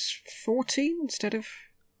 because he was 14 instead of...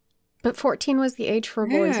 But 14 was the age for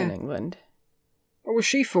boys in England. Or was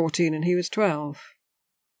she 14 and he was 12?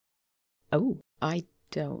 Oh, I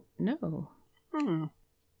don't know.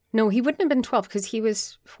 No, he wouldn't have been 12 because he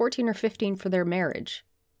was 14 or 15 for their marriage,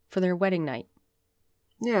 for their wedding night.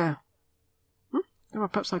 Yeah. Oh,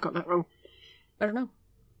 perhaps I got that wrong. I don't know.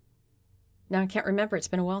 Now I can't remember. It's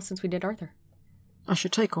been a while since we did Arthur. I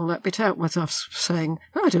should take all that bit out myself saying,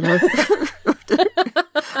 I don't know.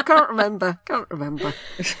 Can't remember.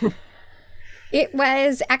 It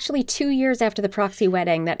was actually 2 years after the proxy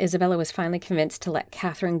wedding that Isabella was finally convinced to let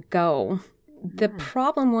Catherine go. The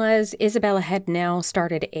problem was Isabella had now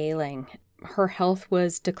started ailing. Her health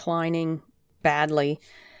was declining badly,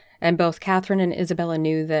 and both Catherine and Isabella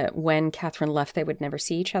knew that when Catherine left, they would never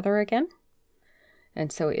see each other again. And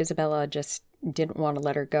so Isabella just didn't want to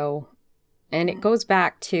let her go. And it goes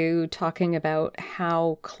back to talking about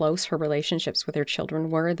how close her relationships with her children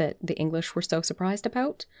were that the English were so surprised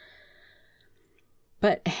about.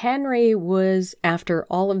 But Henry was, after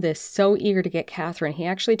all of this, so eager to get Catherine, he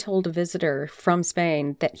actually told a visitor from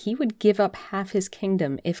Spain that he would give up half his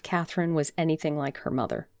kingdom if Catherine was anything like her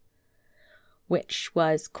mother. Which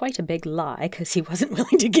was quite a big lie, because he wasn't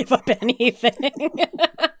willing to give up anything.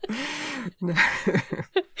 No.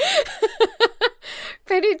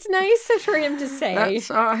 But it's nice for him to say. That's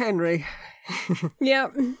our Henry.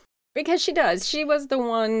 Yep. Because she does. She was the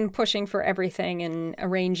one pushing for everything and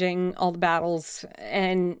arranging all the battles.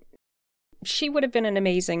 And she would have been an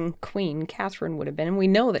amazing queen. Catherine would have been. And we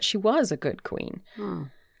know that she was a good queen.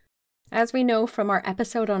 As we know from our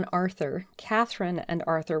episode on Arthur, Catherine and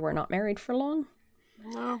Arthur were not married for long.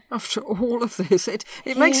 No, after all of this, it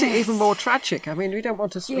makes it even more tragic. I mean, we don't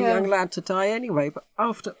want a young lad to die anyway, but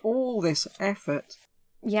after all this effort,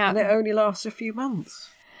 and it only lasts a few months.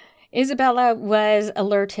 Isabella was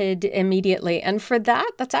alerted immediately, and for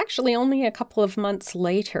that's actually only a couple of months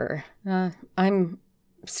later. I'm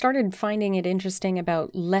started finding it interesting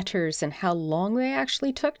about letters and how long they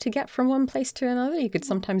actually took to get from one place to another. You could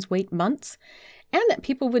sometimes wait months, and that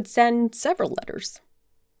people would send several letters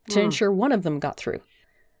to ensure one of them got through,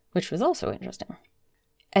 which was also interesting.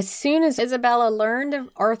 As soon as Isabella learned of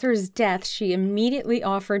Arthur's death, she immediately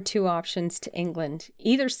offered two options to England.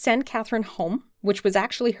 Either send Catherine home, which was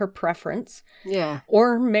actually her preference,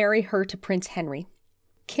 or marry her to Prince Henry.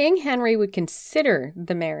 King Henry would consider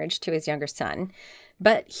the marriage to his younger son,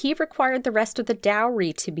 but he required the rest of the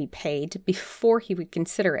dowry to be paid before he would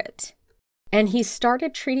consider it. And he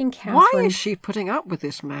started treating Catherine... Why is she putting up with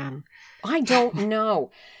this man? I don't know.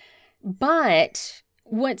 But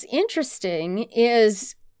what's interesting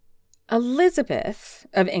is Elizabeth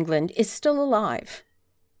of England is still alive.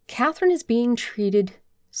 Catherine is being treated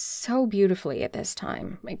so beautifully at this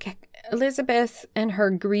time. Elizabeth and her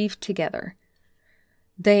grieved together.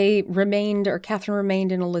 Catherine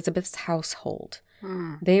remained in Elizabeth's household.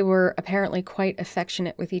 They were apparently quite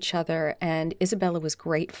affectionate with each other, and Isabella was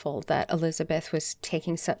grateful that Elizabeth was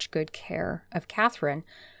taking such good care of Catherine.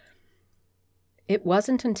 It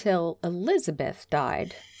wasn't until Elizabeth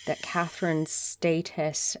died that Catherine's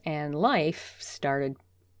status and life started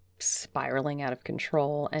spiraling out of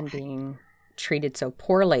control and being treated so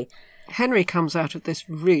poorly. Henry comes out of this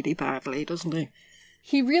really badly, doesn't he?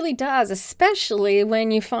 He really does, especially when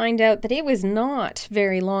you find out that it was not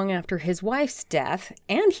very long after his wife's death,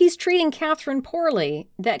 and he's treating Catherine poorly,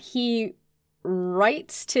 that he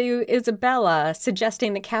writes to Isabella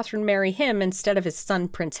suggesting that Catherine marry him instead of his son,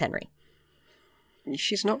 Prince Henry.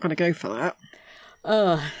 She's not going to go for that.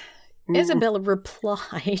 Isabella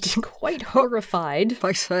replied, quite horrified,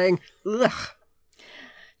 by saying, ugh.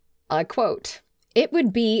 I quote, "It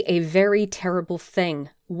would be a very terrible thing,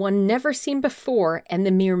 one never seen before, and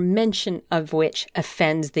the mere mention of which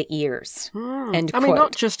offends the ears." End quote. I mean,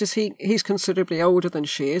 not just is he's considerably older than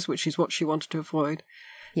she is, which is what she wanted to avoid.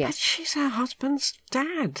 Yes. But she's her husband's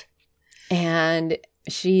dad. And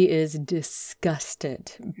she is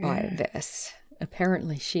disgusted by this.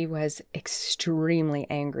 Apparently, she was extremely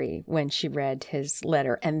angry when she read his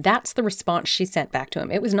letter. And that's the response she sent back to him.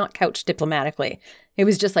 It was not couched diplomatically. It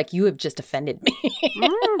was just like, you have just offended me.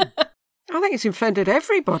 I think it's offended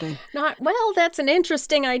everybody. Well, that's an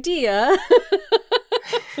interesting idea.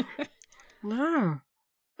 No.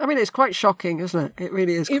 I mean, it's quite shocking, isn't it? It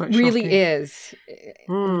really is quite shocking. It really is.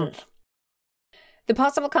 The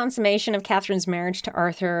possible consummation of Catherine's marriage to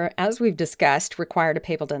Arthur, as we've discussed, required a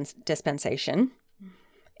papal dispensation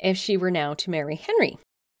if she were now to marry Henry.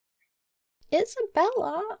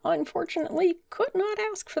 Isabella, unfortunately, could not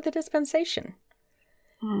ask for the dispensation.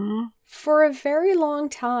 For a very long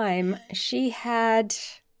time, she had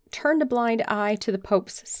turned a blind eye to the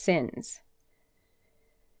Pope's sins.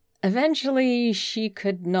 Eventually, she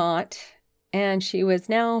could not, and she was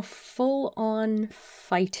now full-on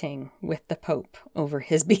fighting with the Pope over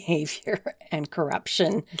his behavior and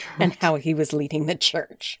corruption and how he was leading the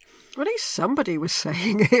church. Well, at least somebody was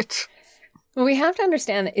saying it. Well, we have to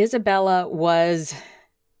understand that Isabella was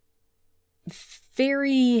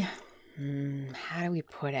very, how do we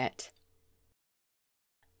put it?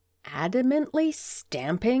 Adamantly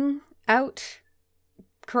stamping out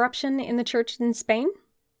corruption in the church in Spain.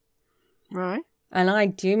 Right. And I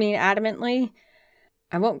do mean adamantly.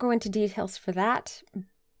 I won't go into details for that,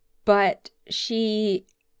 but she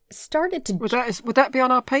started to... Would that be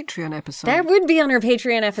on our Patreon episode? That would be on our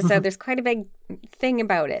Patreon episode. There's quite a big thing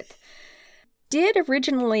about it. Did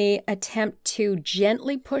originally attempt to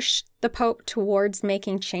gently push the Pope towards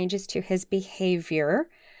making changes to his behavior.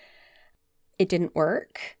 It didn't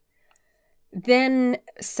work. Then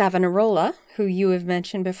Savonarola, who you have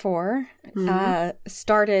mentioned before,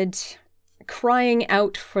 started crying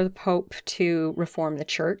out for the Pope to reform the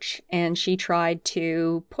church, and she tried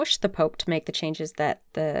to push the Pope to make the changes that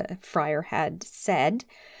the friar had said,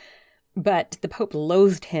 but the Pope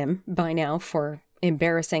loathed him by now for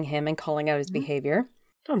embarrassing him and calling out his behavior.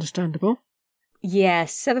 Understandable.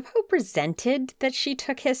 Yes, so the Pope resented that she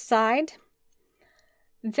took his side.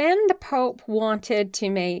 Then the Pope wanted to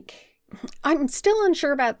make... I'm still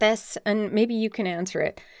unsure about this, and maybe you can answer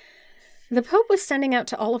it. The Pope was sending out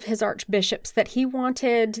to all of his archbishops that he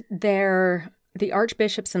wanted the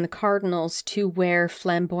archbishops and the cardinals to wear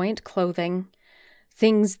flamboyant clothing,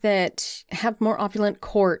 things that have more opulent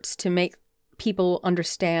courts to make people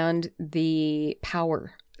understand the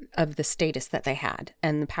power of the status that they had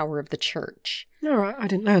and the power of the church. All right, I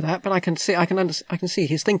didn't know that, but I can see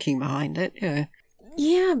his thinking behind it. Yeah.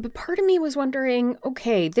 Yeah, but part of me was wondering,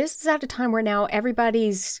 okay, this is at a time where now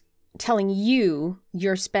everybody's telling you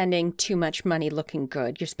you're spending too much money looking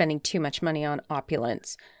good. You're spending too much money on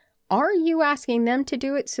opulence. Are you asking them to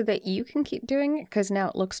do it so that you can keep doing it because now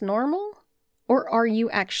it looks normal? Or are you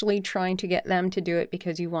actually trying to get them to do it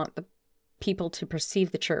because you want the people to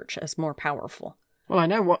perceive the church as more powerful? Well, I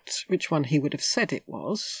know which one he would have said it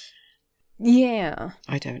was. Yeah.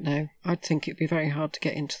 I don't know. I'd think it'd be very hard to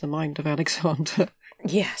get into the mind of Alexander.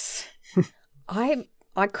 Yes. I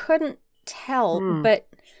couldn't tell, but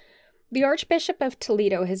the Archbishop of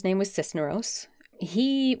Toledo, his name was Cisneros.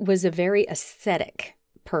 He was a very ascetic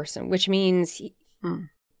person, which means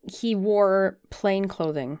he wore plain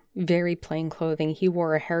clothing, very plain clothing. He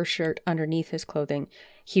wore a hair shirt underneath his clothing.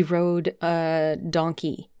 He rode a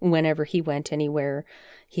donkey whenever he went anywhere.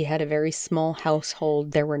 He had a very small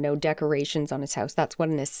household. There were no decorations on his house. That's what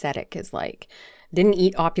an ascetic is like. Didn't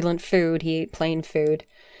eat opulent food. He ate plain food.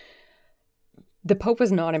 The Pope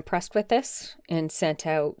was not impressed with this and sent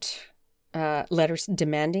out letters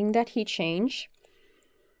demanding that he change.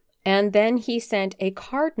 And then he sent a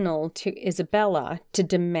cardinal to Isabella to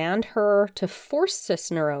demand her to force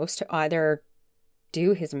Cisneros to either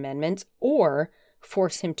do his amendments or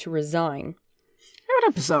force him to resign. What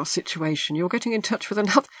a bizarre situation. You're getting in touch with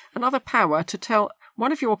another power to tell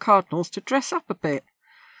one of your cardinals to dress up a bit.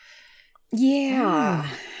 Yeah.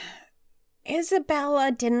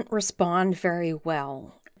 Isabella didn't respond very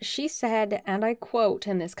well. She said, and I quote,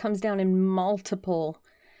 and this comes down in multiple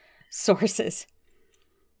sources,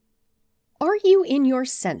 "Are you in your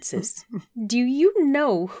senses? Do you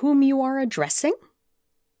know whom you are addressing?"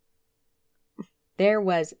 There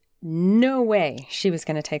was no way she was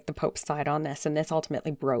going to take the Pope's side on this, and this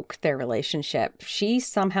ultimately broke their relationship. She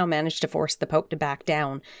somehow managed to force the Pope to back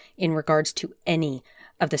down in regards to any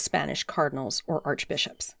of the Spanish cardinals or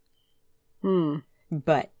archbishops.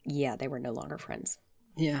 But yeah, they were no longer friends.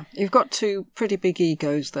 Yeah, you've got two pretty big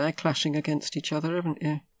egos there clashing against each other, haven't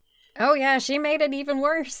you? Oh yeah, she made it even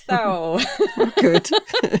worse though. Good.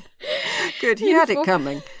 Good, he had it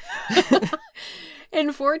coming. In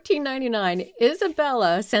 1499,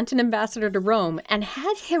 Isabella sent an ambassador to Rome and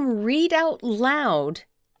had him read out loud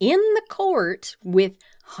in the court with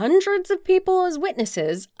hundreds of people as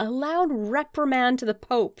witnesses a loud reprimand to the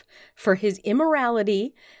Pope for his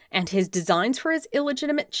immorality and his designs for his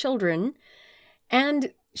illegitimate children.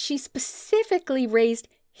 And she specifically raised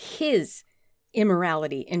his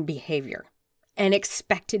immorality and behavior and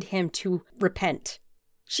expected him to repent.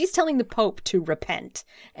 She's telling the Pope to repent,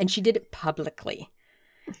 and she did it publicly.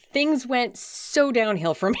 Things went so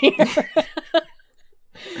downhill from here.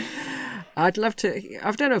 I'd love to.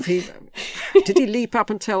 I don't know if did he leap up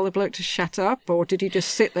and tell the bloke to shut up, or did he just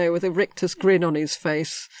sit there with a rictus grin on his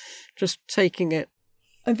face, just taking it?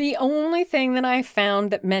 The only thing that I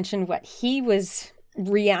found that mentioned what he was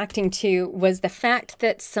reacting to was the fact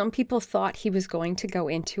that some people thought he was going to go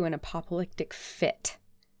into an apoplectic fit.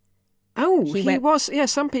 Oh, he was. Yeah,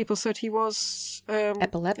 some people said he was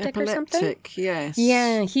epileptic or something. Yes.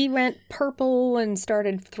 Yeah, he went purple and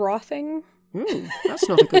started frothing. That's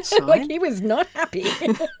not a good sign. Like he was not happy.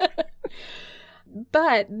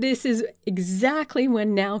 But this is exactly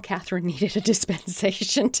when now Catherine needed a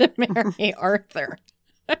dispensation to marry Arthur.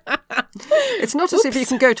 It's not as if you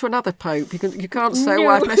can go to another pope. You can't say, "Oh,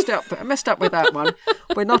 I've messed up with that one."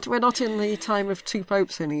 We're not in the time of two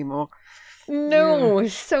popes anymore. No. Yeah.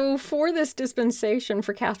 So for this dispensation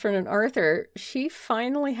for Catherine and Arthur, she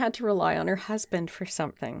finally had to rely on her husband for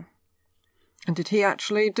something. And did he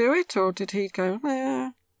actually do it, or did he go,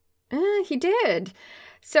 He did.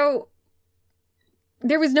 So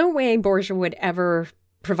there was no way Borgia would ever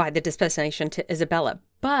provide the dispensation to Isabella.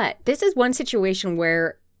 But this is one situation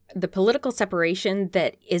where the political separation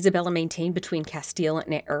that Isabella maintained between Castile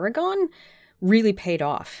and Aragon really paid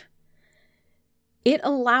off. It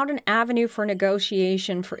allowed an avenue for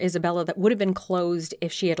negotiation for Isabella that would have been closed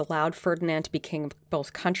if she had allowed Ferdinand to be king of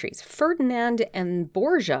both countries. Ferdinand and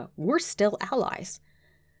Borgia were still allies,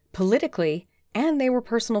 politically, and they were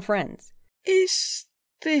personal friends. Is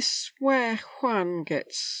this where Juan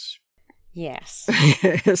gets... Yes.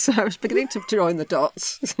 Yes, I was beginning to join the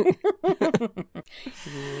dots.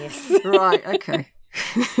 Yes. Right, okay.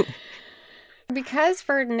 Because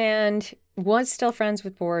Ferdinand was still friends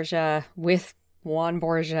with Borgia, with Juan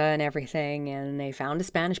Borgia and everything, and they found a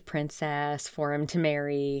Spanish princess for him to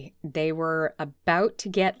marry. They were about to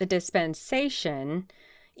get the dispensation,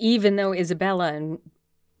 even though Isabella and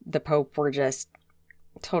the Pope were just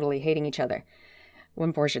totally hating each other,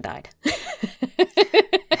 when Borgia died.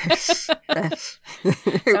 Yes. So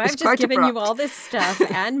I've just given you all this stuff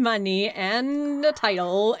and money and a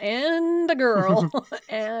title and a girl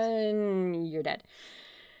and you're dead.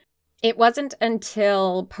 It wasn't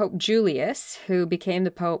until Pope Julius, who became the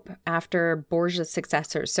Pope after Borgia's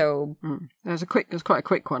successor. So there was quite a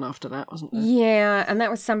quick one after that, wasn't there? Yeah, and that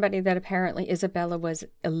was somebody that apparently Isabella was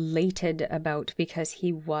elated about because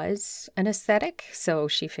he was an ascetic. So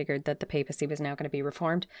she figured that the papacy was now going to be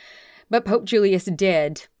reformed. But Pope Julius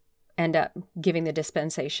did end up giving the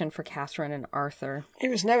dispensation for Catherine and Arthur. He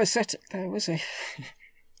was no ascetic, though, was he?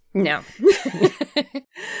 No.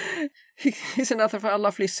 He's another of our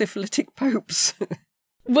lovely syphilitic popes.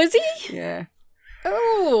 Was he? Yeah.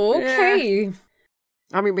 Oh, okay. Yeah.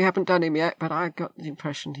 I mean, we haven't done him yet, but I got the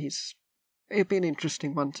impression he's It'd be an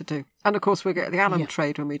interesting one to do. And of course we'll get the alum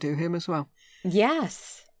trade when we do him as well.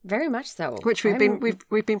 Yes, very much so. Which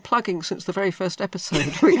we've been plugging since the very first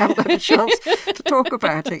episode. We haven't had a chance to talk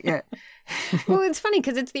about it yet. Well, it's funny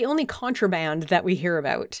because it's the only contraband that we hear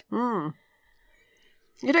about. Mm.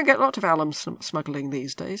 You don't get a lot of alum smuggling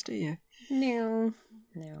these days, do you? No.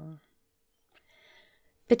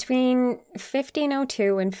 Between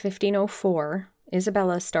 1502 and 1504,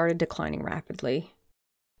 Isabella started declining rapidly.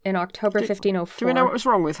 In October 1504... Do we know what was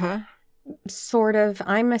wrong with her? Sort of.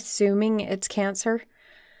 I'm assuming it's cancer.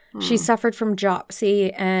 She suffered from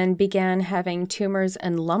dropsy and began having tumors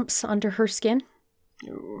and lumps under her skin.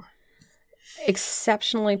 Ooh.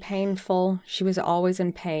 Exceptionally painful. She was always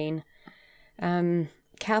in pain.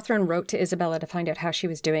 Catherine wrote to Isabella to find out how she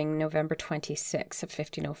was doing November 26 of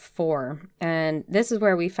 1504. And this is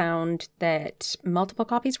where we found that multiple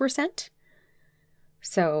copies were sent.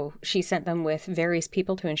 So she sent them with various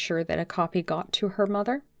people to ensure that a copy got to her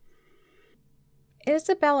mother.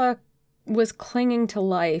 Isabella was clinging to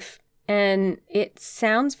life, and it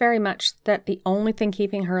sounds very much that the only thing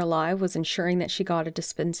keeping her alive was ensuring that she got a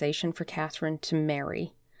dispensation for Catherine to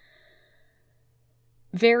marry.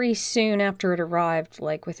 Very soon after it arrived,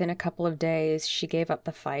 like within a couple of days, she gave up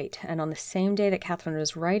the fight, and on the same day that Catherine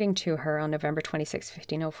was writing to her on November 26,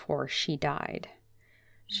 1504, she died.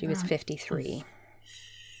 She was 53.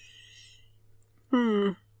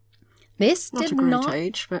 This not did a great not...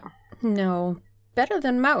 age, but... No. Better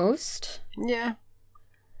than most. Yeah.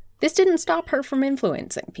 This didn't stop her from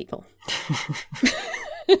influencing people.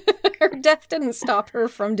 Her death didn't stop her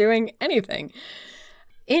from doing anything.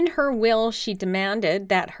 In her will, she demanded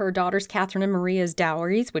that her daughters Catherine and Maria's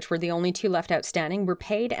dowries, which were the only two left outstanding, were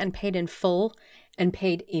paid and paid in full and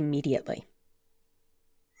paid immediately.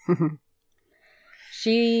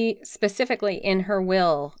 She specifically, in her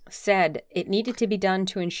will, said it needed to be done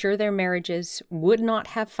to ensure their marriages would not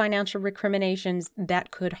have financial recriminations that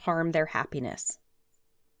could harm their happiness.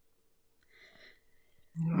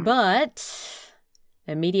 But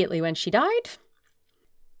immediately when she died,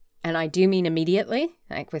 and I do mean immediately,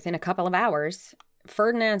 like within a couple of hours,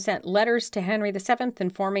 Ferdinand sent letters to Henry VII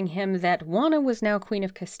informing him that Juana was now Queen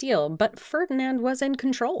of Castile, but Ferdinand was in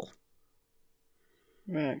control.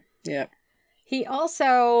 Right, yeah. He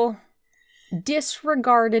also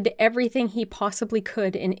disregarded everything he possibly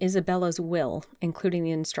could in Isabella's will, including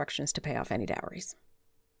the instructions to pay off any dowries.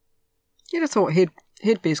 You'd have thought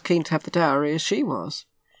he'd be as keen to have the dowry as she was.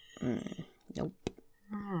 Nope.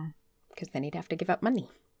 Because then he'd have to give up money.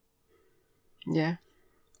 Yeah.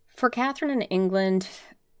 For Catherine in England,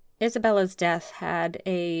 Isabella's death had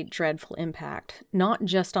a dreadful impact, not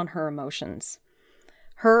just on her emotions.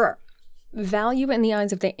 Her value in the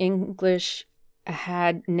eyes of the English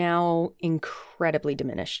had now incredibly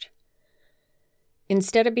diminished.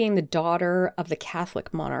 Instead of being the daughter of the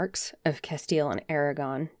Catholic monarchs of Castile and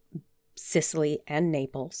Aragon, Sicily and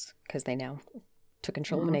Naples, because they now took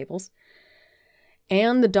control of Naples,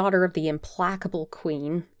 and the daughter of the implacable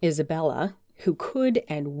Queen, Isabella, who could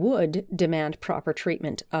and would demand proper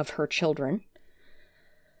treatment of her children,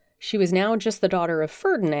 she was now just the daughter of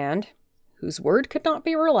Ferdinand, whose word could not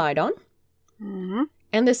be relied on,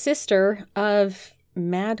 and the sister of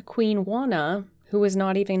Mad Queen Juana, who was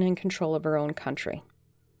not even in control of her own country.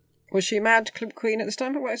 Was she Mad Queen at this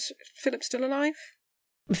time, but was Philip still alive?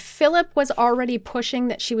 Philip was already pushing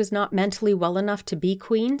that she was not mentally well enough to be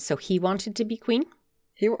queen, so he wanted to be queen.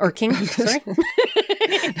 Or king, sorry.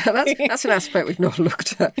 That's an aspect we've not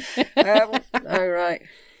looked at. Oh, right.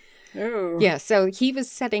 Oh. Yeah, so he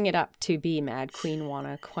was setting it up to be Mad Queen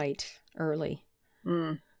Juana quite early.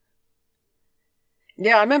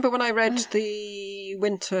 Yeah, I remember when I read The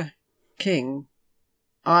Winter King,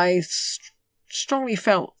 I strongly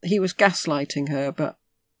felt he was gaslighting her, but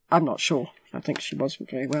I'm not sure. I think she wasn't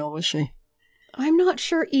very well, was she? I'm not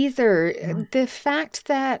sure either. The fact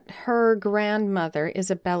that her grandmother,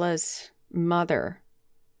 Isabella's mother,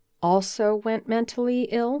 also went mentally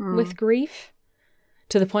ill with grief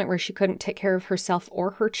to the point where she couldn't take care of herself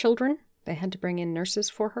or her children. They had to bring in nurses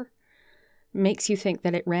for her. Makes you think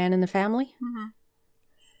that it ran in the family.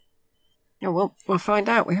 Oh, well, we'll find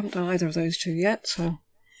out. We haven't done either of those two yet, so...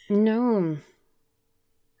 No.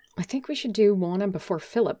 I think we should do Juana before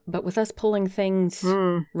Philip, but with us pulling things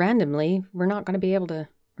randomly, we're not going to be able to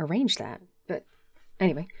arrange that. But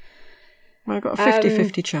anyway. Well, I've got a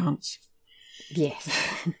 50-50 chance.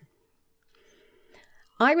 Yes.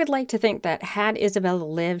 I would like to think that had Isabella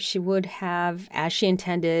lived, she would have, as she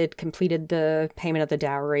intended, completed the payment of the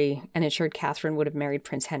dowry and ensured Catherine would have married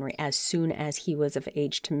Prince Henry as soon as he was of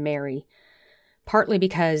age to marry. partly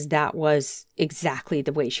because that was exactly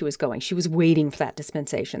the way she was going. She was waiting for that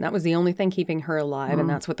dispensation. That was the only thing keeping her alive, and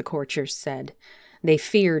that's what the courtiers said. They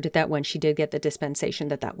feared that when she did get the dispensation,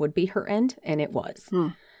 that would be her end, and it was.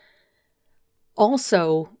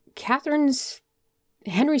 Also, Henry's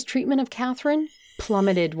treatment of Catherine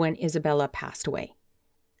plummeted when Isabella passed away.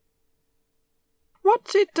 What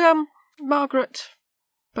did Margaret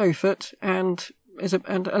Beaufort and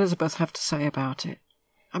Elizabeth have to say about it?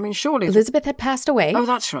 I mean, surely... Elizabeth had passed away. Oh,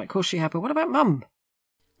 that's right. Of course she had. But what about Mum?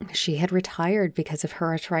 She had retired because of her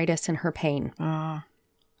arthritis and her pain.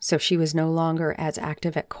 So she was no longer as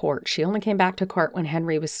active at court. She only came back to court when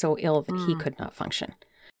Henry was so ill that he could not function.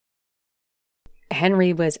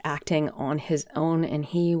 Henry was acting on his own, and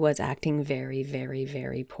he was acting very, very,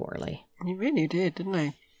 very poorly. He really did, didn't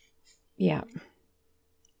he? Yeah.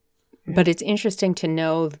 But it's interesting to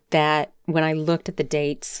know that when I looked at the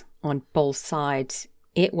dates on both sides,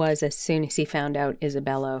 it was as soon as he found out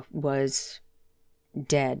Isabella was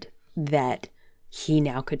dead that he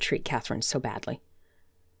now could treat Catherine so badly.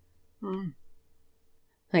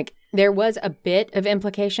 Like, there was a bit of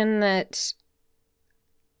implication that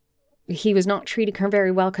he was not treating her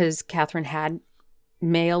very well because Catherine had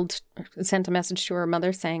sent a message to her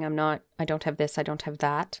mother saying, I don't have this, I don't have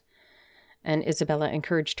that. And Isabella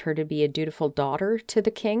encouraged her to be a dutiful daughter to the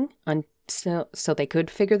king so they could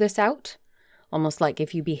figure this out. Almost like,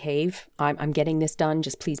 if you behave, I'm getting this done,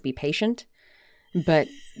 just please be patient. But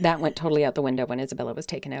that went totally out the window when Isabella was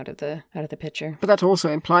taken out of the picture. But that also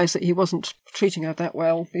implies that he wasn't treating her that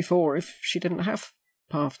well before if she didn't have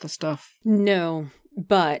half the stuff. No,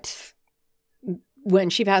 but when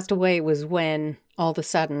she passed away was when all of a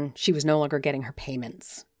sudden she was no longer getting her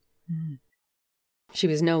payments. She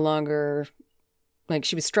was no longer,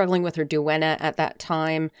 she was struggling with her duenna at that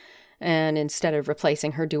time. And instead of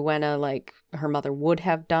replacing her duenna like her mother would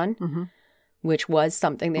have done, which was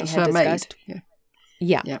something they had discussed. Maid.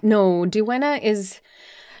 Yeah. No, duenna is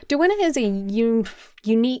a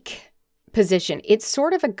unique position. It's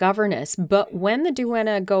sort of a governess, but when the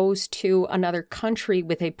duenna goes to another country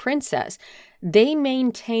with a princess, they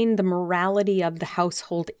maintain the morality of the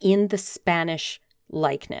household in the Spanish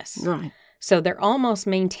likeness. Right. So they're almost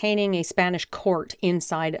maintaining a Spanish court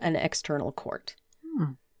inside an external court.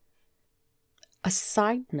 A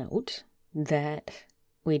side note that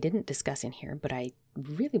we didn't discuss in here, but I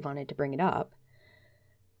really wanted to bring it up.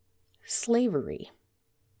 Slavery.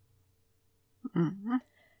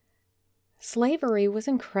 Slavery was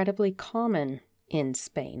incredibly common in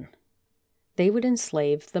Spain. They would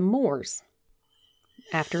enslave the Moors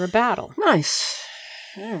after a battle. Nice.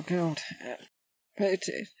 Oh, God. But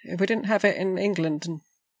we didn't have it in England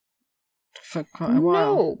for quite a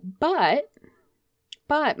while. No, but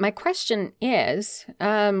my question is,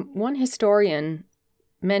 one historian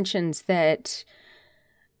mentions that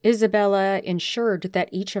Isabella ensured that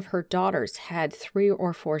each of her daughters had 3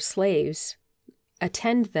 or 4 slaves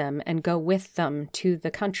attend them and go with them to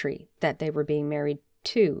the country that they were being married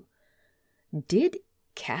to. Did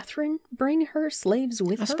Catherine bring her slaves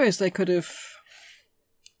with her? I suppose they could have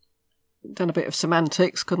done a bit of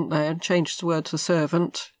semantics, couldn't they, and changed the word to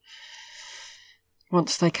servant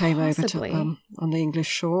once they came Possibly. over to on the English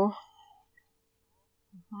shore.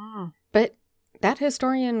 But that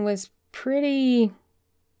historian was pretty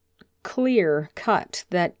clear-cut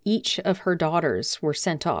that each of her daughters were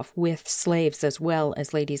sent off with slaves as well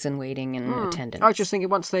as ladies-in-waiting and attendants. I was just thinking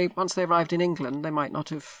once they arrived in England, they might not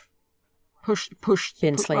have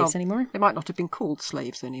been slaves anymore. They might not have been called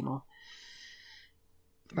slaves anymore.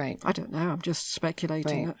 Right. I don't know. I'm just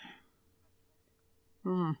speculating.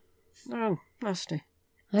 Right. Oh, nasty.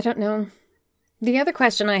 I don't know. The other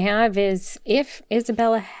question I have is, if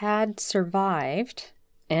Isabella had survived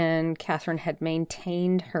and Catherine had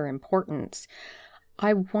maintained her importance,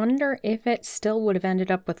 I wonder if it still would have ended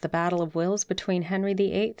up with the Battle of Wills between Henry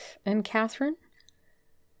VIII and Catherine.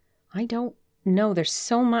 I don't know. There's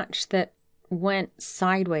so much that went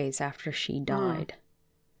sideways after she died.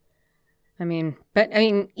 I mean,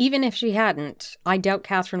 even if she hadn't, I doubt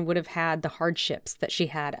Catherine would have had the hardships that she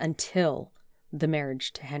had until the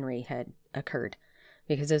marriage to Henry had occurred,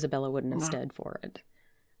 because Isabella wouldn't have stood for it.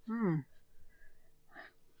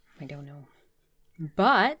 I don't know.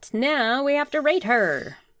 But now we have to rate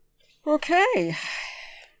her. Okay.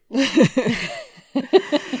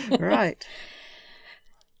 Right.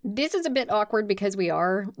 This is a bit awkward because we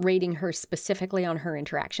are rating her specifically on her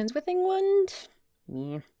interactions with England.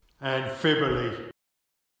 Yeah. Amphibole.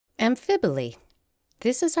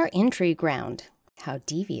 This is our intrigue round. How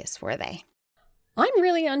devious were they? I'm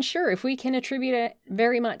really unsure if we can attribute it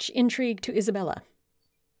very much intrigue to Isabella.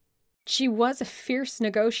 She was a fierce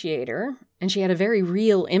negotiator, and she had a very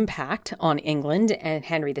real impact on England and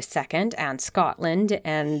Henry II and Scotland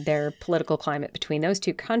and their political climate between those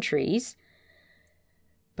two countries.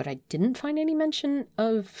 But I didn't find any mention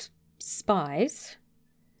of spies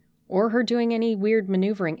or her doing any weird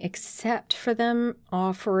maneuvering, except for them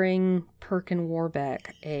offering Perkin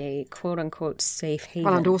Warbeck a quote-unquote safe haven.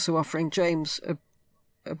 Well, and also offering James a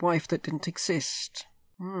wife that didn't exist.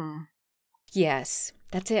 Yes,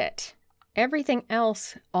 that's it. Everything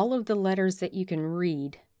else, all of the letters that you can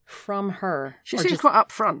read from her... She seems quite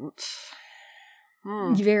upfront.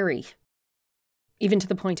 Very. Even to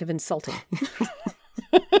the point of insulting.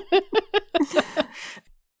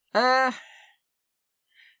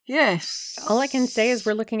 Yes. All I can say is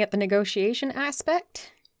we're looking at the negotiation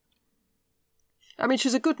aspect. I mean,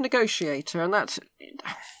 she's a good negotiator, and that's...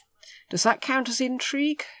 Does that count as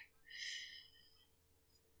intrigue?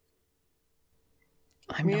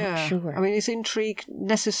 I'm not sure. I mean, is intrigue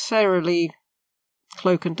necessarily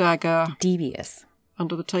cloak and dagger, devious,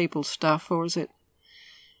 under the table stuff, or is it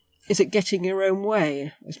getting your own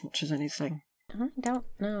way as much as anything? I don't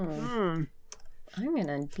know. I'm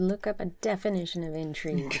going to look up a definition of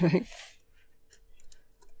intrigue. Okay.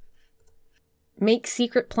 Make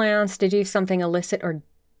secret plans to do something illicit or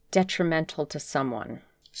detrimental to someone.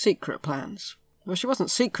 Secret plans. Well, she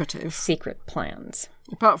wasn't secretive. Secret plans.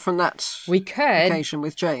 Apart from that we could occasion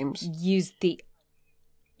with James. We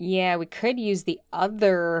could use the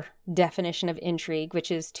other definition of intrigue,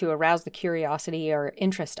 which is to arouse the curiosity or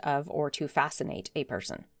interest of, or to fascinate a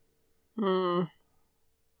person. I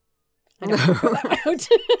don't know that out.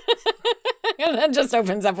 That just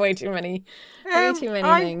opens up way too many things.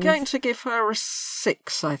 I'm going to give her a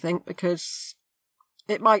 6, I think, because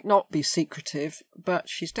it might not be secretive, but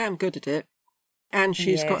she's damn good at it. And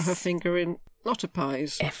she's got her finger in a lot of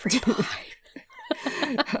pies. Every pie.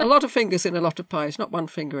 A lot of fingers in a lot of pies, not one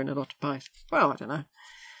finger in a lot of pies. Well, I don't know.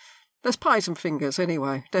 There's pies and fingers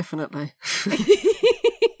anyway, definitely.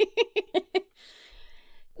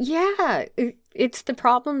 Yeah, it's the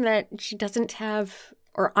problem that she doesn't have,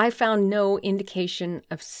 or I found no indication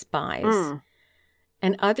of spies.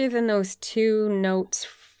 And other than those 2 notes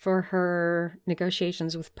for her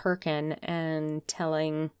negotiations with Perkin and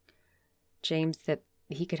telling James that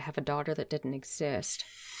he could have a daughter that didn't exist.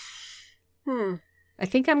 I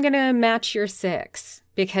think I'm going to match your 6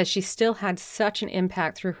 because she still had such an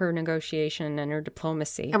impact through her negotiation and her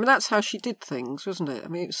diplomacy. I mean, that's how she did things, wasn't it? I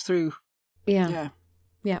mean, it's through... Yeah.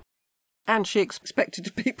 And she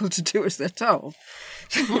expected people to do as they're told.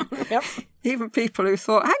 Yep. Even people who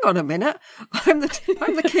thought, hang on a minute, I'm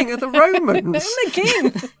the king of the Romans. I'm the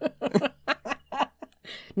king.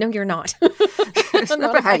 No, you're not.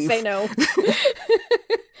 Not if I say no.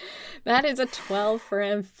 That is a 12 for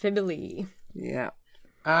Amphibole. Yeah.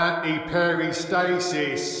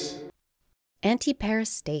 Antiperistasis.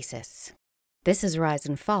 Antiperistasis. This is rise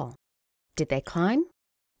and fall. Did they climb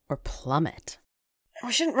or plummet?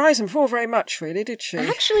 Well, she didn't rise and fall very much, really, did she?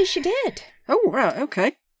 Actually, she did. Oh, right,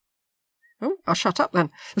 okay. Oh, I'll shut up then.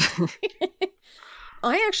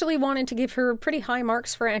 I actually wanted to give her pretty high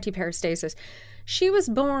marks for antiperistasis. She was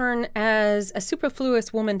born as a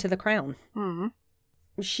superfluous woman to the crown.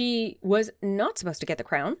 She was not supposed to get the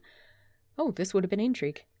crown. Oh, this would have been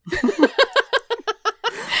intrigue.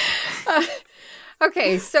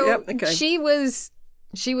 Okay, so she was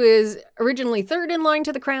originally 3rd in line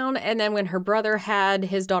to the crown, and then when her brother had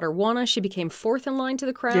his daughter Juana, she became 4th in line to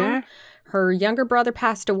the crown. Yeah. Her younger brother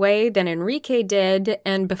passed away, then Enrique did,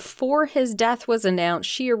 and before his death was announced,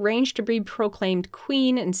 she arranged to be proclaimed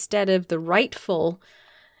queen instead of the rightful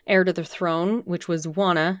heir to the throne, which was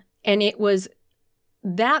Juana, and it was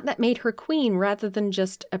that made her queen rather than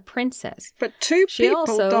just a princess. But 2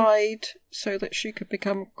 people died so that she could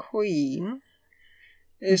become queen.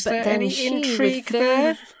 Is there any intrigue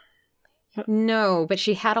there? No, but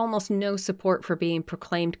she had almost no support for being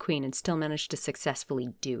proclaimed queen and still managed to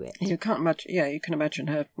successfully do it. You can't imagine. Yeah, you can imagine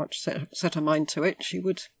her much set her mind to it. She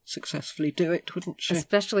would successfully do it, wouldn't she?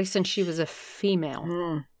 Especially since she was a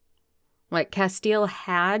female. Like Castile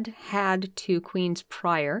had 2 queens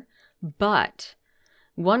prior, but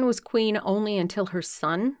one was queen only until her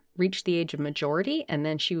son reached the age of majority, and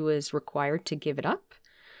then she was required to give it up.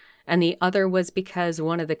 And the other was because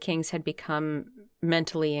one of the kings had become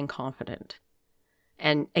mentally incompetent.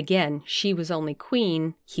 And again, she was only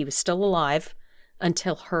queen, he was still alive,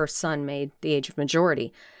 until her son made the age of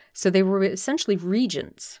majority. So they were essentially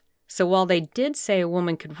regents. So while they did say a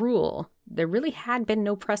woman could rule, there really had been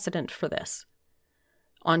no precedent for this.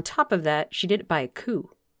 On top of that, she did it by a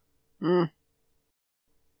coup.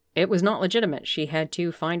 it was not legitimate. She had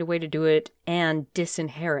to find a way to do it and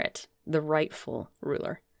disinherit the rightful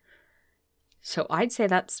ruler. So I'd say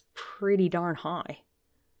that's pretty darn high.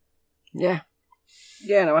 Yeah.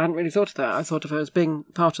 Yeah, no, I hadn't really thought of that. I thought of her as being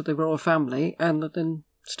part of the royal family and then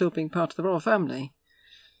still being part of the royal family.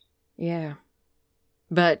 Yeah.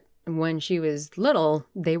 But when she was little,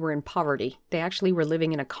 they were in poverty. They actually were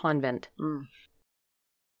living in a convent.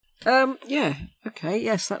 Yeah. Okay,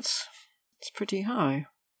 yes, that's pretty high.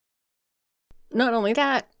 Not only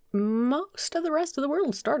that, most of the rest of the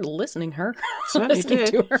world started listening her. Certainly listening did.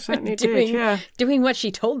 to her, Certainly doing, did, yeah. Doing what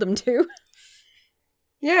she told them to.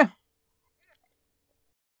 Yeah.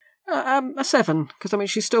 A 7, because, I mean,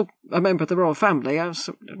 she's still a member of the royal family. I was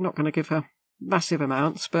not going to give her massive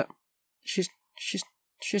amounts, but she's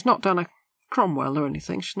not done a Cromwell or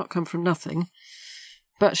anything. She's not come from nothing.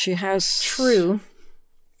 But she has... True.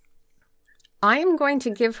 I am going to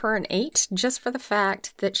give her an 8 just for the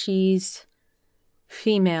fact that she's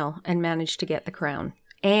female and managed to get the crown.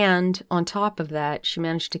 And on top of that, she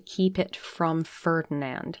managed to keep it from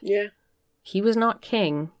Ferdinand. Yeah. He was not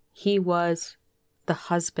king. He was the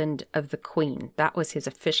husband of the queen. That was his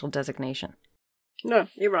official designation. No,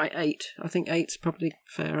 you're right, 8. I think 8's probably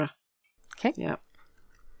fairer. Okay. Yeah.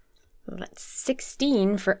 So that's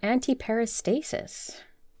 16 for antiperistasis.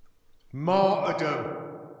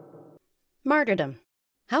 Martyrdom. Martyrdom.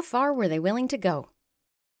 How far were they willing to go?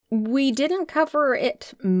 We didn't cover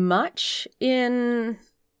it much in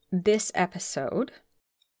this episode,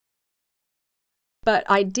 but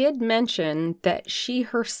I did mention that she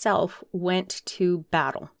herself went to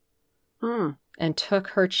battle and took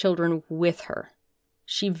her children with her.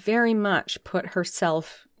 She very much put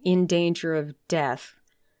herself in danger of death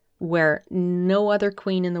where no other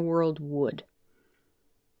queen in the world would.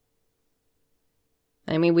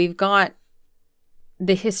 I mean, we've got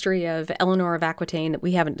the history of Eleanor of Aquitaine that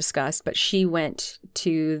we haven't discussed, but she went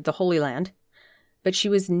to the Holy Land, but she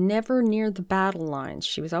was never near the battle lines.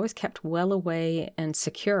 She was always kept well away and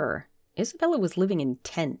secure. Isabella was living in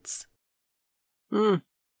tents.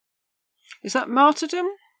 Is that martyrdom?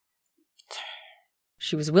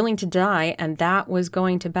 She was willing to die, and that was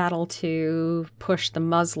going to battle to push the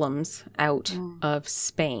Muslims out of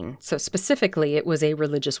Spain. So specifically, it was a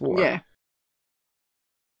religious war. Yeah.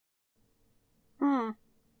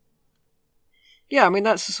 Yeah, I mean,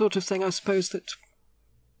 that's the sort of thing I suppose that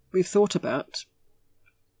we've thought about,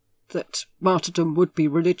 that martyrdom would be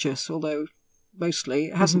religious, although mostly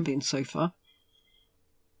it hasn't been so far.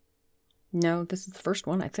 No, this is the first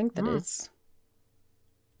one, I think, that is.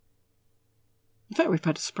 In fact, we've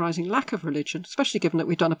had a surprising lack of religion, especially given that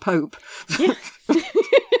we've done a pope. Yeah.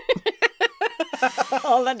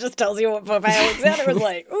 Oh, that just tells you what Pope Alexander was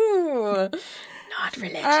like. Ooh, not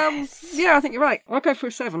religious. Yeah, I think you're right. I'll go for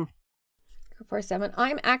a 7. Go for a 7.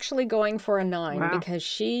 I'm actually going for a 9 because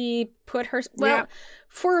she put her... Well, Yeah.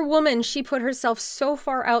 for a woman, she put herself so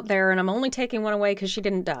far out there, and I'm only taking one away because she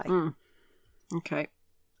didn't die. Okay.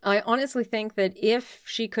 I honestly think that if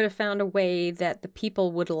she could have found a way that the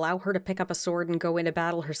people would allow her to pick up a sword and go into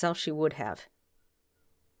battle herself, she would have.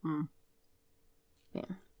 Yeah.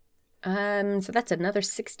 So that's another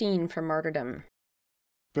 16 for martyrdom.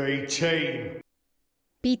 B-team.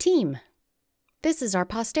 B-team. This is our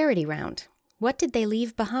posterity round. What did they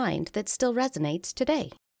leave behind that still resonates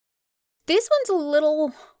today? This one's a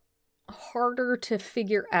little harder to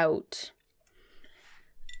figure out.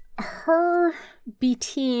 Her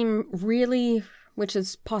B-team really, which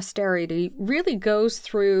is posterity, really goes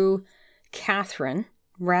through Catherine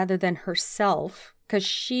rather than herself, because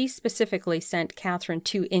she specifically sent Catherine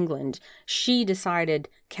to England. She decided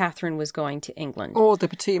Catherine was going to England. Or the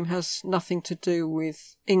team has nothing to do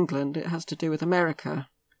with England, it has to do with America.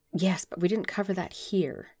 Yes, but we didn't cover that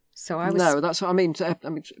here. So I was... No, that's what I mean. I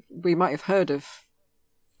mean, we might have heard of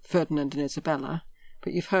Ferdinand and Isabella,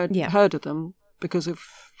 but you've heard of them because of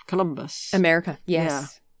Columbus. America,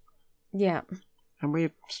 yes. Yeah.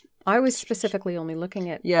 And I was specifically only looking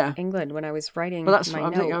at England when I was writing my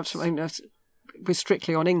notes. I mean, we're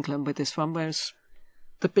strictly on England with this one, whereas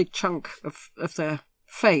the big chunk of their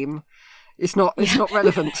fame is not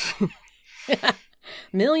relevant.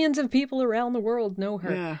 Millions of people around the world know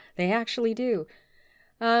her. Yeah. They actually do.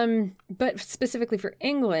 But specifically for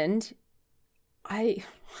England, I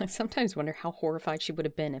sometimes wonder how horrified she would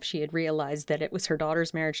have been if she had realized that it was her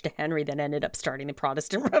daughter's marriage to Henry that ended up starting the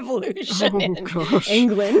Protestant Revolution in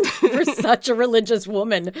England for such a religious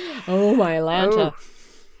woman. Oh, my Lanta. Oh.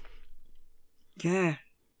 Yeah.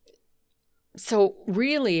 So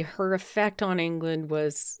really, her effect on England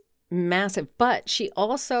was massive. But she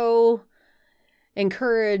also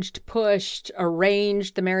encouraged, pushed,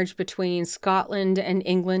 arranged the marriage between Scotland and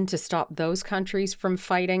England to stop those countries from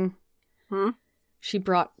fighting. She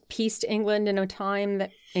brought peace to England in a time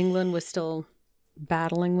that England was still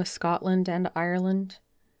battling with Scotland and Ireland.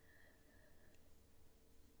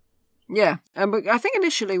 Yeah, and I think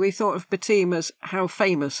initially we thought of Betim as how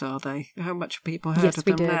famous are they? How much have people heard of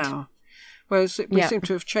them now? Whereas we seem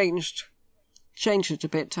to have changed it a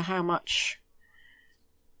bit to how much.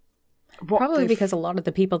 Probably because a lot of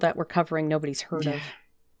the people that we're covering nobody's heard of,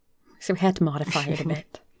 so we had to modify it a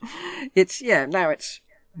bit. Now it's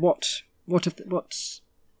what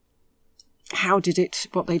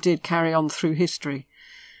they did carry on through history,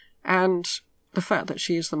 and the fact that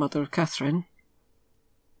she is the mother of Catherine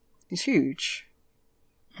is huge,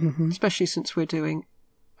 especially since we're doing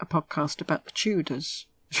a podcast about the Tudors.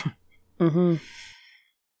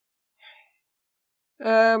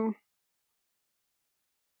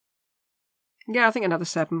 Yeah, I think another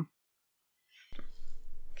 7.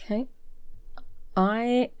 Okay.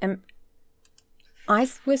 I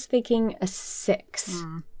was thinking a 6.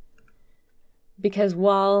 Because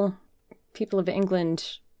while people of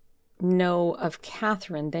England know of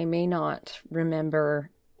Catherine, they may not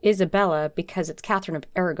remember Isabella because it's Catherine of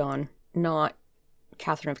Aragon, not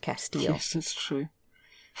Catherine of Castile. Yes, that's true.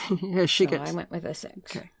 Yeah, I went with a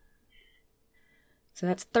 6. Okay. So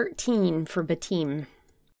that's 13 for Betim.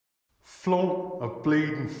 Flaunt a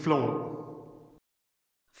bleeding flaunt.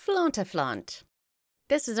 Flaunt-a-flaunt.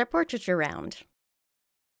 This is our portraiture round.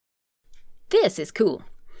 This is cool.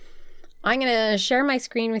 I'm going to share my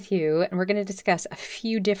screen with you, and we're going to discuss a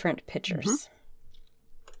few different pictures.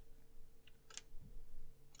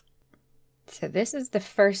 So this is the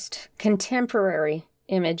first contemporary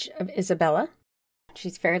image of Isabella.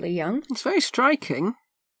 She's fairly young. It's very striking.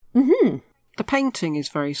 The painting is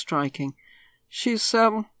very striking. She's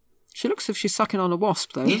she looks as if she's sucking on a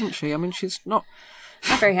wasp, though, doesn't she? I mean, she's not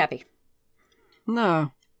very happy.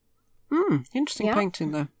 No. Interesting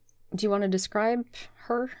painting, though. Do you want to describe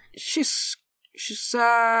her? She's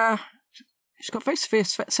got very severe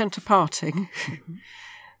centre parting,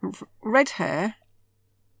 red hair.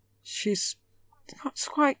 She's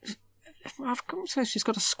quite. I've got to say she's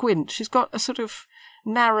got a squint. She's got a sort of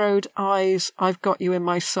narrowed eyes. I've got you in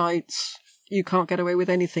my sights. You can't get away with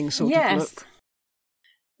anything sort of look.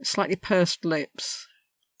 Slightly pursed lips.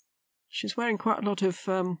 She's wearing quite a lot of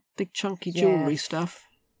big chunky jewellery stuff.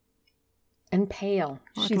 And pale.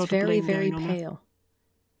 She's very, very pale.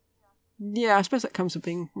 Yeah, I suppose that comes with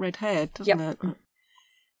being red-haired, doesn't it?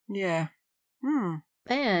 Yeah.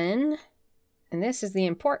 Then, and this is the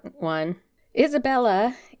important one,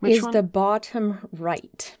 Isabella is the bottom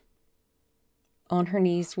right. On her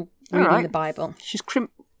knees reading the Bible. She's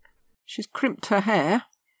crimped her hair.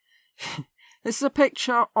 This is a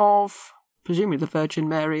picture of, presumably, the Virgin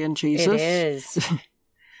Mary and Jesus. It is.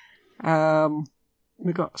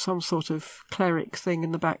 We've got some sort of cleric thing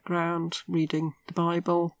in the background, reading the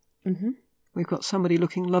Bible. We've got somebody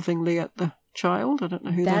looking lovingly at the child. I don't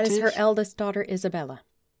know who that is. That is her eldest daughter, Isabella.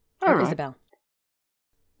 Isabel.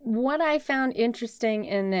 What I found interesting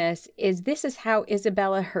in this is how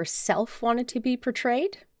Isabella herself wanted to be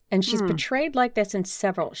portrayed. And she's portrayed like this in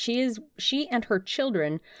several. She and her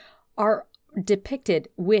children are depicted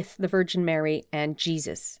with the Virgin Mary and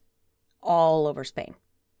Jesus all over Spain.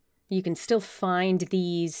 You can still find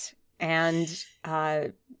these and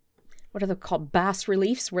what are they called? Bas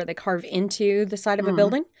reliefs, where they carve into the side of a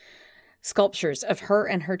building. Sculptures of her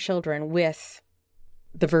and her children with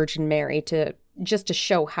the Virgin Mary to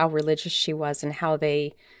show how religious she was and how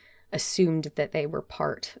they assumed that they were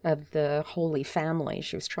part of the Holy Family.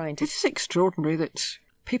 She was trying to... This is extraordinary that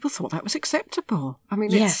people thought that was acceptable. I mean,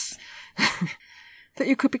 yes. That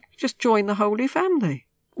you could just join the Holy Family.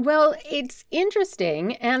 Well, it's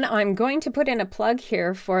interesting, and I'm going to put in a plug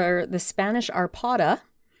here for the Spanish Arpada.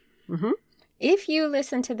 If you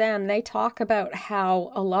listen to them, they talk about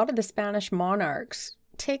how a lot of the Spanish monarchs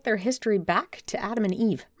take their history back to Adam and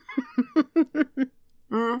Eve.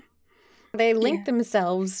 They link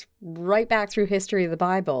themselves right back through history of the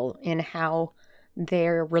Bible in how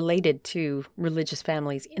they're related to religious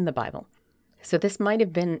families in the Bible. So this might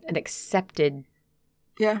have been an accepted...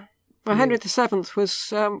 Yeah. Well, Henry VII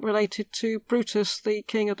was related to Brutus, the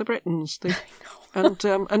king of the Britons, and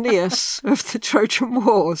Aeneas of the Trojan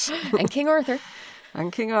Wars. And King Arthur.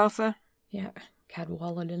 Yeah,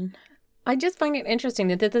 Cadwaladen. I just find it interesting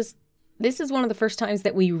that this is one of the first times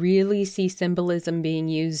that we really see symbolism being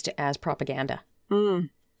used as propaganda.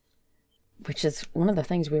 Which is one of the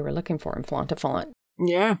things we were looking for in Flaunt-a-Flaunt.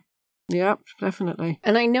 Yeah, definitely.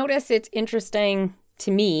 And I notice it's interesting to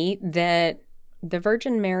me that the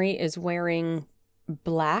Virgin Mary is wearing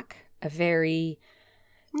black, a very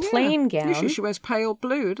plain gown. Usually she wears pale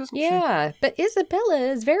blue, doesn't she? Yeah, but Isabella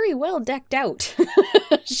is very well decked out.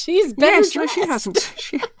 She's better dressed. No, she hasn't.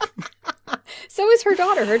 So is her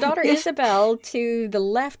daughter. Her daughter Isabel, to the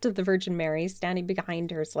left of the Virgin Mary, standing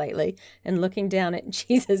behind her slightly and looking down at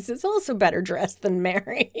Jesus, is also better dressed than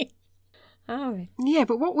Mary. Oh. Yeah,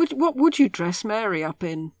 but what would you dress Mary up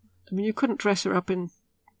in? I mean, you couldn't dress her up in...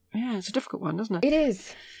 Yeah, it's a difficult one, isn't it? It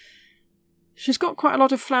is. She's got quite a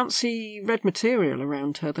lot of flouncy red material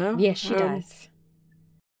around her, though. Yes, she does.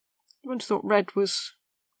 I once thought red was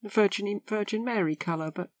the Virgin Mary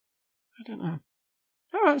colour, but I don't know.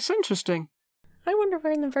 Oh, it's interesting. I wonder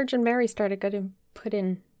when the Virgin Mary started getting put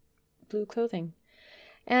in blue clothing.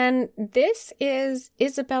 And this is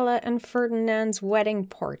Isabella and Ferdinand's wedding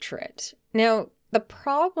portrait. Now, the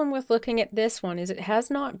problem with looking at this one is it has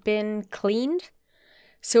not been cleaned,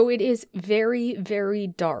 so it is very, very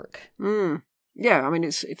dark. Yeah, I mean,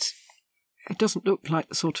 it doesn't look like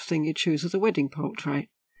the sort of thing you'd choose as a wedding portrait.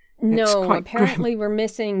 No, apparently we're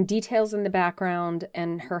missing details in the background,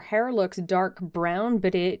 and her hair looks dark brown,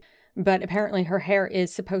 but apparently her hair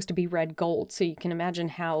is supposed to be red gold, so you can imagine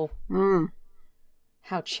how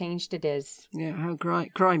changed it is. Yeah, how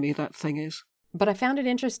grimy that thing is. But I found it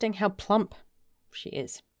interesting how plump she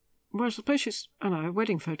is. Well, I suppose she's, I don't know, a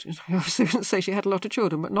wedding photo. I was going to say she had a lot of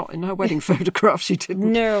children, but not in her wedding photograph, she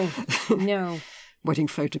didn't. No. Wedding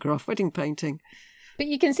photograph, wedding painting. But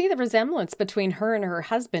you can see the resemblance between her and her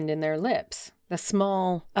husband in their lips. The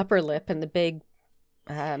small upper lip and the big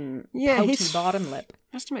pouty bottom lip.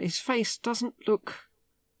 I must admit, his face doesn't look...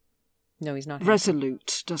 No, he's not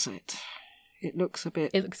resolute, does it? It looks a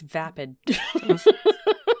bit... It looks vapid.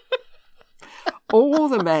 All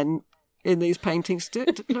the men in these paintings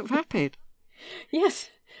look vapid. Yes,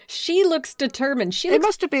 she looks determined. It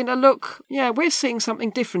must have been a look... Yeah, we're seeing something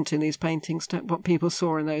different in these paintings to what people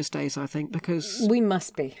saw in those days, I think, because... We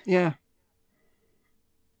must be. Yeah.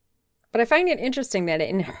 But I find it interesting that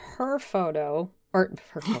in her photo,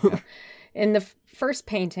 in the first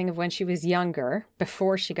painting of when she was younger,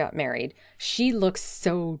 before she got married, she looks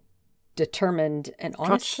so determined and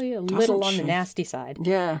honestly a little on the nasty side.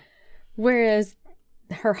 Yeah. Whereas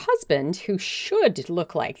her husband, who should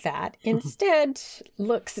look like that, instead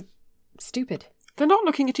looks stupid. They're not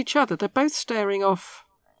looking at each other. They're both staring off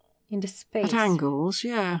into space. At angles,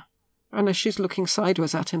 yeah. And she's looking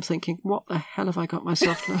sideways at him thinking, what the hell have I got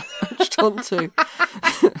myself latched onto?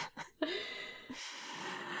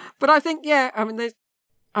 But I think, yeah, I mean,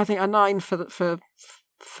 I think a 9 for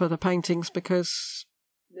the paintings because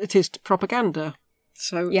it is propaganda.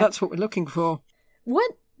 So that's what we're looking for.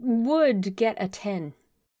 What would get a 10?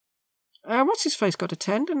 What's his face got a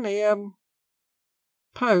 10, didn't he?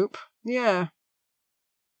 Pope, yeah.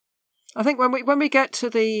 I think when we get to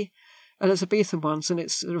the Elizabethan ones and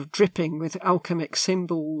it's sort of dripping with alchemic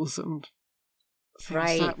symbols and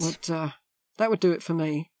things, that would do it for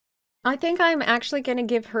me. I think I'm actually going to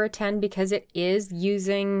give her a 10 because it is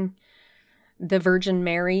using the Virgin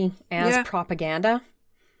Mary as propaganda.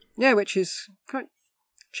 Yeah, which is quite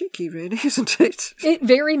cheeky, really, isn't it? It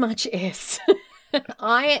very much is.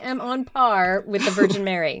 I am on par with the Virgin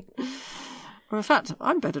Mary. Well, in fact,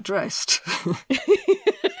 I'm better dressed.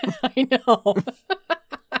 I know.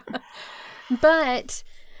 But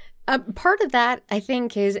part of that, I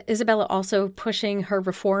think, is Isabella also pushing her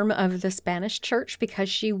reform of the Spanish church because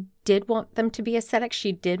she did want them to be ascetic.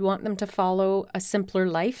 She did want them to follow a simpler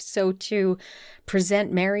life. So to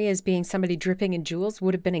present Mary as being somebody dripping in jewels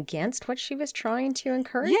would have been against what she was trying to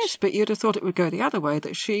encourage. Yes, but you'd have thought it would go the other way,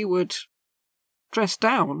 that she would dress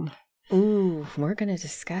down. Ooh, we're going to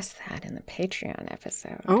discuss that in the Patreon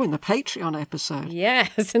episode. Oh, in the Patreon episode.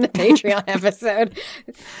 Yes, in the Patreon episode.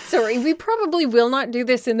 Sorry, we probably will not do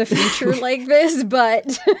this in the future like this,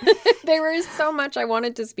 but there was so much I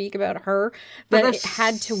wanted to speak about her that it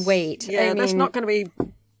had to wait. Yeah, there's not going to be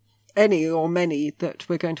any or many that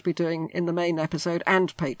we're going to be doing in the main episode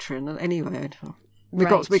and Patreon anyway. We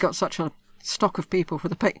got such a stock of people for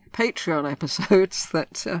the Patreon episodes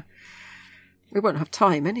that... we won't have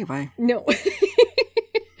time anyway. No.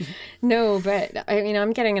 No, but I mean,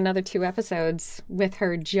 I'm getting another 2 episodes with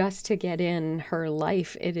her just to get in her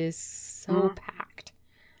life. It is so packed.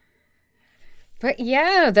 But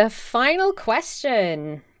yeah, the final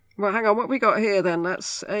question. Well, hang on. What we got here then?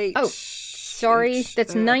 That's 8. Oh, sorry.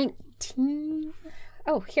 That's 19.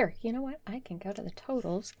 Oh, here. You know what? I can go to the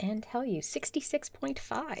totals and tell you.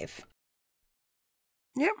 66.5.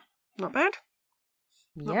 Yep. Not bad.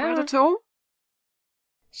 Not bad at all.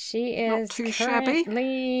 She is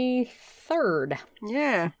currently 3rd.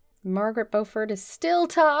 Yeah. Margaret Beaufort is still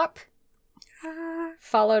top,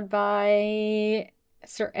 followed by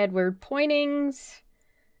Sir Edward Poynings,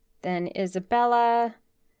 then Isabella,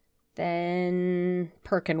 then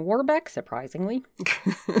Perkin Warbeck, surprisingly.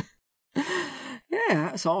 Yeah,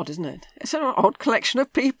 that's odd, isn't it? It's an odd collection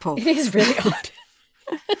of people. It is really odd.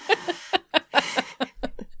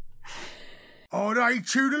 Are they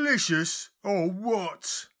too delicious, or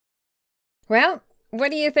what? Well,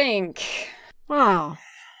 what do you think? Well,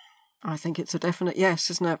 I think it's a definite yes,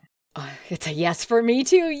 isn't it? It's a yes for me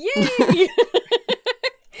too. Yay!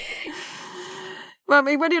 Well, I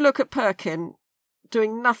mean, when you look at Perkin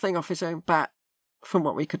doing nothing off his own bat, from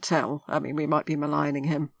what we could tell, I mean, we might be maligning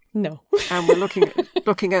him. No. And we're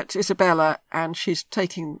looking at Isabella, and she's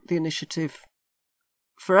taking the initiative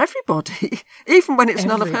for everybody, even when it's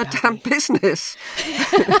none of her damn business.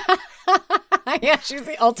 Yeah, she's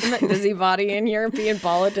the ultimate busybody in European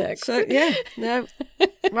politics. So, yeah, no,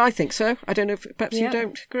 well, I think so. I don't know if perhaps you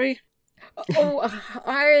don't agree. Oh,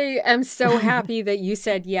 I am so happy that you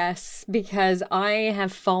said yes, because I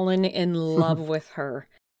have fallen in love with her.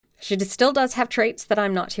 She still does have traits that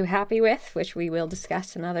I'm not too happy with, which we will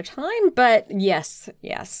discuss another time. But yes.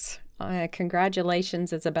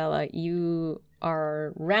 Congratulations, Isabella. You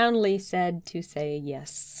are roundly said to say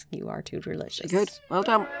yes. You are too delicious. Good. Well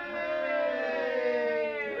done.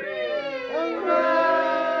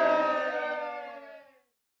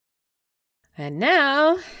 And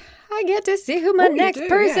now I get to see who my next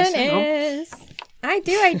person is. I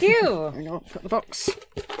do. Hang on, got the box.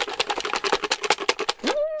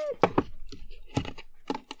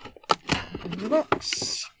 The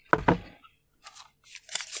box.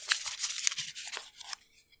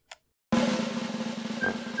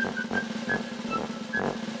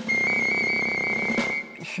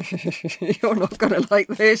 You're not going to like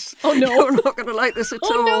this. Oh, no. You're not going to like this at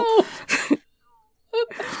all. Oh, no.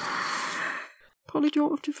 Polly, do you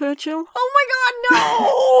want to Virgil? Oh, my God,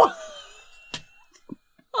 no!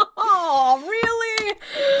 Oh, really?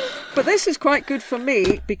 But this is quite good for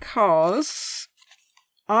me because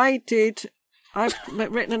I've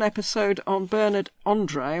written an episode on Bernard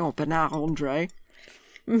Andre,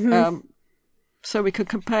 so we could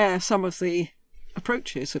compare some of the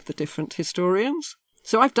approaches of the different historians.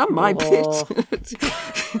 So I've done my bit.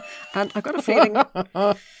 And I've got a feeling,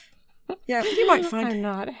 yeah, you might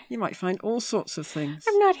find all sorts of things.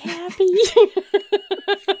 I'm not happy.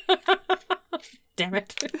 Damn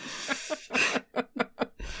it.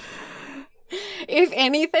 If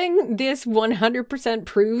anything, this 100%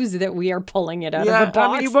 proves that we are pulling it out of the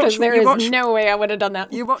box, because there is no way I would have done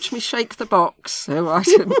that. You watched me shake the box, so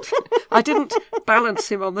I didn't balance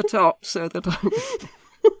him on the top so that I...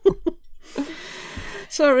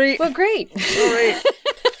 Sorry. Well, great. Sorry.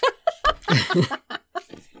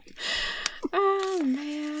 Oh,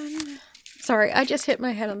 man. Sorry, I just hit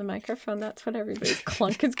my head on the microphone. That's what everybody's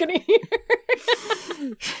clunk is going to hear.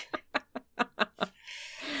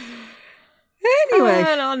 Anyway.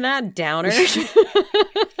 And on that downer.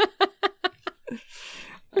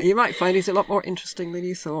 You might find he's a lot more interesting than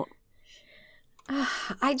you thought.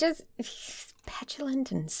 He's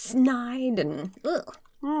petulant and snide and... Ugh.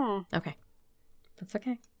 Okay. That's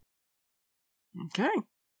okay. Okay.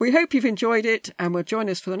 We hope you've enjoyed it and will join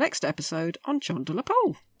us for the next episode on John de la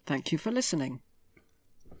Pole. Thank you for listening.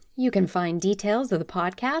 You can find details of the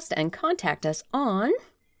podcast and contact us on...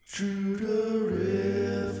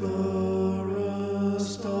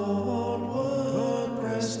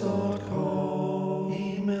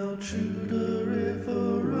 Email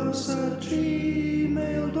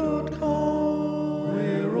tudoriferus@gmail.com.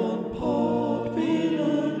 We're on Podbean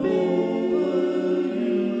and all the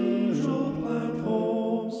usual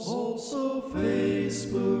platforms. Also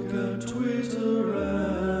Facebook and Twitter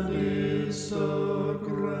and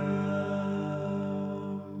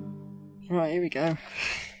Instagram. Right, here we go.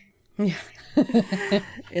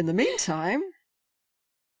 In the meantime,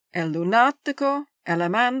 el lunático, el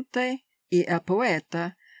amante y el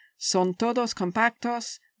poeta son todos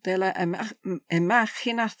compactos de la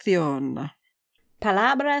imaginación.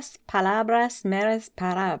 Palabras, palabras, meras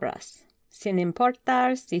palabras, sin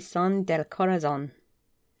importar si son del corazón.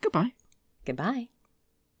 Goodbye. Goodbye.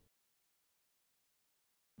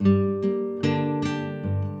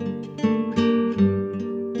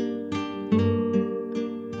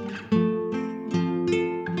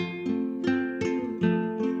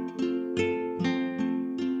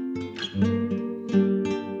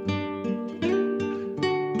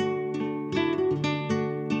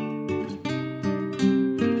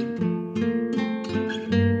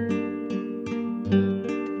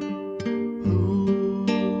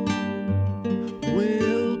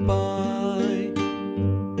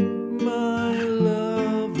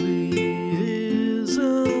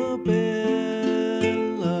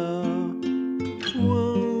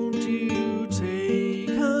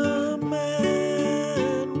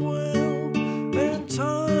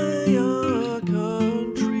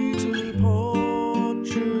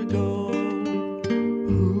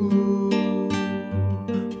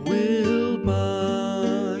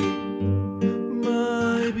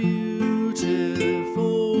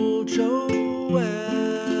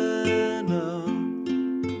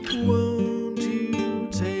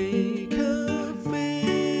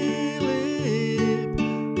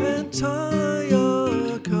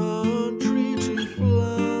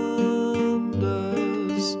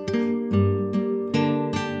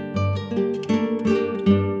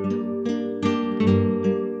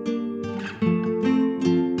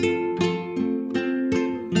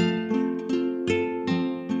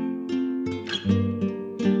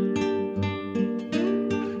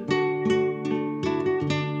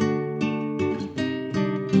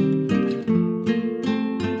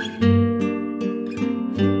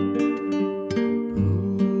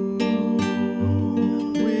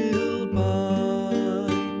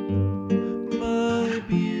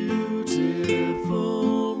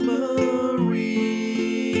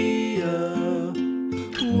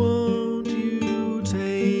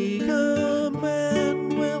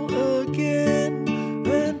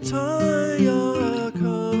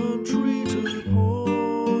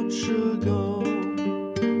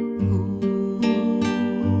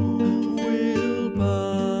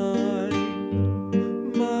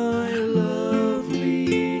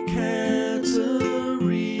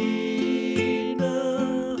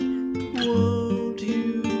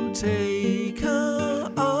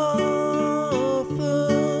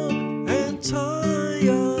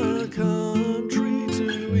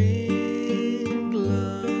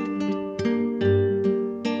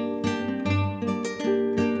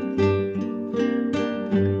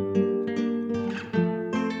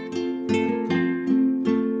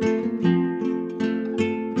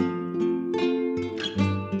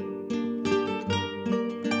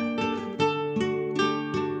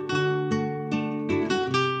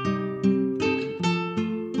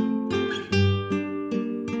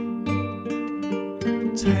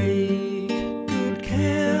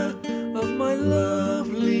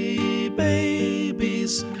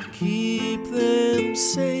 Please keep them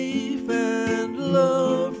safe and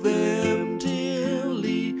love them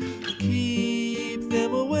dearly. Keep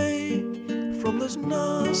them away from those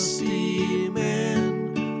nasty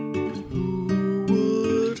men who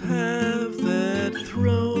would have that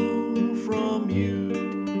thrown from you.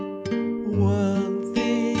 One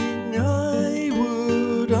thing I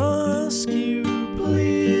would ask you,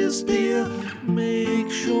 please, dear,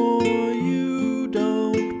 make sure you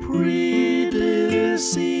don't predecease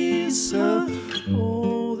her,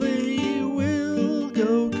 or they will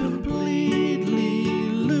go completely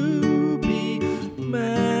loopy,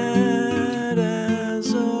 mad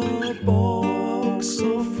as a box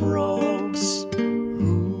of frogs.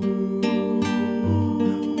 Who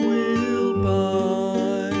will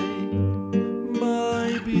buy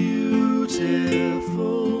my beautiful?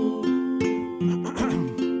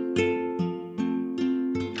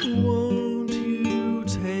 Won't you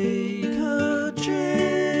take her, James?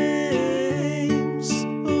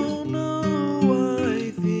 Oh no,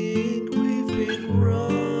 I think we've been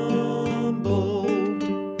rumbled.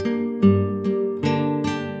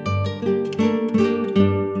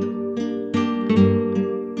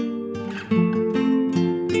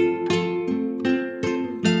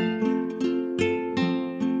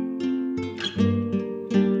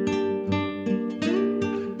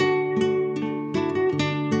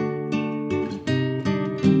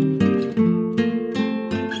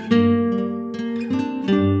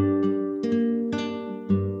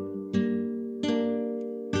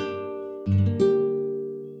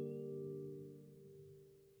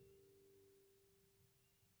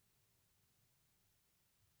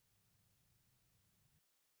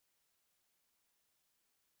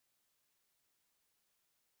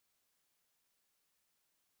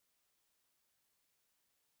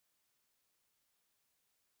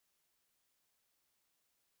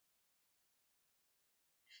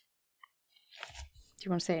 Do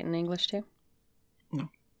you want to say it in English too? No.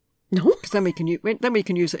 No? Because then we can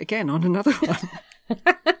use it again on another one.